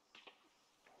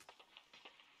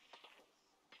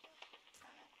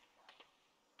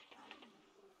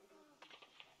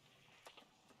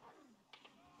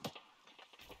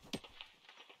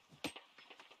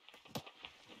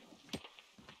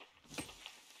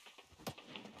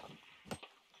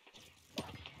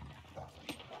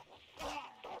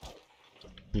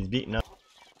 He's beating up.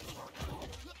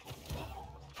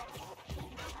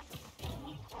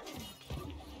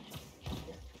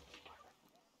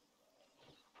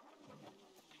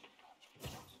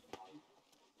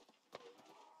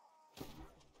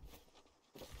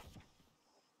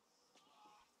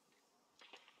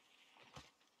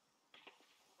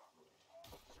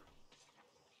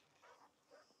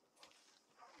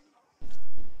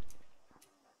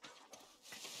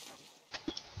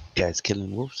 Guys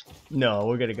killing wolves? No,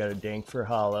 we're gonna go to Dankfur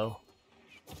Hollow.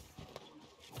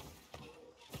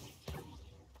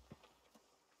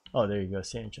 Oh, there you go,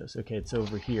 Sancho's. Okay, it's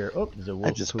over here. Oh, there's a wolf.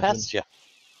 I just pooping. passed you.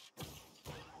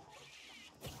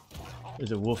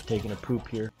 There's a wolf taking a poop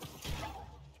here.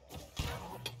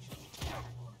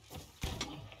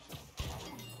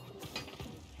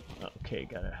 Okay,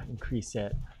 gotta increase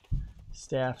that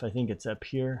staff. I think it's up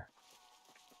here.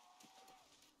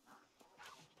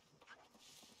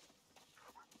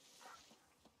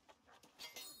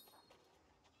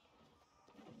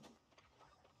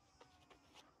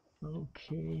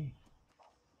 Okay.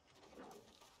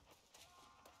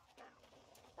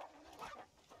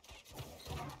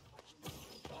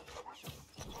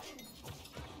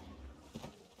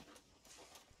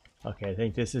 Okay, I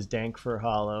think this is Dankfur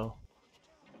Hollow.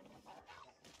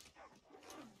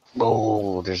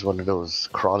 Oh, there's one of those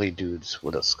crawly dudes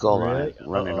with a skull on it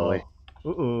running away.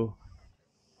 Ooh.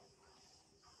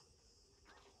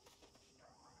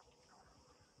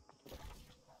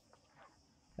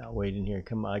 I'll wait in here.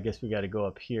 Come on, I guess we got to go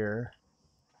up here.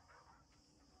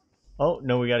 Oh,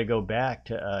 no, we got to go back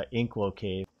to Inkwell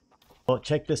Cave. Well,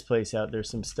 check this place out. There's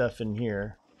some stuff in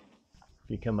here.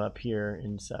 If you come up here,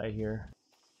 inside here,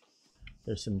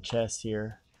 there's some chests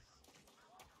here.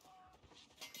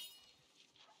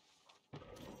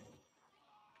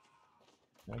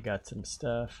 I got some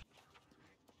stuff.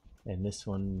 And this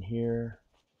one here.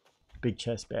 Big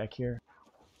chest back here.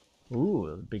 Ooh,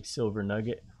 a big silver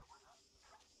nugget.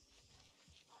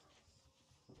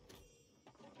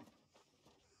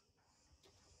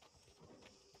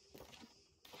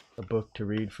 A book to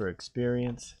read for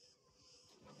experience.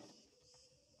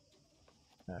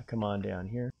 Come on down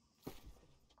here.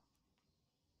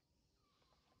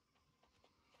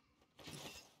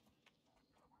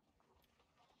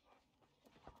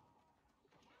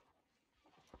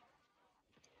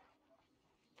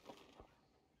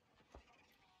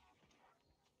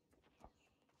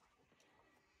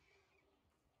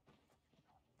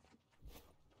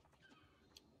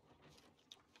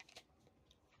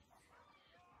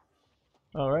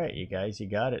 All right, you guys, you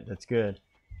got it. That's good.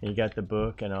 You got the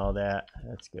book and all that.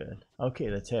 That's good. Okay,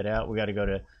 let's head out. We got to go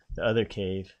to the other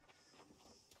cave.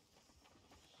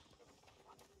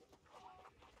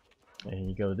 And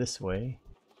you go this way.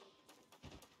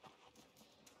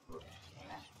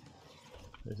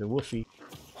 There's a woofie.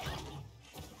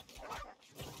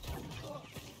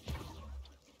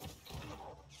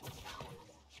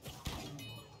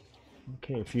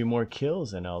 Okay, a few more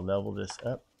kills and I'll level this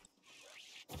up.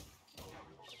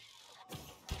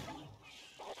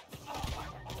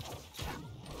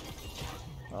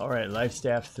 Alright, Life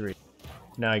Staff 3.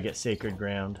 Now I get Sacred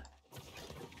Ground.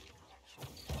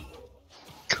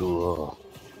 Cool.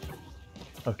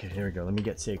 Okay, here we go. Let me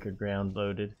get Sacred Ground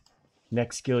loaded.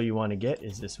 Next skill you want to get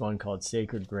is this one called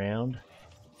Sacred Ground.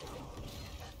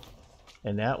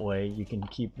 And that way you can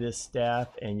keep this staff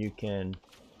and you can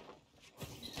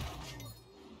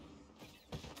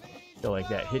go like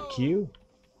that. Hit Q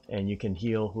and you can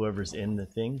heal whoever's in the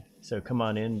thing. So come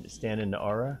on in, stand in the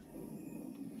aura.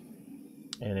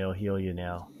 And it'll heal you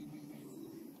now.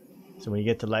 So when you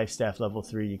get to Life Staff level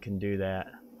 3, you can do that.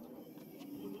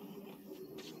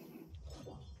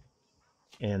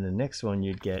 And the next one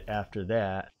you'd get after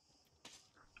that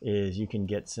is you can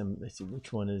get some, let's see,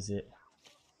 which one is it?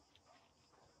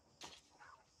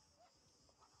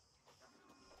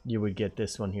 You would get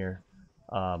this one here.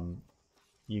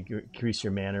 You increase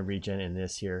your mana regen in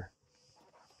this here.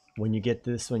 When you get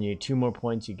this one, you need 2 more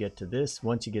points, you get to this.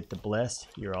 Once you get to Blessed,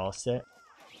 you're all set.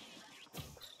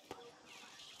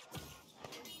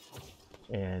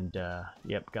 And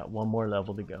yep, got 1 more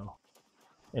level to go.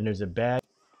 And there's a bag,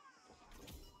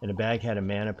 and the bag had a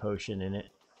mana potion in it.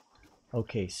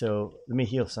 Okay, so let me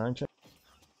heal Sancho.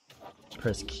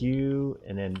 Press Q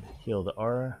and then heal the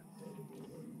aura.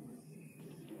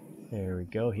 There we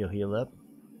go, he'll heal up.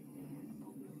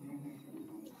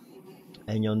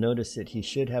 And you'll notice that he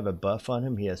should have a buff on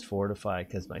him. He has Fortify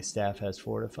because my staff has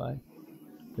Fortify.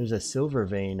 There's a silver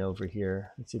vein over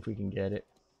here. Let's see if we can get it.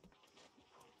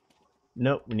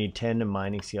 Nope, we need 10 to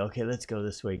mining seal. Okay, let's go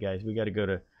this way, guys. We got to go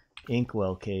to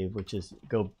Inkwell Cave, which is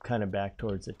go kind of back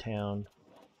towards the town.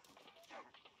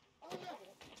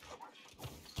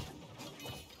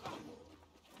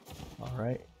 All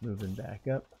right, moving back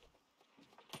up.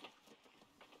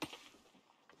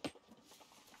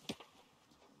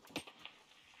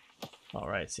 All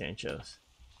right, Sancho's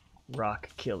rock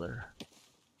killer.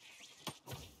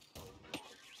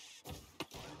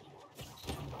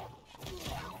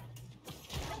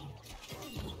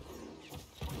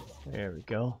 There we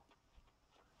go.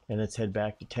 And let's head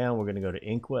back to town. We're going to go to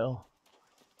Inkwell.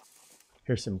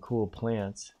 Here's some cool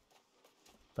plants.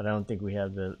 But I don't think we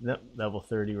have the level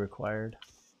 30 required.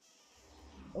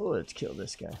 Oh, let's kill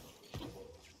this guy.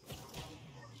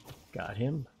 Got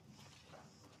him.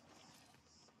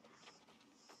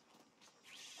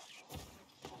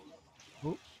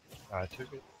 Oop, I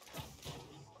took it.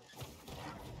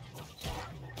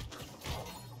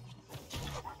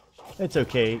 It's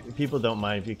okay. People don't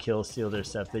mind if you kill, steal their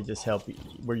stuff. They just help.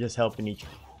 We're just helping each.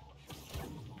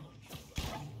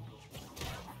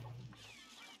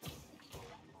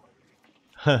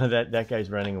 that guy's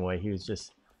running away. He was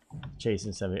just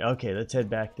chasing somebody. Okay, let's head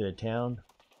back to the town.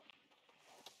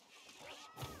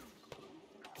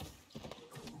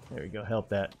 There we go. Help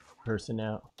that person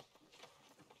out.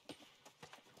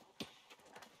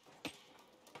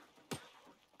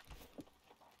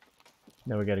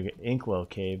 Now we got to get Inkwell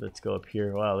Cave. Let's go up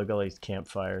here. Wow, look at all these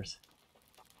campfires.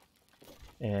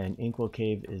 And Inkwell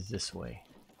Cave is this way.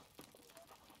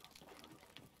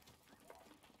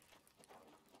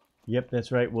 Yep,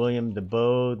 that's right, William. The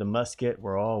bow, the musket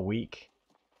were all weak.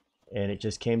 And it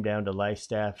just came down to life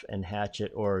staff and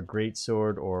hatchet or a great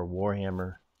sword or a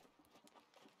warhammer.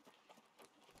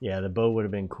 Yeah, the bow would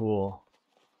have been cool.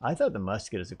 I thought the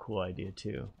musket is a cool idea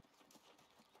too.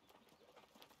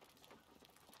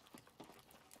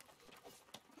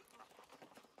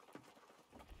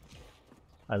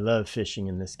 I love fishing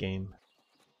in this game.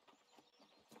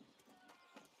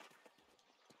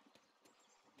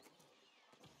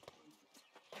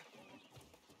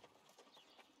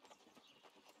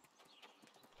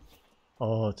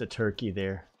 Oh, it's a turkey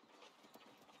there.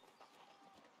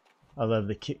 I love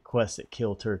the quests that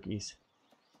kill turkeys.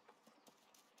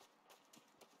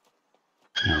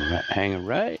 Alright, hang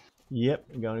right. Yep,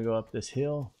 I'm gonna go up this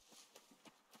hill.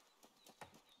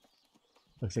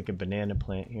 Looks like a banana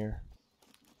plant here.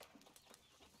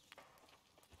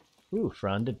 Ooh,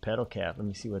 fronded petal cap. Let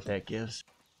me see what that gives.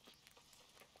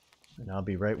 And I'll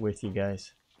be right with you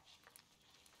guys.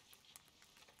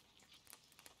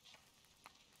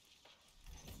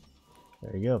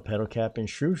 There you go, petal cap and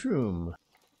shroom shroom.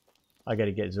 I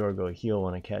gotta get Zorgo a heal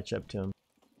when I catch up to him.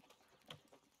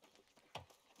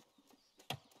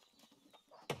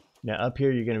 Now up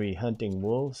here you're gonna be hunting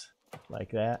wolves,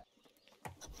 like that.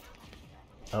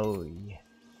 Oh yeah.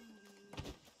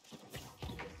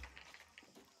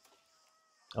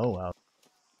 Oh wow.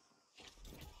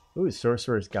 Ooh,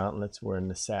 Sorcerer's Gauntlets were in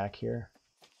the sack here.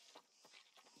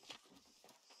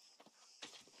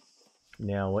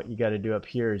 Now what you got to do up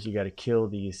here is you got to kill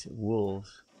these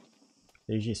wolves.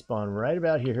 They usually spawn right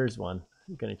about here. Here's one.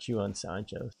 I'm gonna chew on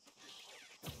Sancho's.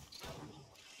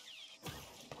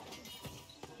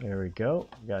 There we go.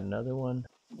 Got another one.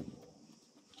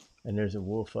 And there's a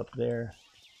wolf up there.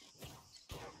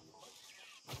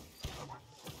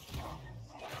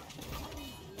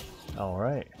 All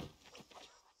right.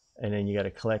 And then you got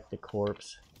to collect the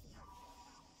corpse.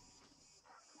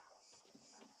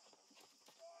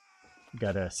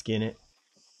 Got to skin it.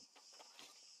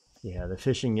 Yeah, the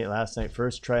fishing last night.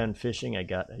 First try on fishing, I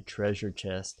got a treasure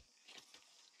chest.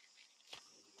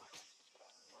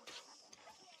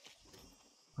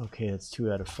 Okay, that's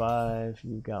 2 out of 5.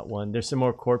 You got one. There's some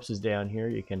more corpses down here.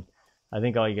 You can, I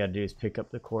think all you got to do is pick up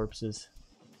the corpses.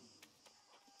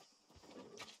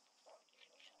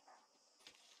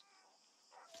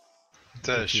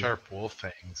 The sharp wolf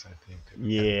fangs, I think.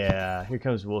 Yeah, here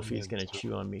comes Wolfie. He's gonna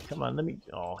chew on me. Come on, let me.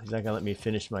 Oh, he's not gonna let me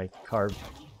finish my carb.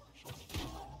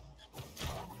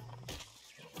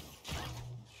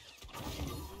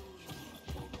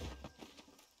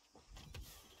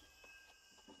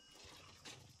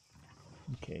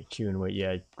 Okay, chewing away.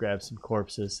 Yeah, grab some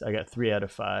corpses. I got 3 out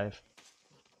of 5.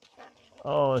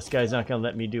 Oh, this guy's not gonna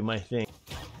let me do my thing.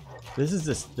 This is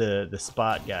the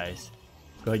spot, guys.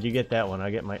 Go ahead, you get that one. I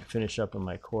get my finish up on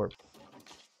my corpse.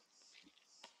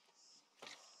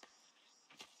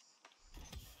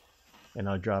 And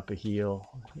I'll drop a heal.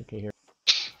 Okay, here.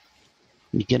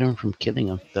 You get them from killing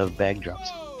them. The bag drops.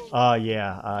 Oh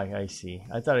yeah, I see.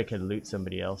 I thought I could loot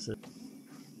somebody else's.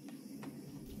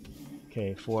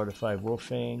 Okay, 4 out of 5 wolf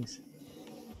fangs.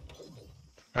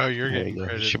 Oh, you're There getting you go.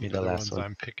 credit Should be for the the last ones one.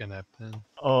 I'm picking up then.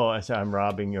 Oh, I said I'm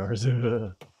robbing yours.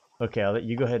 Okay, I'll let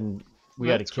you go ahead and we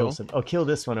got to That's kill cool. some. Oh, kill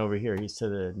this one over here. He's to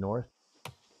the north,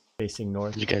 facing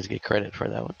north. Did you guys get credit for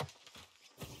that one?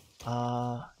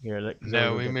 Here, let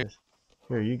No, Zorgo we get may- this.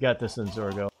 Here, you got this one,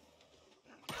 Zorgo.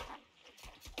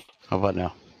 How about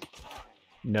now?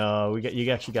 No, we got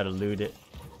you. Actually got to loot it.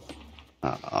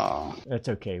 Oh, That's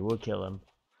okay. We'll kill him.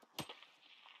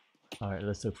 All right,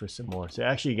 let's look for some more. So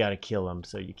actually, you got to kill him,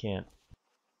 so you can't.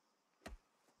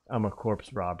 I'm a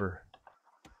corpse robber.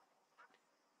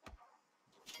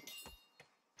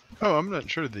 Oh, I'm not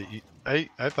sure that you, I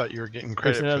thought you were getting There's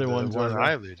credit for another the one, one Zorgo.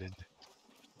 I looted.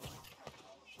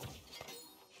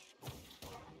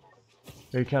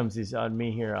 Here he comes. He's on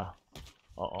me here.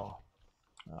 Uh-oh.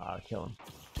 I'll kill him.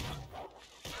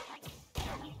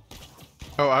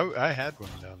 Oh, I had one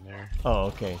down there. Oh,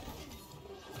 okay.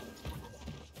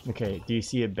 Okay, do you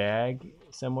see a bag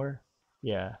somewhere?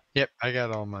 Yeah. Yep, I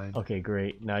got all mine. Okay,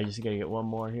 great. Now I just gotta get one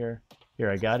more here. Here,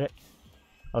 I got it.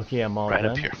 Okay, I'm all right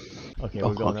done. up here. Okay, Oh,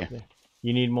 we're going okay. up there.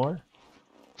 You need more?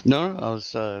 No, I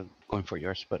was going for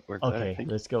yours, but we're good. I Okay,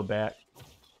 think. let's go back.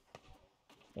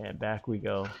 And back we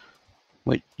go.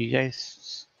 Wait, you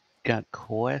guys got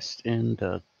quest in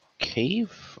the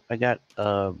cave? I got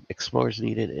explorers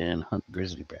needed and hunt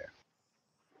grizzly bear.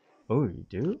 Oh, you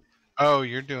do? Oh,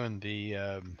 you're doing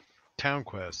the town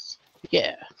quests.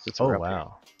 Yeah, since Oh, we're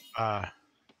up wow.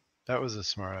 That was a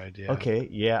smart idea. Okay,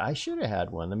 yeah, I should have had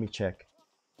one. Let me check.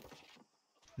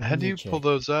 How Let do me you pull check.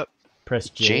 those up? Press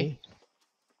J. J?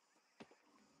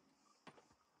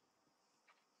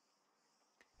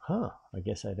 Huh, I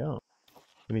guess I don't.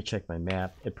 Let me check my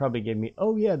map. It probably gave me...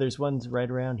 Oh, yeah, there's ones right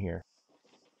around here.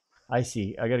 I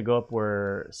see. I gotta go up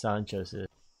where Sancho's is.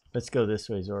 Let's go this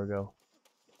way, Zorgo.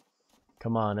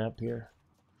 Come on up here.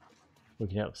 We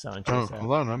can help Oh, Sancho's out.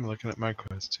 hold on. I'm looking at my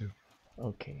quest too.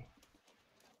 Okay.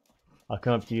 I'll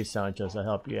come up to you, Sancho's. I'll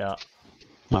help you out.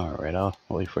 All right, I'll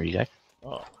wait for you guys.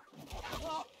 Oh.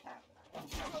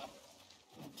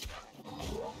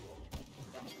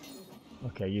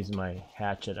 Okay, using my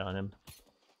hatchet on him.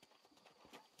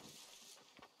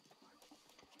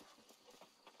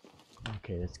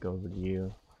 Okay, let's go over to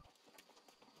you.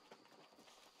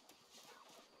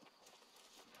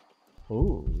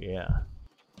 Oh, yeah.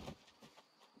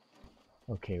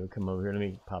 Okay, we'll come over here. Let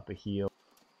me pop a heal.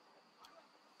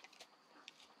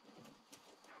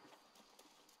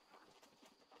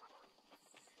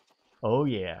 Oh,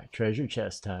 yeah. Treasure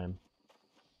chest time.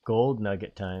 Gold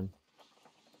nugget time.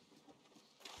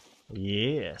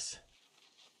 Yes.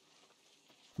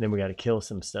 Then we got to kill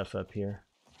some stuff up here.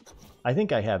 I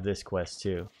think I have this quest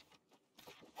too.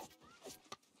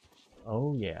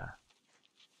 Oh, yeah.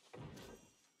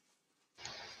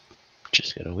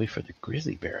 Just gotta wait for the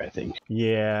grizzly bear, I think.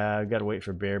 Yeah, I gotta wait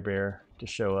for Bear to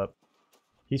show up.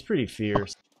 He's pretty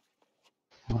fierce.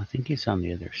 Well, I think he's on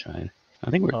the other side. I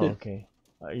think we're Oh, good. okay.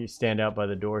 You stand out by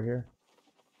the door here.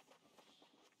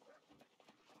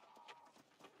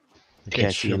 Do you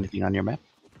guys see sure. anything on your map?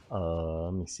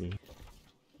 Let me see.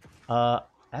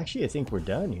 Actually, I think we're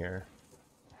done here.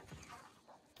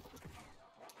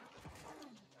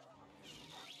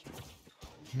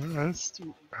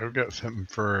 I've got something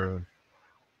for.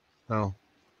 Oh,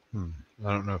 I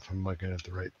don't know if I'm looking at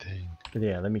the right thing.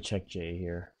 Yeah, let me check Jay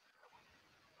here.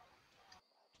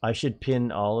 I should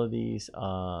pin all of these.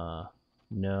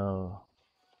 No.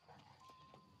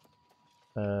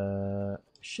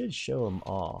 Should show them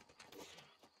all.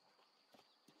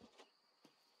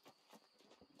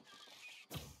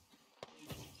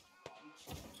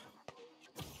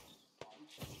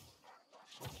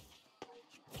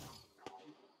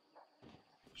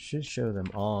 Should show them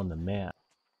all on the map.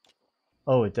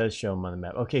 Oh, it does show them on the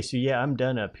map. Okay, so yeah, I'm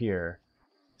done up here.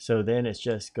 So then it's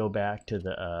just go back to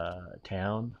the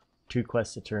town. 2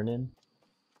 quests to turn in.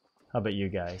 How about you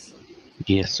guys?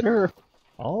 Yes, sir.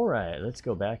 All right, let's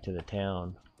go back to the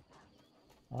town.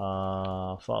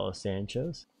 Follow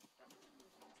Sancho's.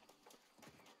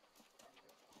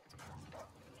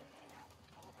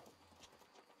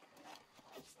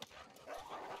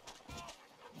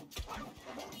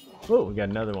 Oh, we got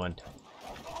another one.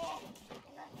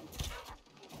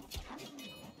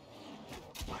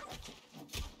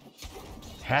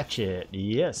 Hatchet,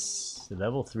 yes.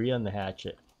 Level 3 on the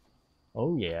hatchet.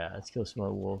 Oh yeah, let's kill some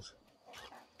more wolves.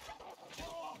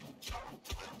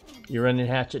 You running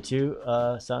hatchet too,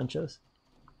 Sancho's?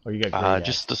 Or you got great axe?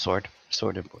 Just the sword.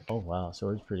 Sword and board. Oh wow,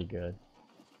 sword's pretty good.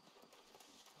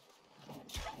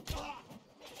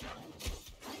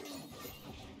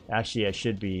 Actually, I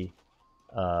should be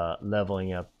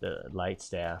leveling up the light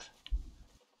staff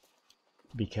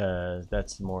because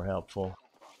that's more helpful.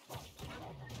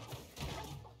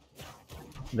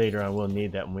 Later on, we'll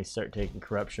need that when we start taking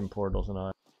corruption portals and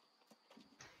all.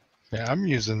 Yeah, I'm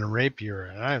using a rapier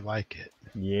and I like it.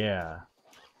 Yeah.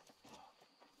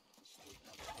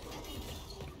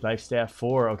 Life staff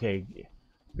 4. Okay,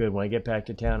 good. When I get back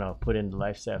to town, I'll put in the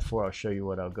life staff 4. I'll show you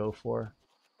what I'll go for.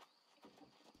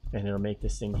 And it'll make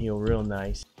this thing heal real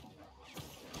nice.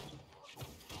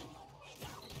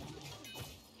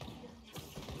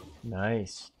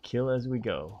 Nice. Kill as we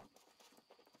go.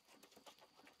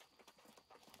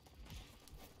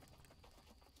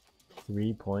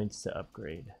 Three points to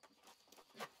upgrade.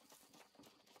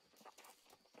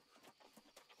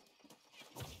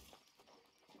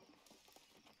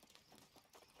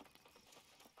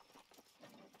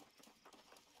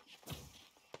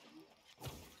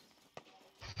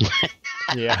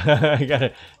 Yeah, I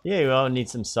gotta. Yeah, we all need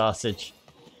some sausage.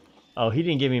 Oh, he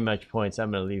didn't give me much points.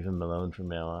 I'm gonna leave him alone from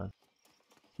now on.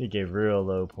 He gave real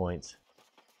low points.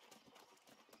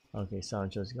 Okay,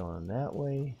 Sancho's going that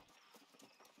way.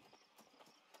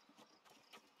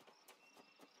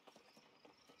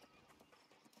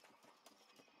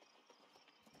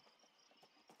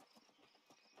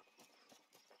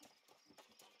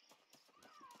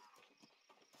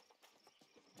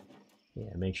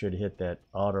 Yeah, make sure to hit that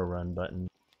auto run button.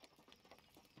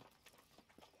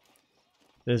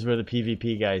 This is where the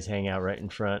PvP guys hang out, right in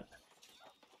front.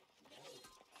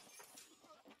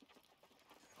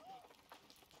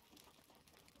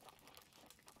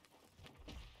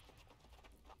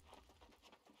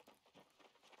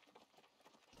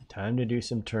 Time to do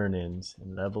some turn-ins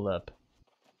and level up.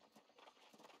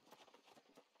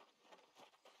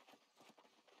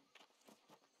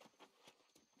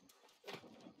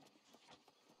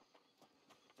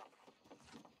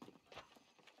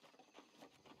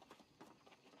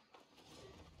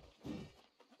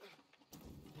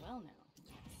 Well, now,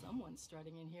 someone's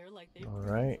strutting in here like they. All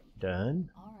right, done.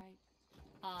 All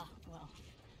right. Well.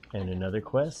 And another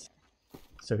quest.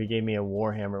 So he gave me a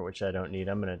warhammer, which I don't need.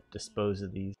 I'm gonna dispose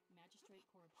of these. Magistrate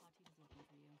Corapati is looking for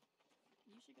you.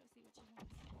 You should go see what she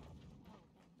wants. Oh,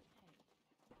 and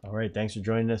hey. All right, thanks for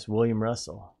joining us, William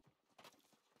Russell.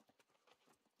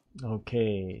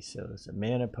 Okay, so it's a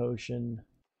mana potion.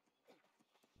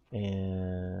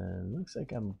 And looks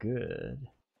like I'm good.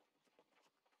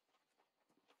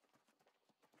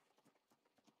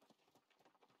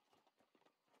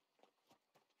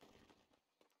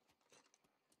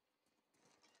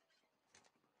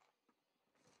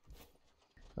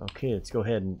 Okay, let's go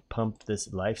ahead and pump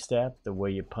this life staff the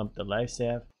way you pump the life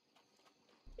staff.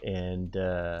 And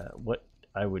what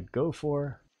I would go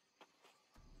for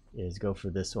is go for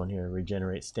this one here,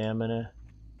 regenerate stamina.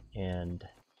 And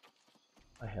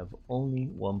I have only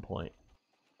 1 point.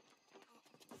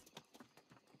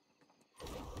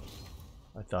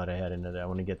 I thought I had another. I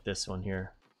want to get this one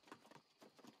here.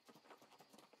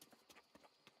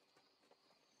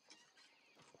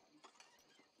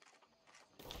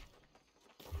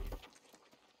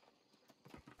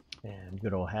 And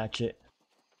good old hatchet.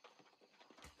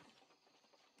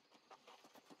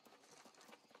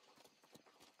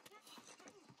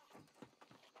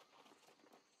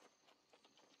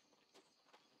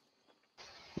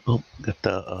 Oh, got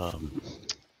the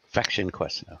faction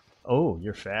quest now. Oh,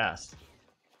 you're fast.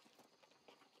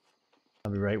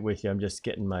 I'll be right with you. I'm just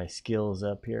getting my skills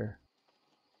up here.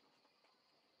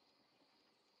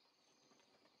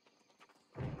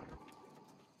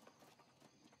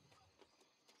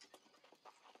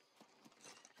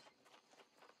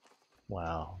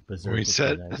 Wow, Berserk We is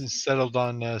so nice. settled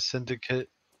on Syndicate.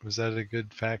 Was that a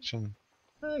good faction?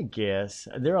 I guess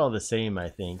they're all the same. I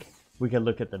think we can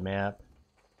look at the map.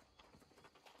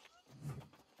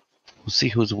 We'll see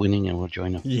who's winning and we'll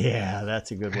join them. Yeah,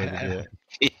 that's a good way to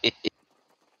do it.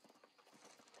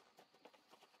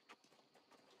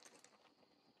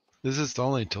 This is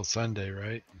only till Sunday,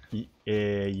 right?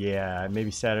 Yeah,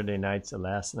 maybe Saturday night's the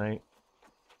last night.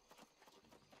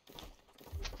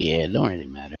 Yeah, it don't really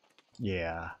matter.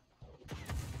 Yeah.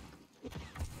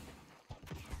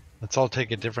 Let's all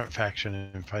take a different faction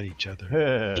and fight each other.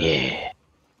 Yeah.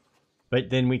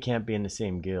 But then we can't be in the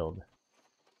same guild.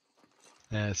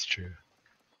 That's true.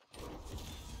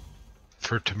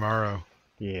 For tomorrow.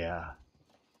 Yeah.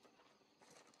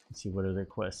 Let's see what other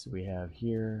quests we have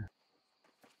here.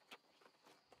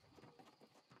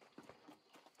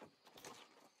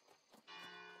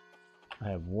 I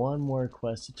have one more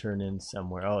quest to turn in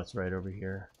somewhere. Oh, it's right over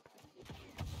here.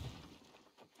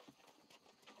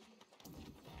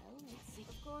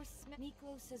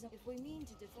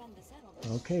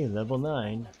 Okay, level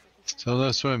 9. Still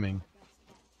no swimming.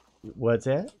 What's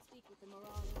that?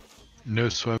 No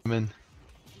swimming.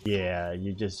 Yeah,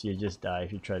 you just die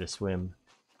if you try to swim.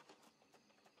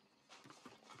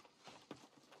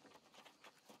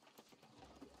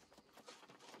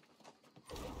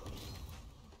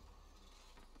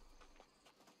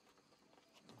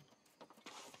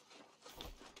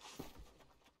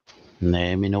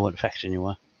 Let me know what faction you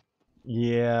want.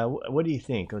 Yeah, what do you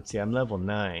think? Let's see, I'm level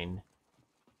 9.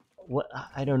 What,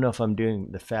 I don't know if I'm doing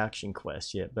the faction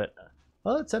quest yet, but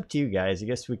well, it's up to you guys. I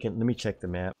guess we can. Let me check the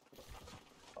map.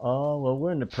 Oh well,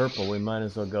 we're in the purple. We might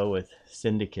as well go with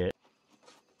Syndicate.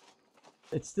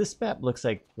 This map looks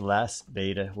like the last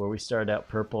beta where we started out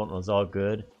purple and it was all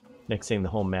good. Next thing, the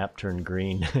whole map turned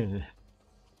green.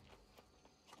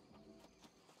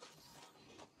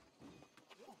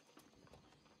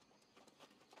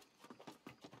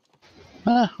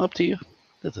 Up to you.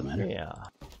 Doesn't matter. Yeah.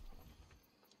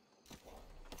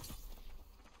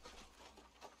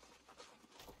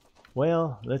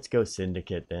 Well, let's go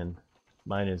Syndicate then.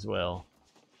 Might as well.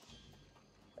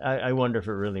 I wonder if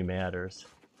it really matters.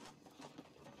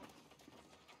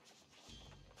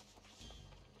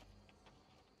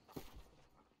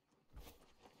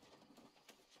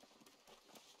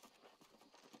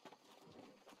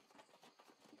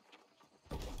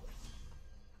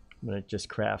 I'm gonna just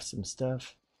craft some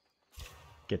stuff.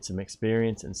 Get some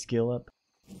experience and skill up.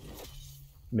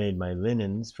 Made my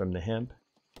linens from the hemp.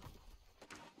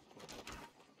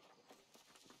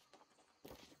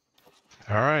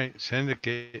 All right,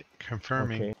 Syndicate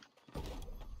confirming. Okay.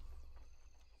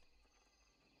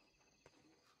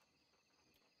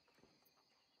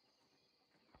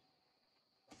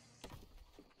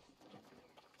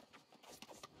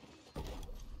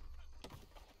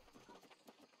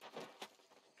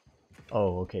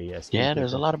 Oh, okay, yes. Yeah,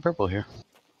 there's a lot of purple here.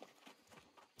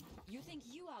 You think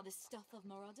you are the stuff of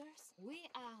marauders? We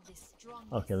are the strong.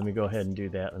 Okay, let me go ahead and do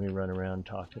that. Let me run around and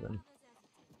talk to them.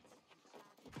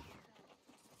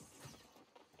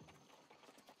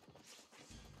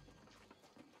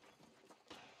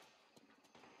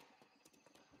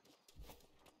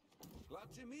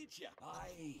 Glad to meet you.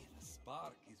 Aye, the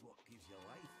spark is what gives you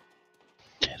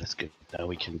life. Yeah, that's good. Now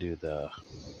we can do the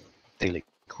daily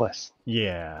quest.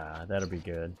 Yeah, that'll be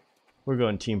good. We're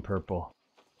going Team Purple.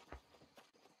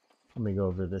 Let me go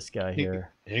over to this guy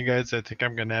here. Hey guys, I think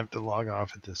I'm gonna have to log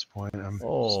off at this point. I'm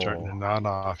starting to nod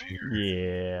off here.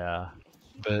 Yeah.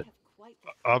 But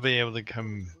I'll be able to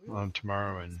come on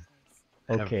tomorrow and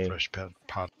have a fresh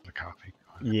pot of coffee.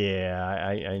 Yeah,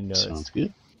 I know. Sounds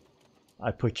good.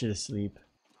 I put you to sleep.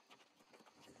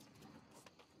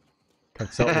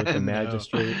 Consult with the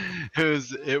magistrate.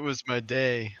 It was my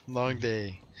day, long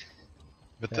day.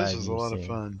 But this was a lot of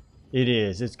fun. It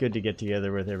is. It's good to get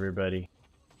together with everybody.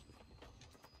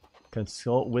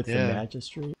 Consult with the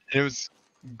magistrate. It was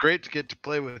great to get to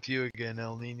play with you again,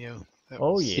 El Nino.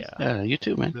 Yeah, you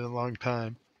too, man. It's been a long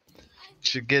time. You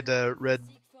should get Red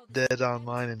Dead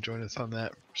Online and join us on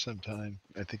that sometime.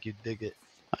 I think you'd dig it.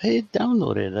 I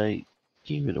downloaded. I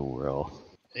gave it a whirl.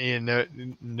 Yeah,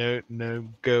 no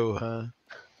go, huh?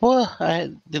 Well,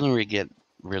 I didn't really get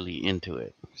really into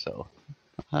it, so.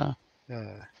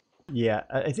 Yeah,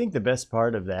 I think the best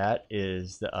part of that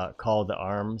is the call to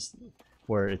arms,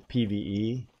 where it's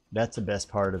PvE. That's the best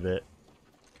part of it.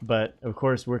 But of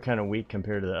course we're kind of weak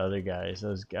compared to the other guys.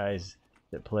 Those guys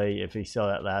that play, if you saw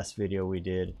that last video we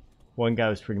did, one guy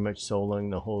was pretty much soloing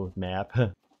the whole map.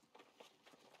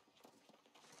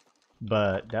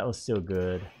 But that was still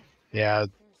good. Yeah,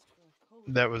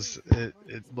 that was it.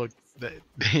 It looked that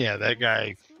yeah, that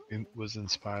guy was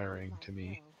inspiring to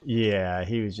me. Yeah,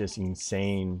 he was just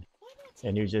insane.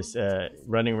 And he was just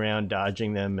running around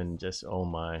dodging them and just, oh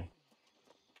my.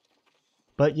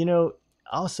 But you know,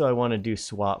 also I want to do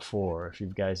SWAT 4 if you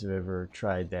guys have ever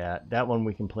tried that. That one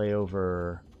we can play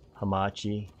over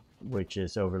Hamachi, which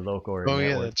is over local area Oh yeah,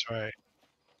 network. that's right.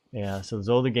 Yeah, so those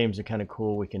older games are kind of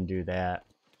cool. We can do that.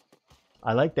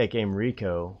 I like that game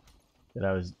Rico that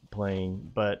I was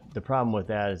playing, but the problem with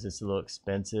that is it's a little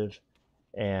expensive.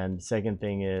 And the second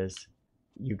thing is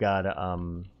you gotta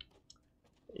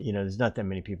you know, there's not that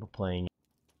many people playing,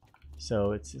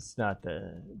 so it's not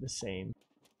the same.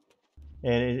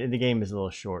 And the game is a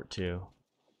little short too,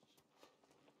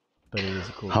 but it is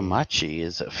a cool game. Hamachi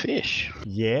is a fish.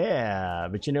 Yeah,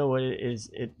 but you know what it is?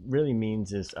 It really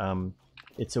means is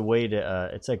it's a way to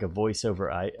it's like a voice over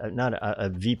not a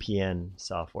VPN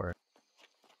software.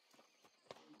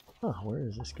 Oh, where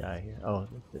is this guy here? Oh,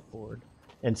 the board.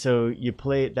 And so you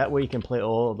play it that way. You can play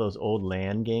all of those old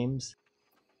LAN games.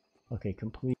 Okay,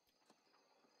 complete.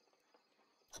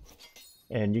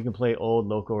 And you can play old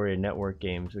local area network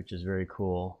games, which is very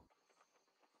cool.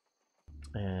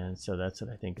 And so that's what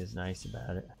I think is nice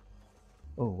about it.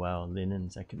 Oh wow,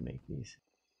 linens, I can make these.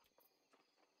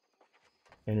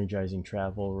 Energizing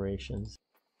travel rations.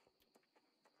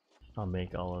 I'll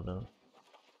make all of those.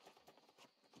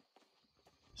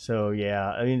 So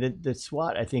yeah, I mean the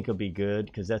SWAT I think will be good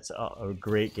because that's a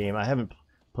great game. I haven't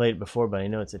played it before, but I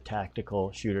know it's a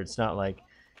tactical shooter. It's not like,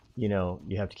 you know,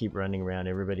 you have to keep running around.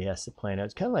 Everybody has to plan out.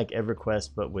 It's kind of like EverQuest,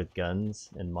 but with guns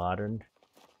and modern.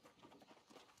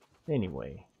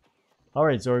 Anyway. All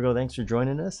right, Zorgo, thanks for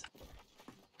joining us.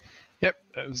 Yep,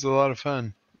 that was a lot of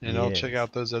fun. And I'll check Yes.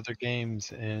 out those other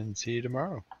games and see you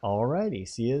tomorrow. All righty,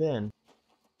 see you then.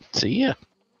 See ya.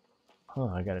 Huh,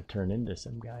 I gotta turn into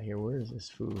some guy here. Where is this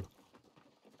fool?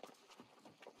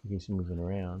 He's moving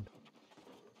around.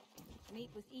 Meet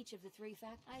with each of the three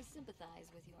I sympathize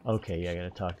with your Okay, yeah, I gotta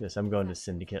talk to this. I'm going to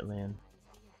Syndicate Land.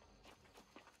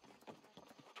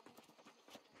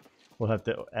 We'll have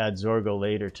to add Zorgo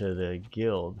later to the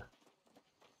guild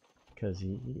because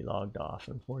he logged off,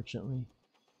 unfortunately.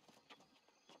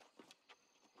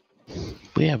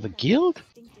 We have a guild?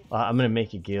 I'm gonna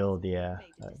make a guild, yeah.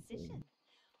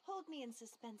 Hold me in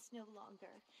suspense no longer.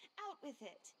 Out with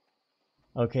it.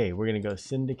 Okay, we're gonna go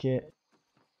Syndicate.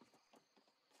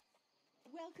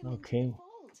 Welcome Okay. into the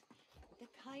fold. The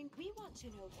kind we want to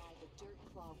know why the Dirt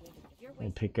Claw women. If you're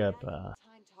And pick up. time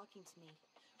talking to me,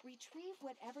 retrieve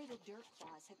whatever the Dirt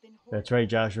Claws have been. That's right,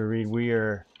 Joshua Reed. We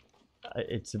are.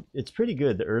 It's pretty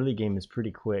good. The early game is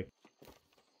pretty quick.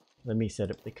 Let me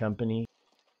set up the company.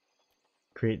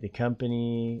 Create the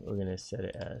company. We're gonna set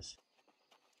it as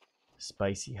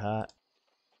Spicy Hot.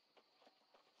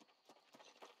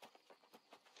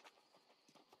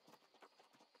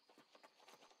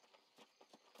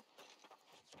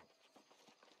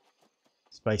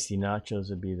 Spicy Nachos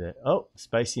would be the... Oh,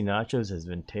 Spicy Nachos has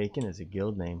been taken as a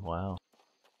guild name. Wow.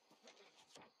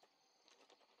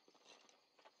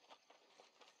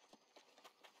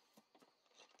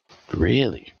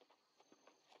 Really?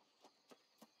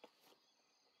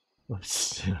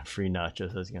 Whoops. Free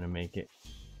nachos. I was going to make it.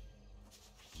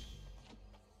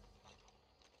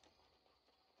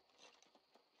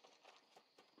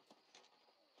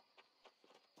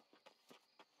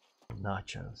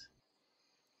 Nachos.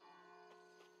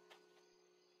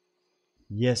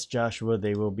 Yes, Joshua,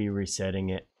 they will be resetting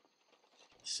it.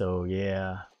 So,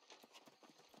 yeah.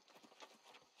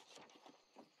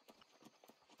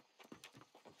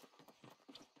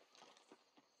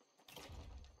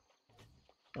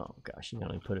 Oh, gosh, you can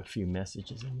only put a few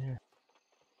messages in there.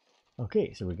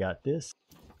 Okay, so we got this.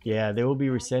 Yeah, they will be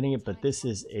resetting it, but this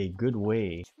is a good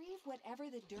way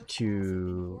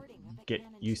to get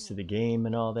used to the game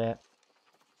and all that.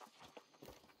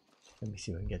 Let me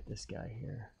see if I can get this guy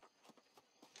here.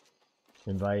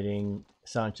 Inviting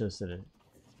Sanchos to the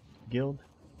guild.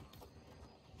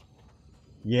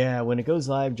 Yeah, when it goes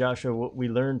live, Joshua, what we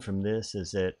learned from this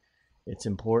is that it's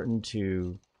important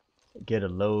to get a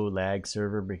low lag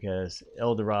server because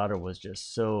El Dorado was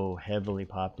just so heavily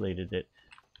populated that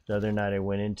the other night I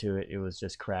went into it, it was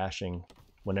just crashing.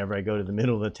 Whenever I go to the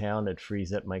middle of the town, it'd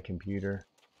freeze up my computer.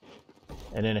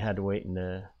 And then I had to wait in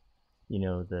the, you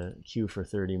know, the queue for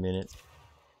 30 minutes,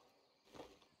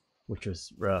 which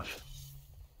was rough.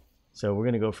 So we're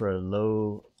going to go for a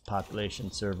low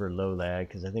population server low lag,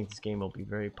 because I think this game will be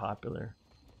very popular.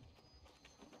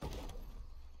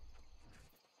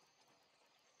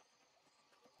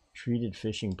 Treated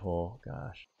fishing pole,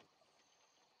 gosh.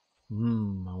 I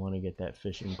want to get that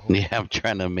fishing pole. Yeah, I'm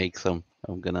trying to make some.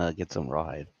 I'm gonna get some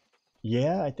rawhide.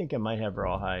 Yeah, I think I might have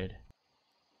rawhide.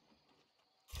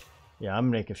 Yeah, I'm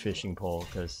gonna make a fishing pole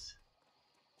because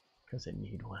I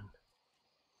need one.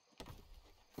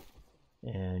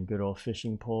 And good old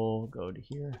fishing pole, go to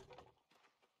here.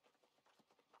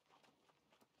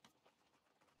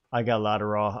 I got a lot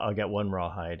of I got one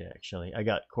rawhide actually. I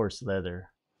got coarse leather.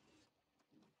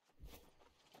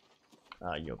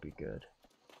 You'll be good.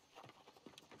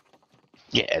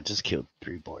 Yeah, I just killed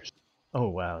 3 boars. Oh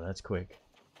wow, that's quick.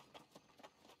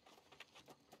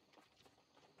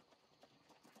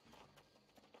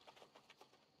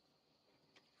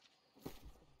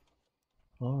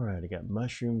 Alright, I got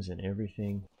mushrooms and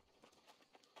everything.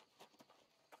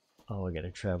 Oh, I gotta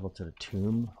travel to the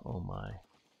tomb. Oh my.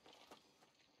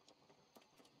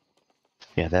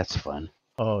 Yeah, that's fun.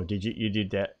 Oh, did you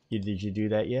did that? Did you do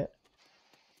that yet?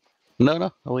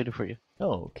 No, I waited for you.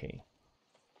 Oh, okay.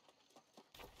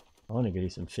 I want to go do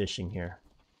some fishing here.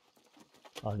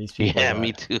 Oh, these people. Yeah,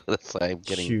 me too. That's why I'm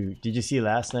getting. Shoot, did you see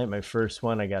last night? My first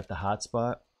one, I got the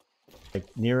hotspot. Like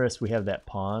near us, we have that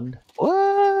pond.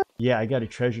 What? Yeah, I got a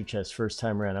treasure chest first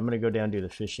time around. I'm gonna go down and do the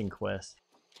fishing quest.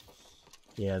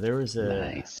 Yeah, there was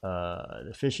a Nice.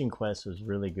 The fishing quest was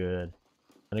really good,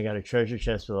 and I got a treasure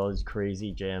chest with all these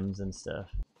crazy gems and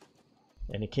stuff.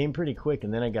 And it came pretty quick,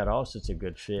 and then I got all sorts of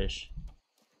good fish.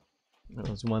 It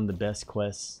was one of the best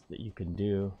quests that you can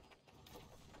do.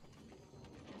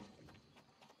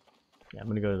 Yeah, I'm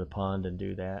gonna go to the pond and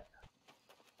do that.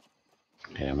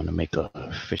 Okay, I'm gonna make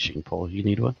a fishing pole. You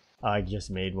need one? I just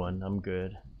made one. I'm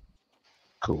good.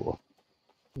 Cool.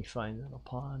 Let me find a little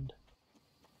pond.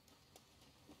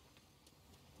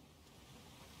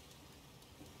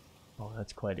 Oh,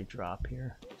 that's quite a drop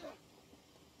here.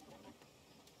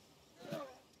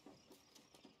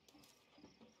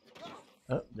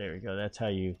 Oh, there we go. That's how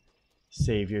you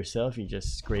save yourself. You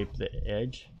just scrape the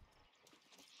edge.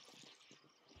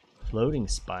 Floating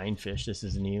spinefish. This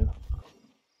is new.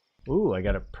 Ooh, I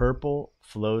got a purple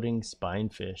floating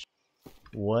spinefish.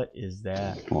 What is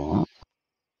that? What?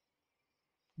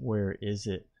 Where is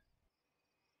it?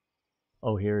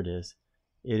 Oh, here it is.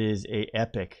 It is a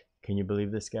epic. Can you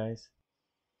believe this, guys?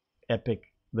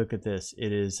 Epic. Look at this.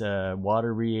 It is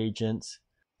water reagents,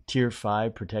 tier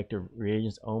 5 protective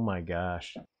reagents. Oh my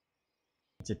gosh.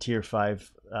 It's a tier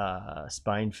 5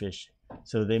 spinefish.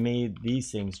 So they made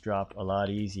these things drop a lot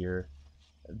easier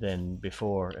than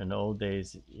before. In the old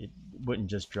days, it wouldn't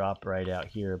just drop right out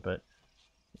here, but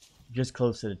just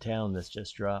close to the town, this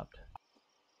just dropped.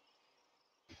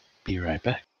 Be right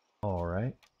back. All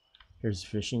right. Here's a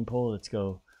fishing pole. Let's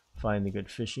go find the good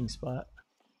fishing spot.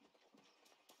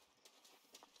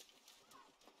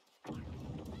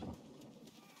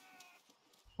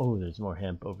 Oh, there's more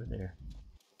hemp over there.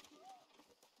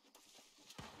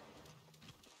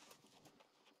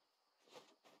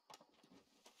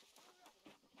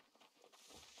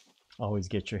 Always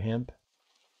get your hemp.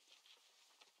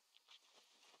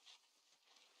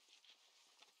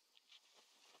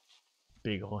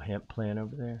 Big old hemp plant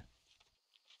over there.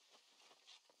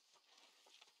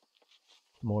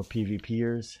 More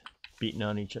PvPers beating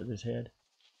on each other's head.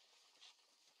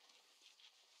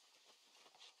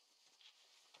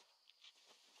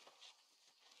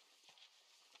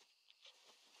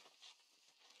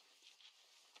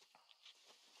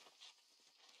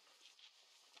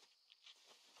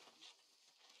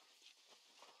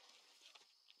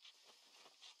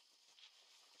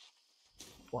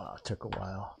 Wow, it took a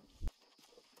while.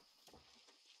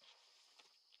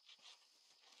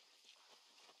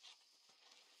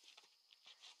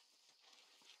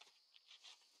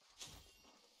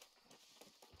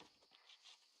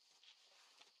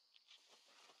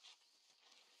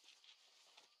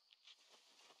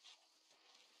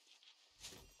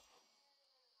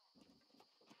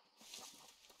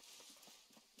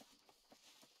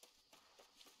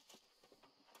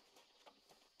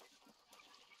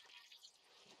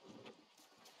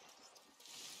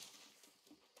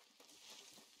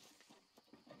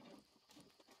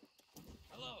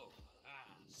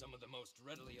 Some of the most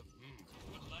readily of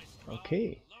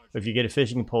Okay. If you get a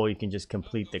fishing pole, you can just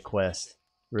complete the quest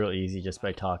real easy just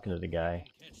by talking to the guy.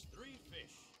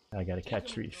 I gotta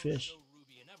catch 3 fish.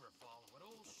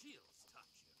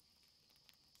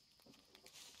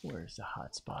 Where's the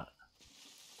hot spot?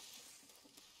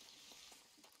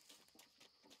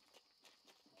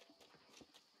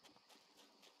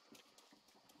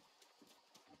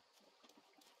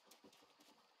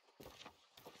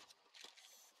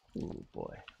 Ooh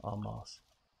boy, almost.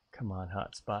 Come on,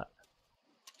 hotspot.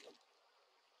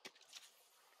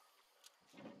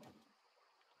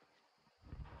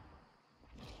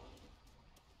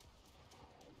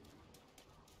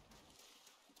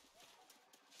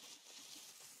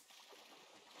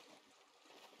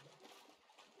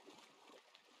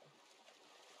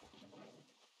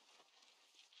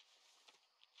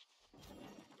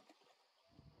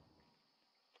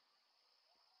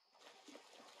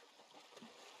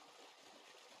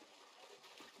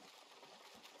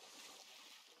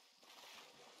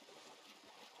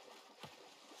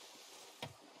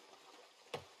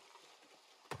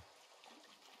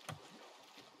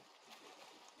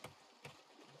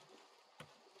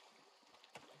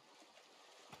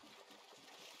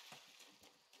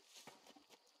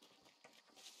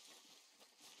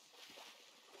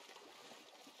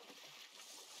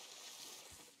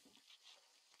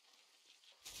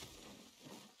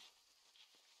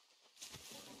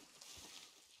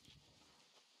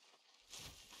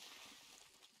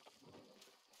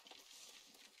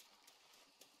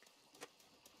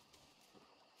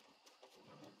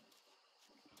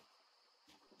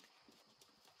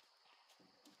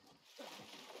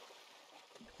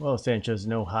 Well, Sancho's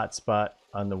no hotspot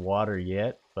on the water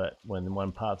yet, but when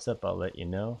one pops up, I'll let you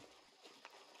know.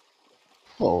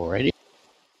 Alrighty.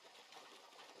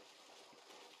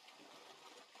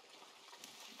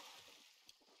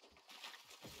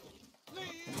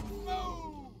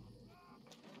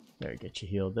 There, get you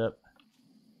healed up.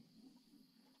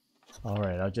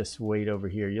 Alright, I'll just wait over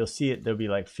here. You'll see it, there'll be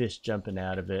like fish jumping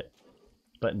out of it.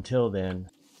 But until then,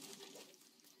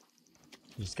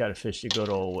 you just gotta fish the good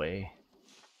old way.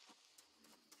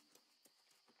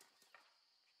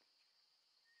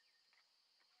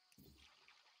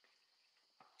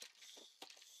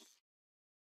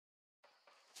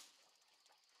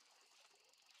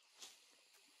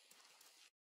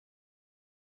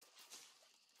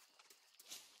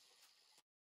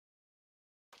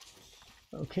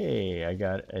 Okay, I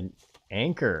got an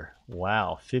anchor.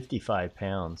 Wow, 55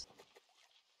 pounds.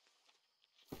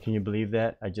 Can you believe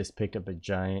that? I just picked up a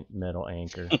giant metal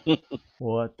anchor.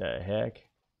 What the heck?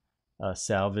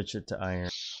 Salvage it to iron.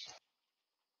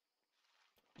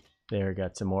 There,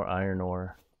 got some more iron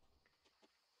ore.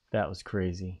 That was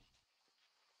crazy.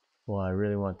 Well, I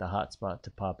really want the hotspot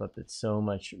to pop up. It's so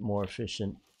much more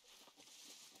efficient.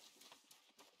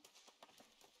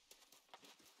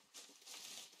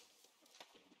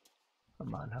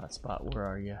 Come on, hotspot, where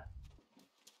are you?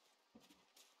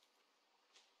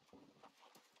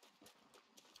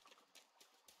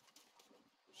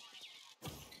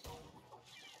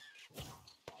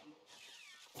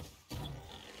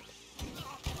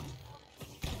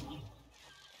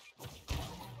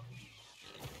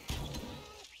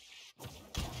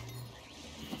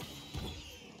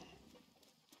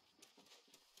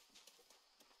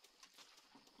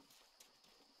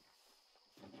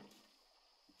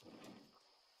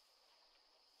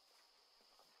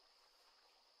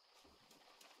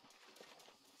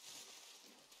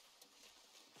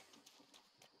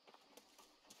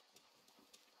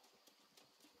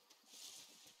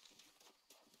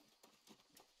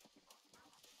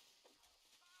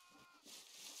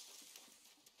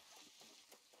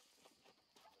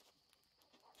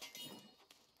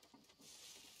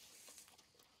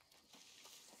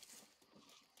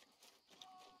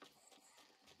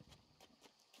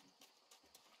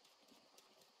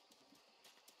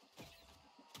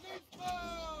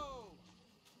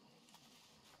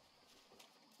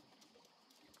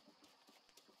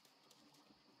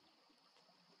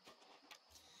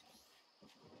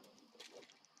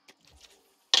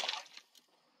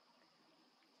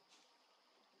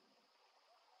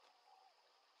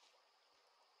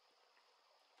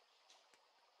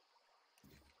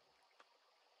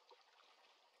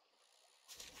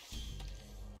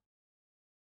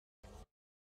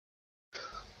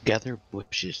 Gather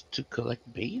bushes to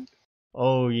collect bait?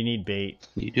 Oh, you need bait.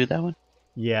 You do that one?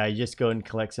 Yeah, you just go and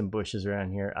collect some bushes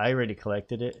around here. I already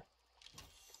collected it.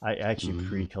 I actually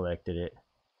pre-collected it.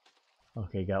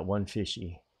 Okay, got one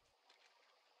fishy.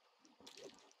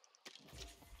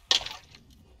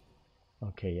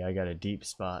 Okay, yeah, I got a deep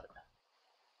spot.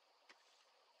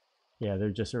 Yeah, they're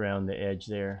just around the edge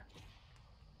there.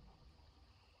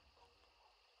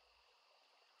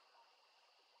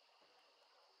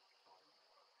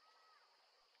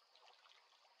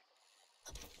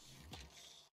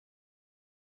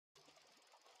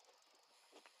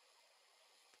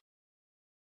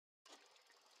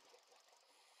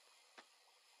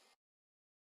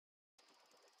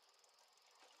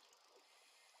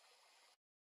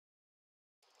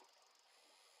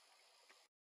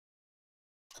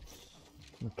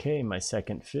 Okay, my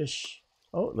second fish.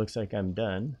 Oh, it looks like I'm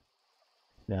done.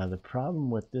 Now the problem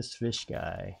with this fish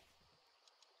guy.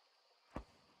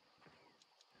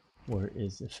 Where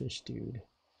is the fish dude?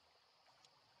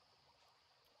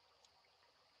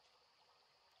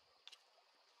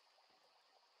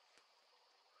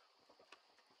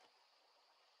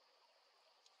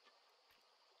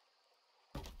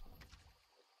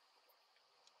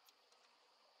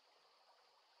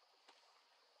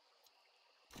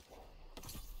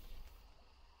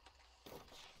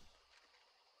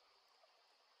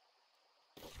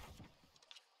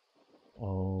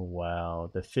 Oh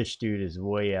wow, the fish dude is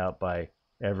way out by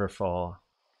Everfall.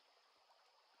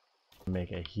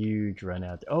 Make a huge run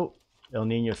out there. Oh, El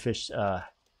Nino fish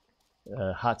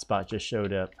hotspot just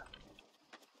showed up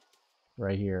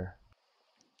right here.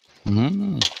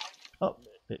 Mm. Oh,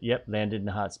 yep, landed in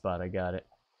the hotspot. I got it.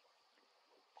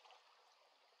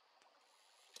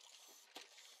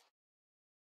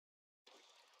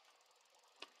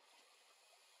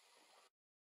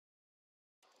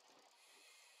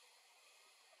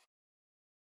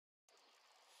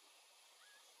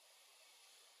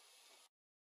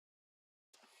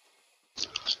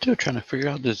 Still trying to figure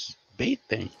out this bait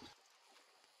thing.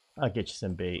 I'll get you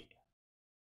some bait.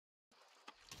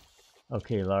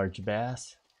 Okay, large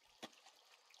bass.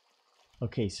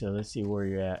 Okay, so let's see where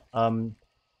you're at.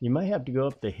 You might have to go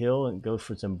up the hill and go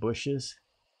for some bushes.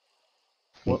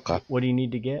 Okay. What do you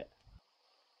need to get?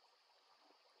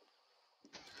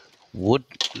 Wood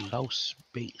louse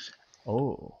bait.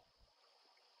 Oh.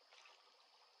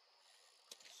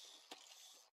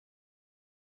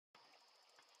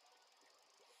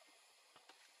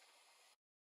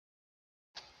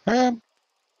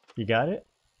 You got it?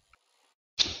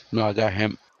 No, I got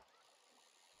him.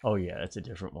 Oh yeah, that's a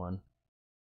different one.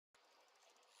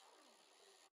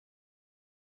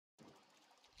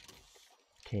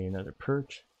 Okay, another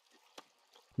perch.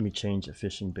 Let me change the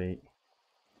fishing bait.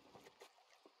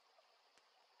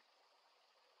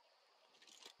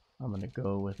 I'm gonna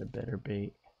go with a better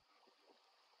bait.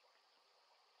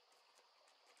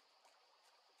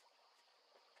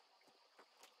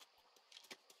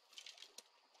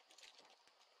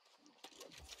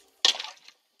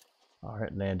 All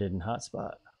right, landed in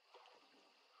hotspot.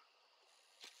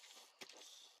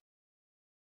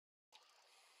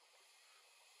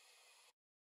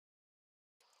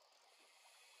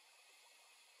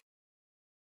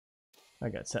 I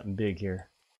got something big here.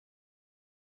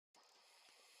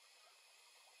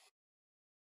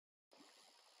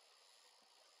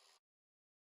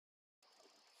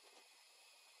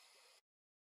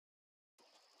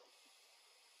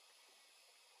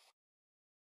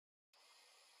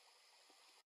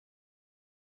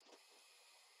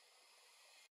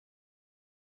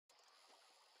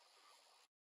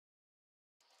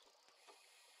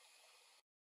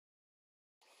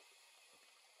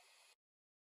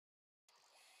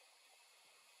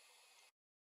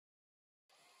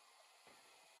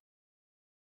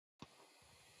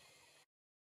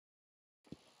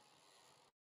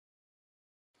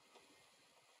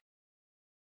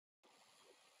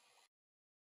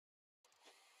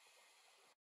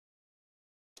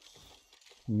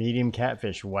 Medium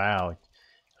catfish, wow.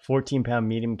 14-pound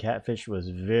medium catfish was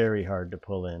very hard to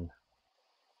pull in.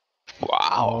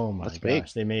 Wow, oh my that's gosh, big.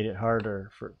 they made it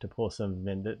harder to pull some of them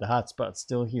in. The hotspot's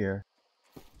still here.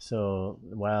 So,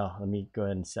 wow, let me go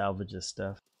ahead and salvage this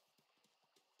stuff.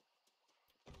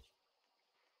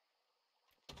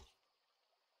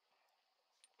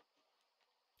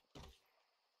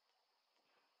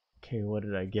 Okay, what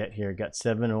did I get here? Got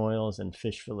 7 oils and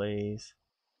fish fillets.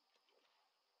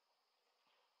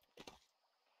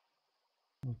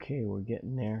 Okay, we're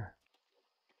getting there.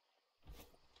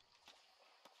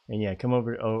 And yeah, come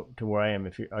over to where I am.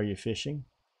 If you are you fishing?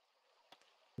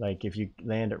 Like if you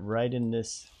land it right in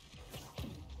this,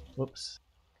 whoops,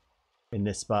 in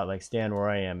this spot, like stand where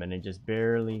I am, and then just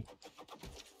barely,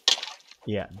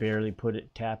 yeah, barely put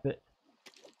it, tap it.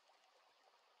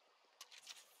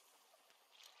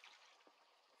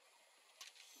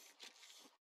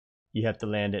 You have to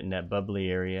land it in that bubbly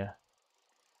area.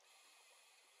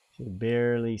 So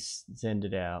barely send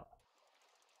it out.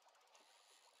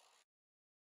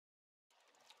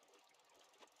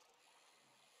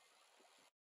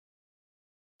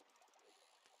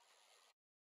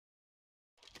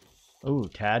 Ooh,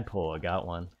 tadpole, I got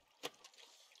one.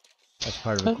 That's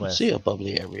part of I a don't quest. see a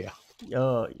bubbly area.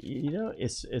 Oh, you know,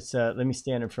 it's let me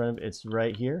stand in front of it. It's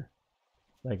right here.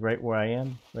 Like right where I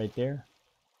am, right there.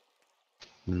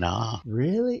 Nah.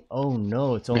 Really? Oh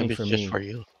no, it's only Maybe for it's just me. for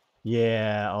you.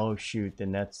 Yeah, oh shoot,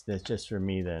 then that's just for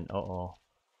me then. Uh-oh.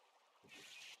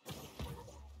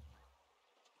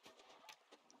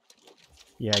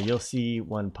 Yeah, you'll see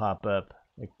one pop up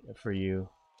for you.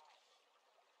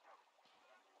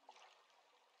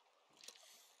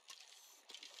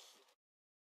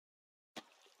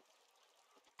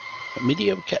 A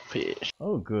medium catfish.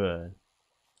 Oh, good.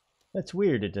 That's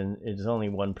weird. It's only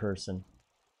one person.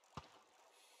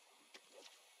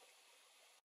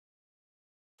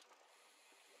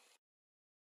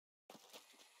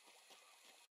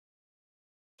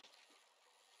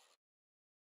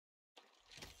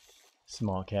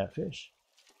 Small catfish.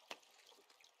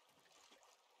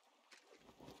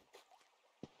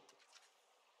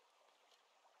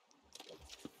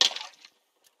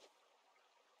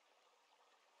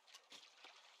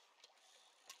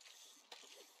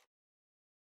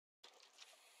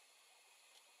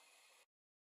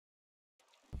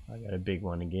 I got a big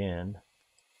one again.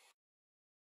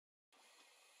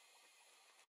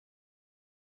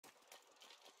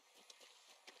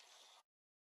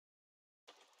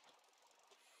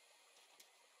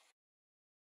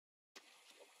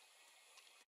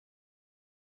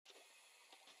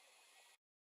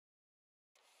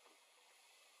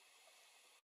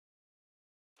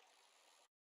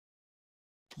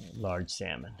 Large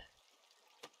salmon.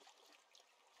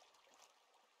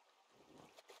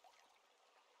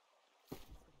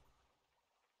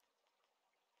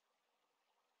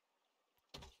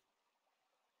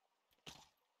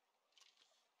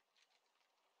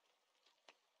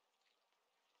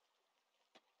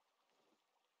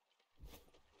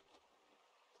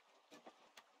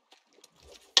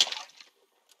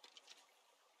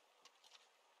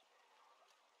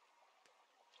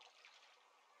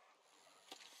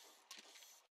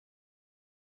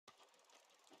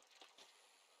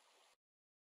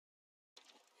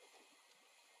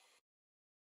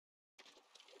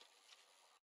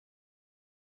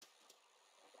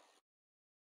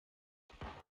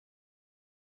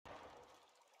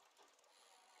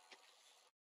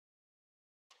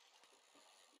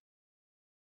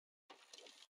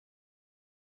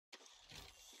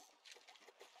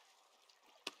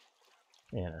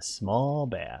 And a small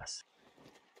bass.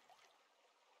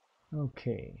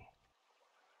 Okay.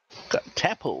 Got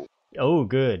tadpole. Oh,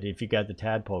 good. If you got the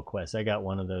tadpole quest, I got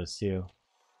one of those too.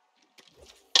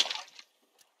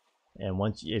 And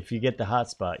if you get the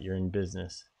hotspot, you're in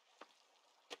business.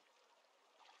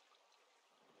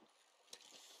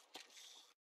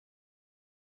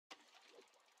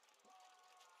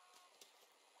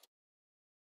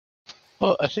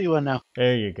 Oh, I see one now.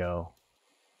 There you go.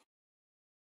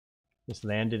 Just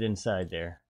landed inside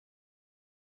there.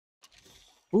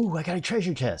 Ooh, I got a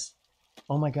treasure chest.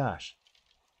 Oh my gosh.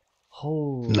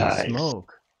 Holy Nice.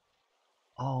 smoke.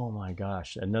 Oh my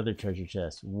gosh. Another treasure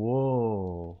chest.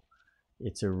 Whoa.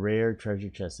 It's a rare treasure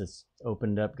chest. Let's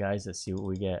open it up, guys. Let's see what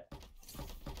we get.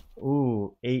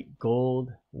 Ooh, 8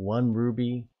 gold, 1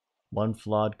 ruby, 1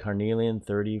 flawed carnelian,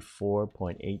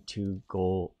 34.82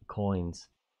 gold coins.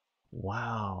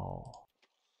 Wow.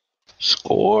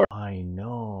 Score. I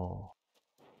know.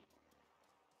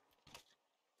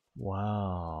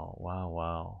 Wow. Wow,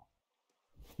 wow.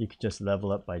 You could just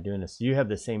level up by doing this. You have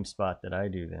the same spot that I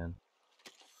do then.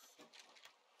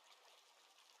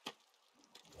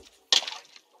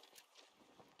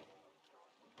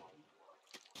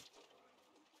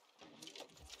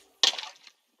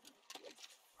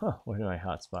 Huh, where did my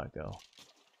hotspot go?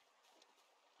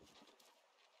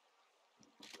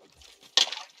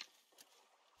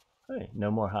 Hey,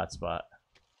 no more hotspot.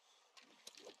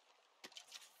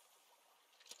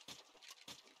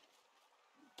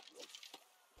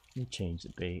 Let me change the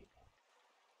bait.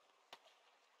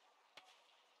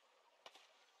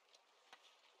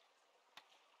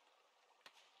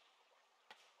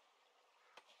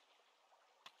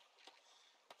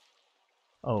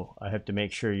 Oh, I have to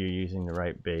make sure you're using the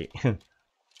right bait.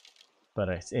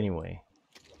 But anyway.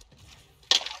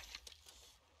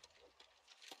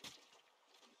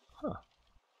 Huh.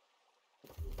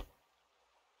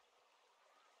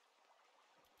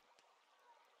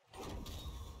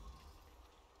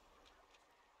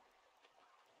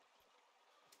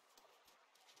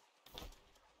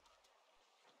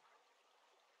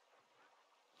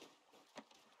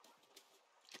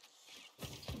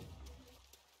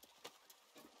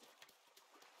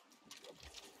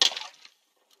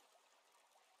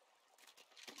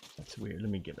 That's weird. Let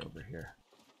me get over here.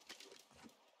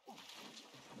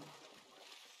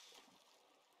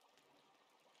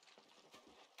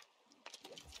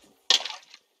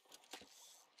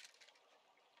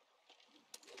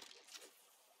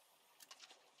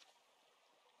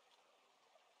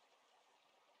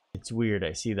 It's weird.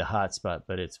 I see the hotspot,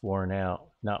 but it's worn out,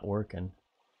 not working.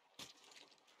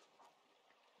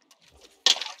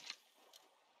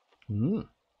 Hmm.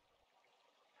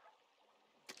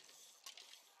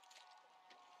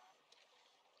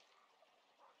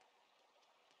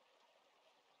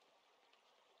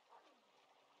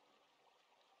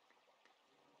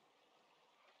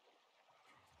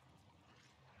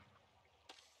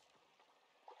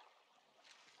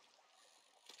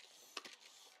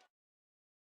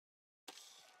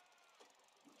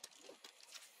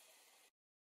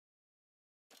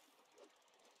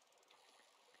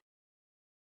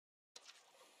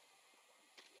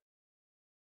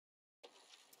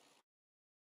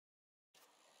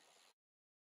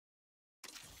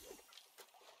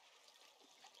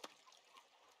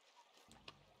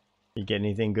 You get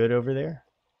anything good over there?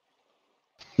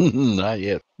 Not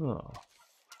yet. Oh.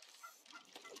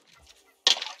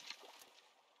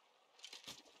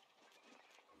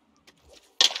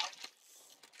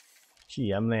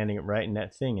 Gee, I'm landing it right in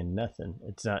that thing and nothing.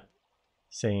 It's not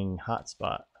saying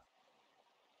hotspot.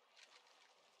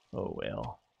 Oh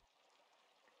well.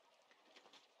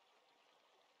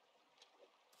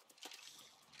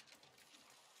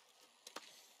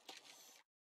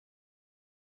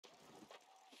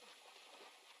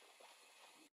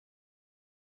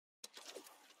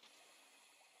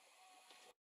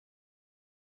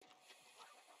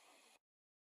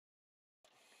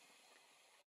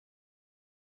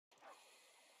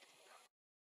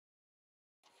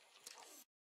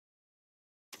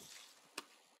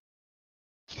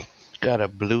 Got a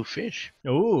blue fish.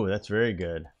 Oh, that's very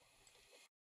good.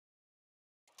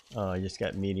 Oh, I just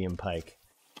got medium pike.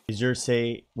 Does yours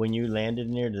say, when you landed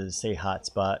in there, does it say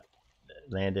hotspot?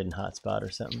 Landed in hotspot or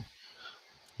something?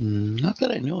 Not that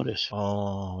I noticed.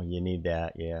 Oh, you need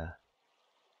that, yeah.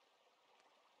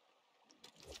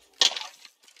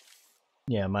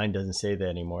 Yeah, mine doesn't say that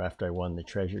anymore after I won the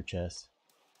treasure chest.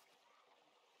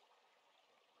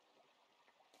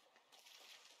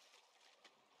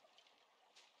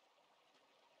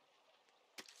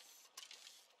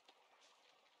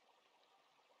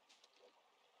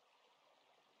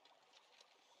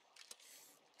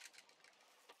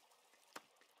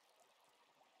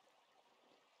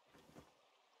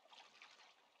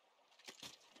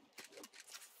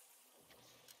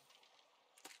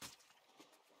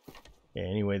 Yeah,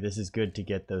 anyway, this is good to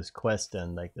get those quests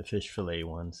done, like the fish fillet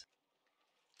ones.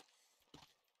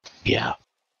 Yeah.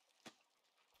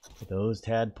 Those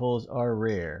tadpoles are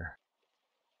rare.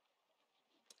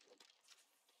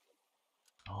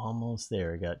 Almost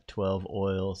there. Got 12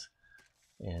 oils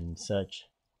and such.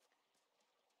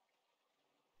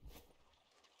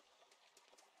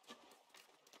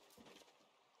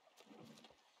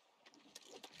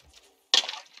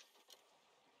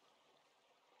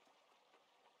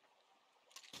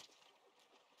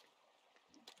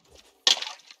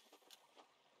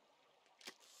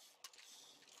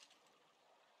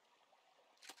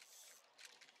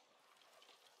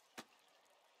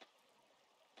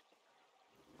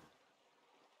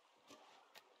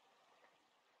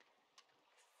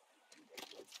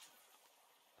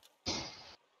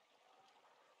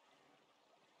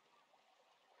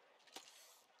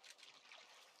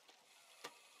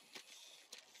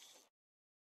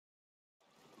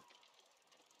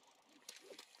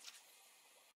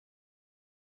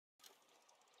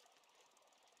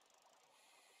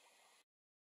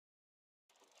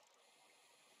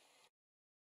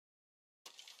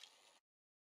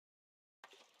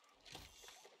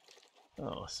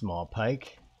 Oh, small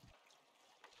pike.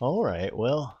 All right,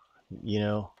 well, you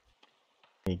know,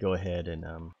 let me go ahead and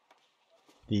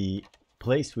the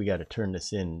place we got to turn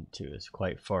this into is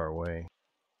quite far away.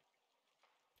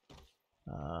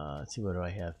 Let's see, what do I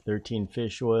have? 13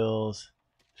 fish oils,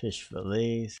 fish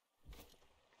fillets.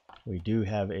 We do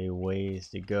have a ways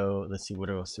to go. Let's see,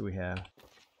 what else do we have?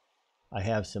 I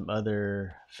have some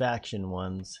other faction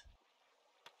ones.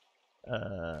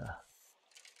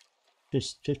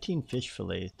 15 fish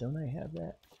fillets. Don't I have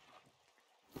that?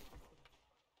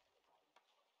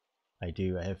 I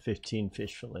do. I have 15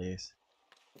 fish fillets.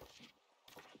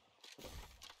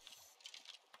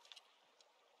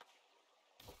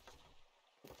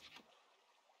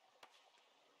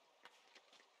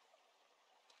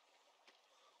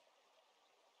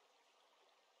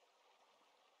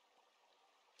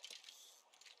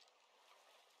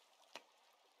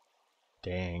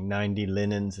 Dang, 90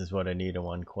 linens is what I need in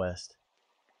one quest.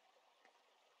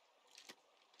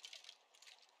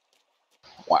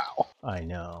 Wow. I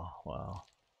know. Wow.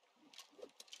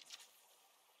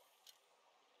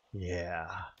 Yeah.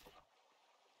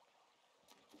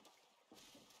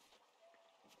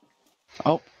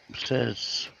 Oh, it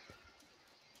says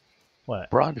What?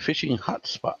 broad fishing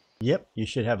hotspot. Yep, you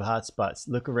should have hot spots.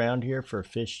 Look around here for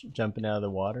fish jumping out of the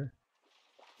water.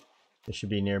 It should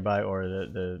be nearby, or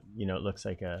the you know, it looks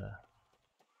like a,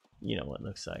 you know what it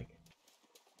looks like.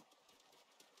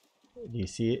 Do you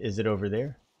see it? Is it over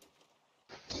there?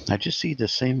 I just see the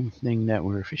same thing that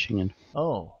we're fishing in.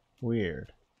 Oh,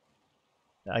 weird.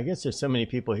 I guess there's so many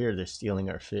people here, they're stealing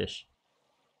our fish.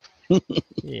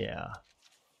 Yeah.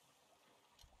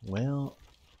 Well,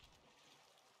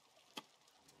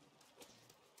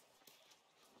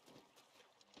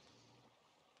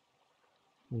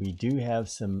 we do have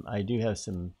some, I do have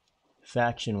some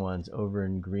faction ones over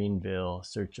in Greenville.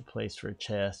 Search a place for a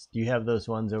chest. Do you have those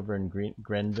ones over in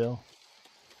Grenville?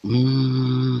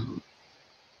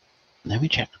 Let me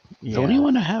check. Yeah. The only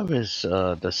one I have is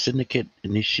the Syndicate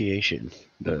Initiation,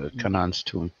 the Kanan's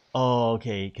Tomb. Oh,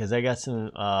 okay. Because I got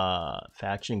some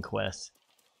faction quests.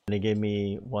 And they gave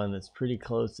me one that's pretty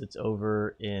close. It's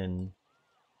over in,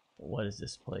 what is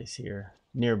this place here?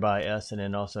 Nearby us, and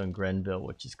then also in Grenville,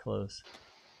 which is close.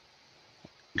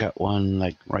 Got one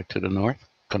like right to the north,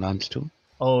 Kanan's Tomb.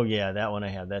 Oh yeah, that one I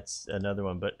have. That's another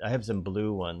one, but I have some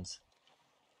blue ones.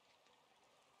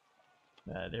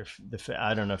 I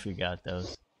don't know if you got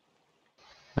those.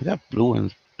 I got blue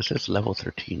ones. It says level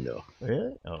 13 though.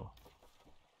 Really? Oh.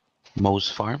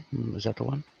 Moe's Farm, is that the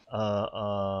one?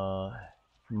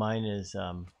 Mine is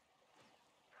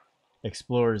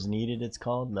Explorers Needed. It's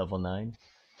called level 9.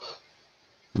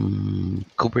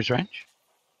 Cooper's Ranch.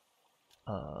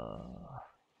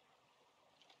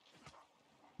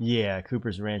 Yeah,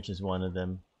 Cooper's Ranch is one of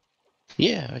them.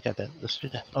 Yeah, I got that. Let's do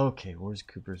that. Okay, where's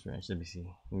Cooper's Ranch? Let me see.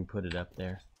 Let me put it up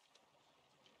there.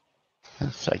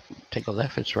 It's like, take a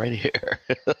left, it's right here.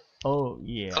 Oh,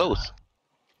 yeah. Close.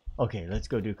 Okay, let's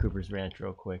go do Cooper's Ranch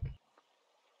real quick.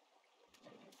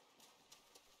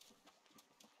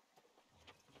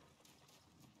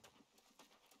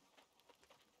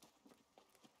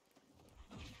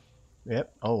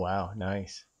 Yep. Oh, wow.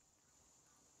 Nice.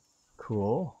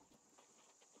 Cool.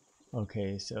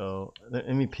 Okay, so let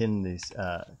me pin these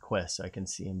quests so I can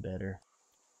see them better.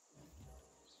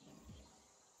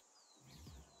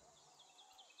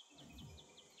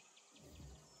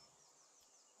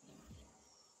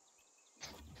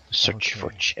 Search for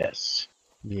chests.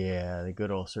 Yeah, the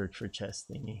good old search for chest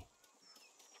thingy.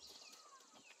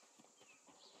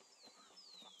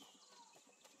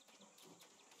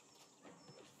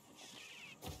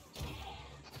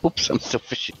 Oops, I'm still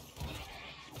fishing.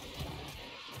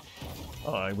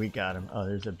 Oh, we got him. Oh,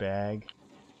 there's a bag.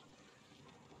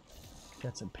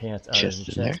 Got some pants. Oh, Chest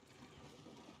there's a in there.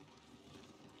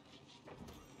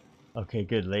 Okay,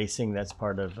 good. Lacing, that's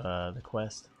part of the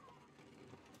quest.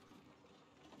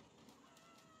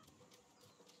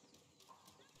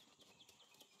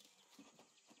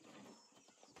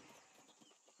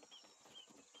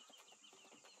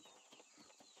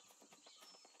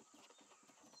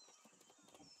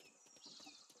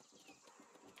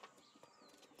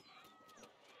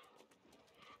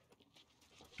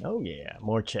 Oh yeah,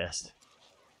 more chest.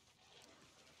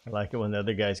 I like it when the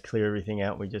other guys clear everything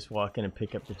out. We just walk in and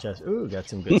pick up the chest. Ooh, got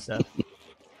some good stuff.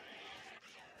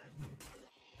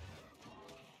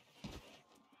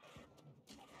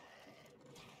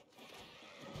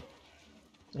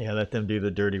 Yeah, let them do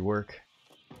the dirty work.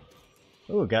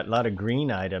 Ooh, got a lot of green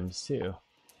items too.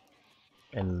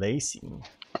 And lacing.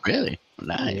 Really?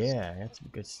 Nice. Yeah, got some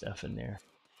good stuff in there.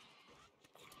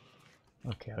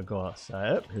 Okay, I'll go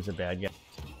outside. Oh, here's a bad guy.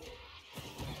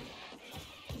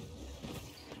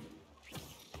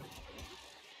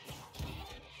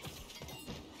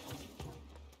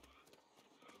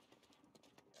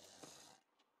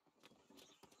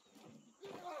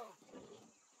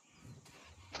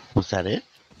 Was that it?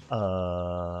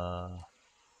 I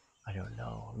don't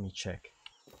know. Let me check.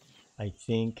 I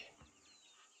think.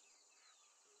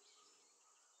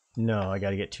 No, I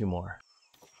got to get 2 more.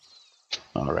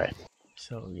 All right.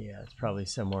 So yeah, it's probably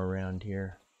somewhere around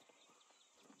here.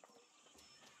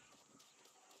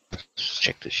 Let's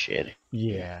check the shed.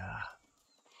 Yeah.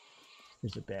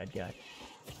 Here's a bad guy.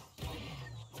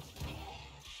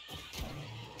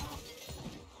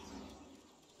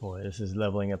 Boy, this is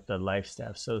leveling up the life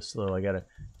staff so slow. I gotta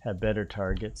have better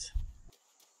targets.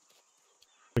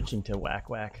 Switching to whack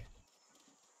whack.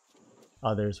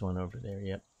 Oh, there's one over there.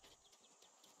 Yep.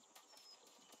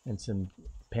 And some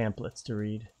pamphlets to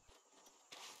read.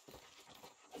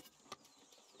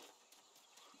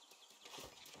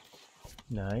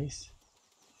 Nice.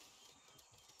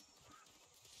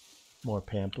 More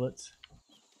pamphlets.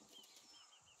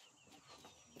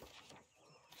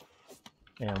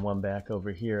 And one back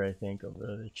over here, I think,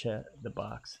 over the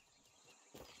box.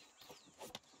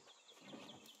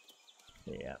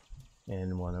 Yeah.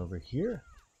 And one over here.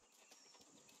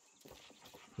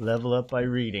 Level up by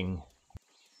reading.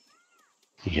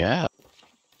 Yeah.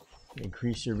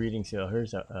 Increase your reading skill.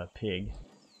 Here's a pig.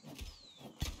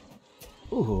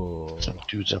 Ooh. Some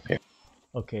dudes up here.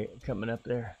 Okay, coming up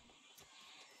there.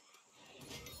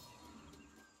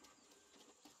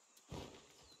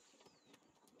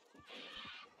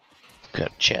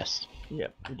 Got a chest.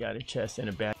 Yep, we got a chest and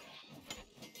a bag.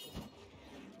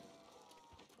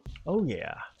 Oh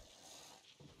yeah.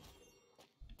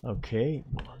 Okay,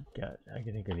 I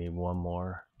think I need one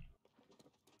more.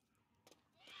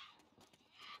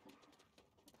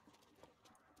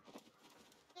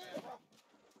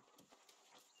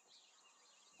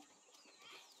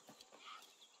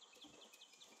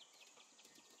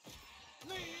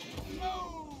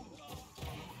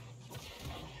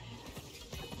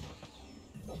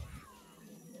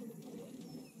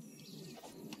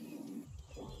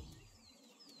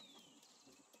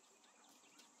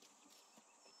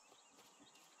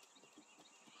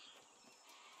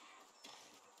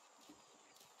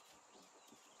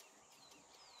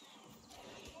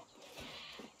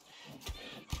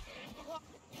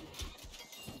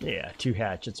 Yeah, 2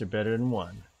 hatchets are better than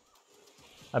 1.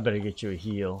 I better get you a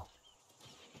heal.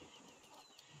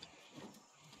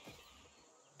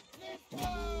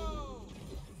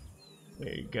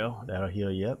 There you go. That'll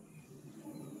heal you up.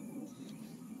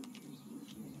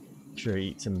 Sure,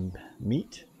 eat some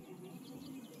meat.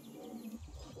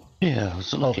 Yeah, I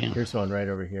was looking. Oh, here's one right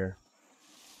over here.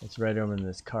 It's right over in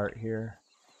this cart here.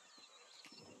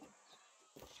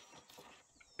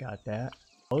 Got that.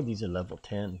 Oh, these are level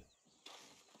 10.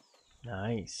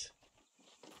 Nice.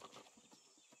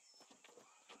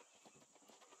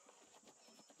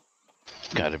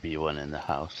 Gotta be one in the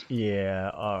house.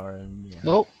 Yeah, yeah.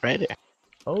 Oh, right there.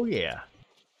 Oh, yeah.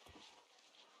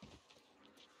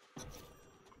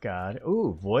 Got it.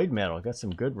 Ooh, void metal. Got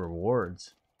some good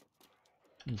rewards.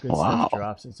 Some good stuff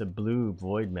drops. It's a blue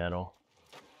void metal.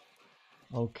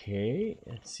 Okay,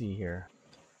 let's see here.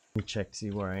 Let me check to see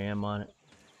where I am on it.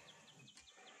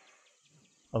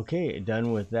 Okay,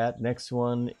 done with that. Next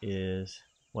one is,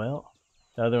 well,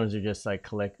 the other ones are just like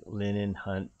collect linen,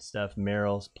 hunt stuff.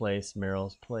 Merrill's Place.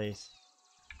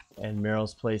 And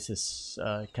Merrill's Place is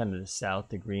kind of the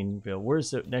south of Greenville.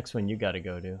 Where's the next one you got to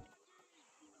go to?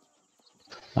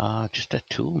 Just a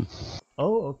tomb.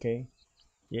 Oh, okay.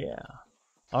 Yeah.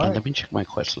 All right. Let me check my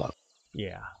quest log.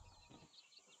 Yeah.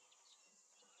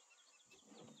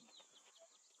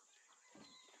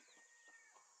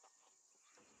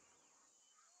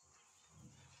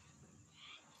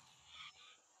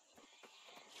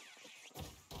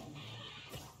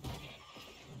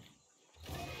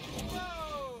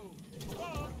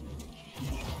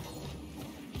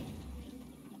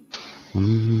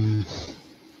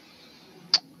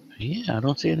 Yeah, I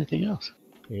don't see anything else.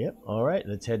 Yep. All right.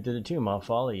 Let's head to the tomb. I'll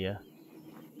follow you.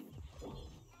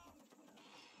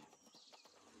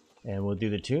 And we'll do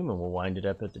the tomb and we'll wind it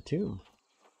up at the tomb.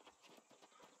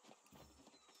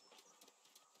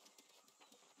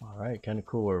 All right. Kind of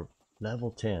cool. We're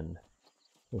level 10.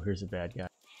 Oh, here's a bad guy.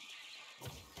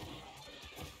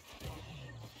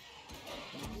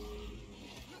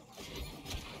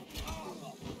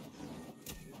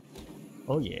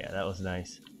 Oh yeah, that was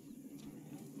nice.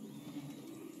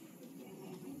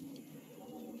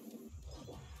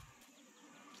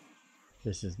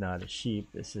 This is not a sheep,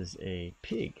 this is a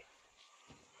pig.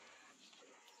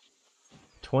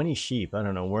 20 sheep, I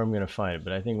don't know where I'm going to find it,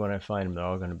 but I think when I find them, they're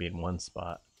all going to be in one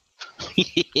spot.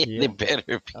 They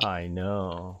better be. I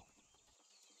know.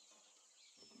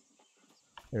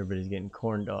 Everybody's getting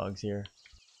corn dogs here.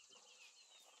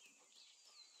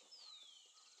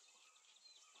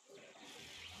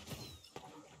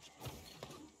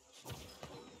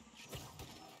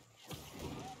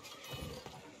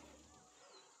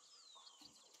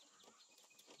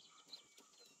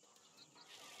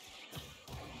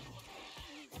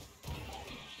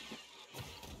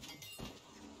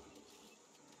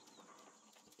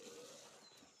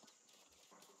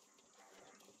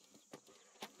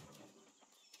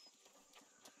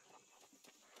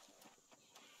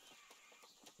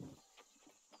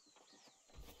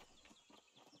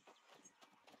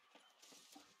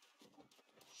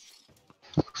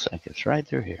 Looks like it's right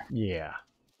through here. Yeah.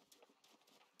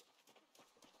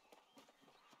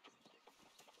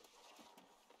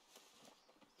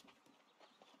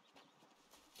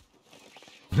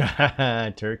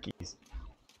 Turkeys.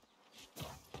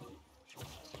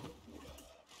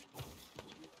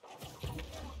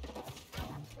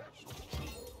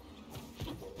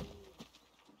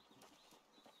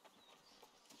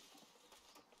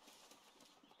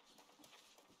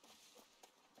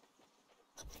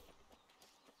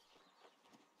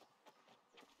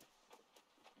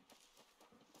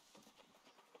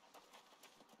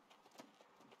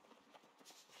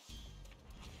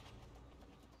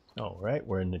 All right,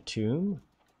 we're in the tomb.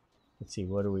 Let's see,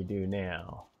 what do we do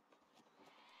now?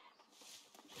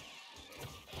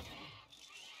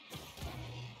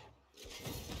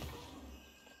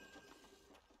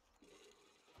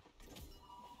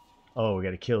 Oh, we got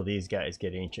to kill these guys,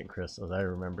 get ancient crystals. I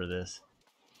remember this.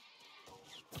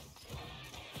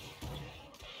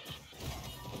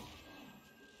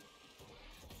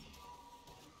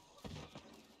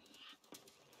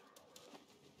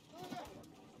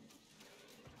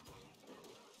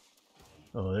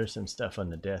 Oh, there's some stuff on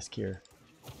the desk here.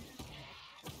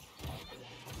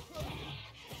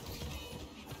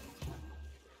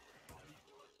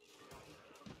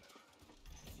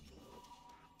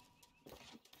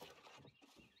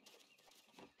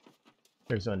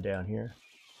 There's one down here.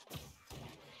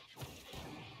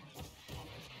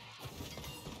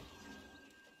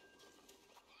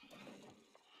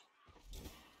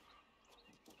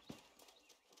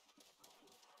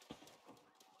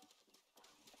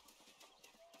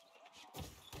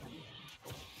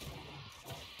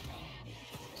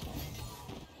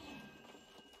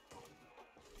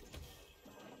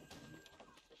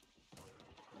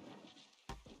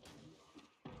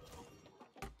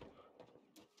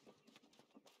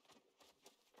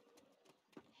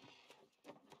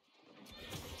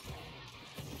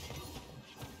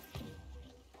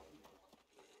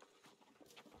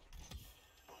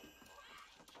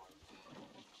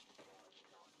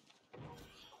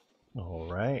 All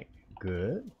right,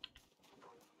 good.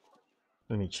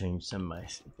 Let me change some of my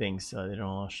things so they don't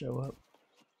all show up.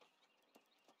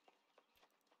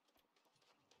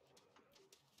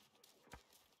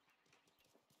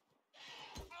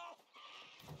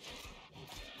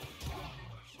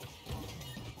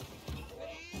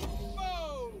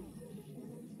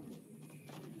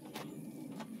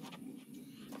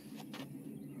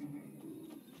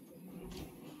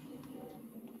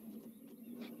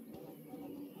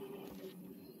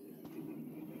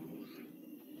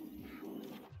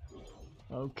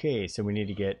 Okay, so we need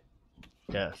to get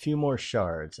a few more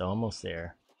shards. Almost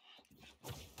there.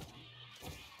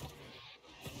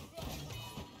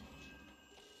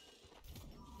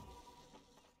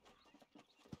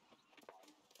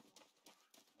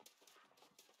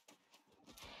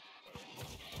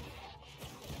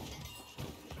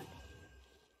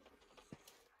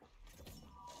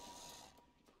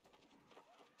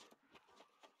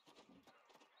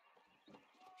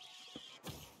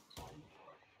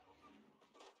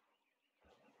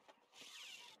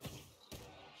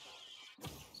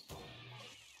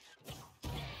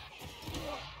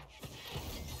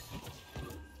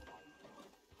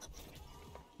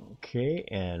 Okay,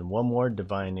 and one more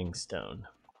divining stone.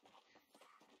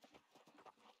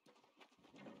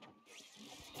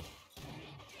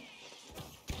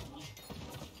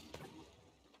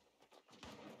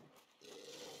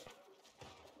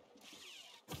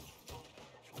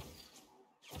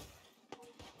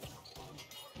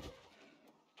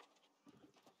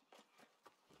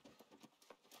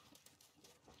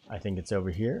 I think it's over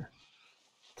here.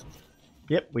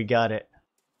 Yep, we got it.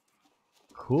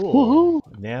 Cool.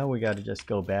 Woohoo! Now we got to just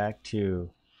go back to...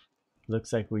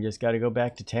 Looks like we just got to go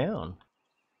back to town.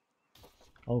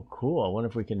 Oh, cool. I wonder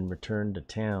if we can return to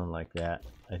town like that.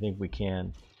 I think we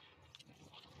can.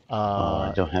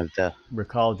 I don't have the...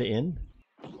 Recall the inn?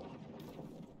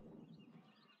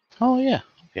 Oh, yeah.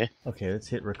 Okay. Okay, let's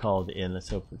hit recall the inn. Let's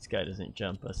hope this guy doesn't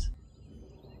jump us.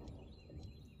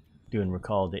 Doing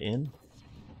recall the inn.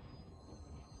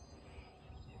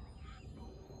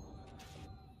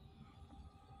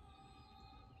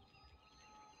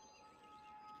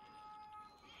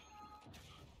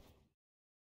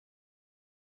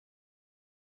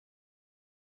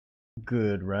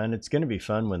 Good run. It's going to be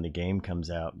fun when the game comes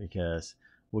out because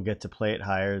we'll get to play it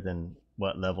higher than,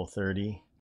 what, level 30?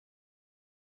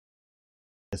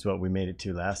 That's what we made it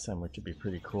to last time, which would be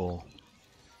pretty cool.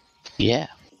 Yeah.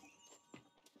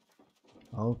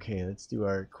 Okay, let's do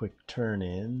our quick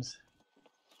turn-ins.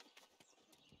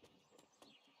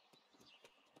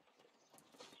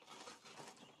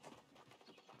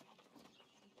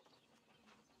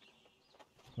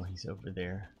 Oh, he's over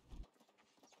there.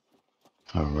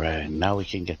 Alright, now we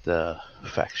can get the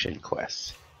faction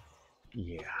quest.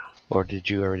 Yeah. Or did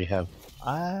you already have?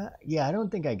 Yeah, I don't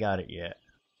think I got it yet.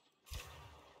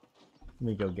 Let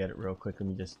me go get it real quick. Let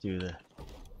me just do the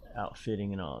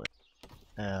outfitting and all that.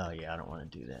 Oh, yeah, I don't want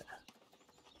to do that.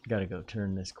 Gotta go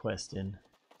turn this quest in.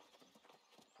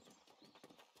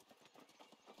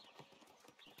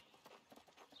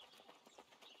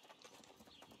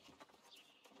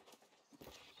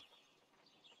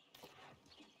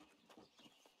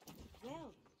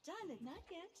 Well done, not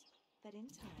yet, but in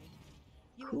time.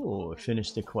 Cool,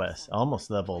 finished the quest. Almost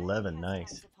level 11,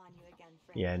 nice.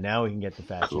 Yeah, now we can get the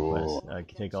faction Cool. quest. I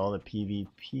can take all the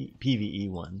PvE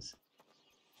ones.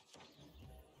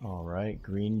 Alright,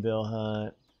 Greenville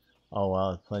Hunt. Oh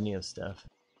wow, plenty of stuff.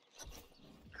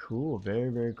 Cool, very,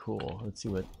 very cool. Let's see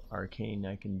what arcane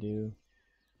I can do.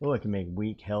 Oh, I can make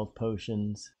weak health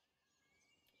potions.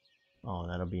 Oh,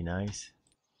 that'll be nice.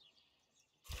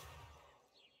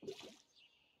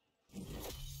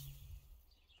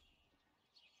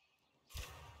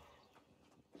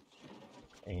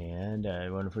 And I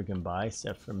wonder if we can buy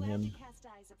stuff from him. Glad to cast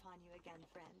eyes upon you again,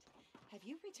 friend. Have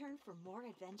you returned for more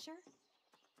adventure?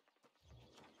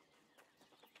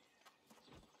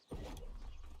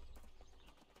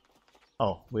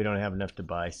 Oh, we don't have enough to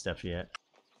buy stuff yet.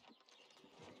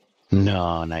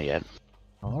 No, not yet.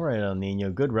 Alright, El Nino,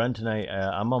 good run tonight.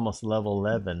 I'm almost level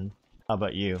 11. How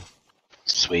about you?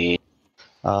 Sweet.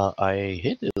 I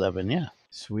hit 11, yeah.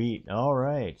 Sweet.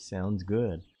 Alright, sounds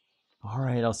good.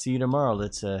 Alright, I'll see you tomorrow.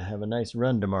 Let's have a nice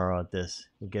run tomorrow at this.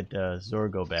 We'll get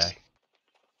Zorgo back.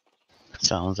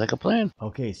 Sounds like a plan.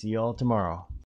 Okay, see you all tomorrow.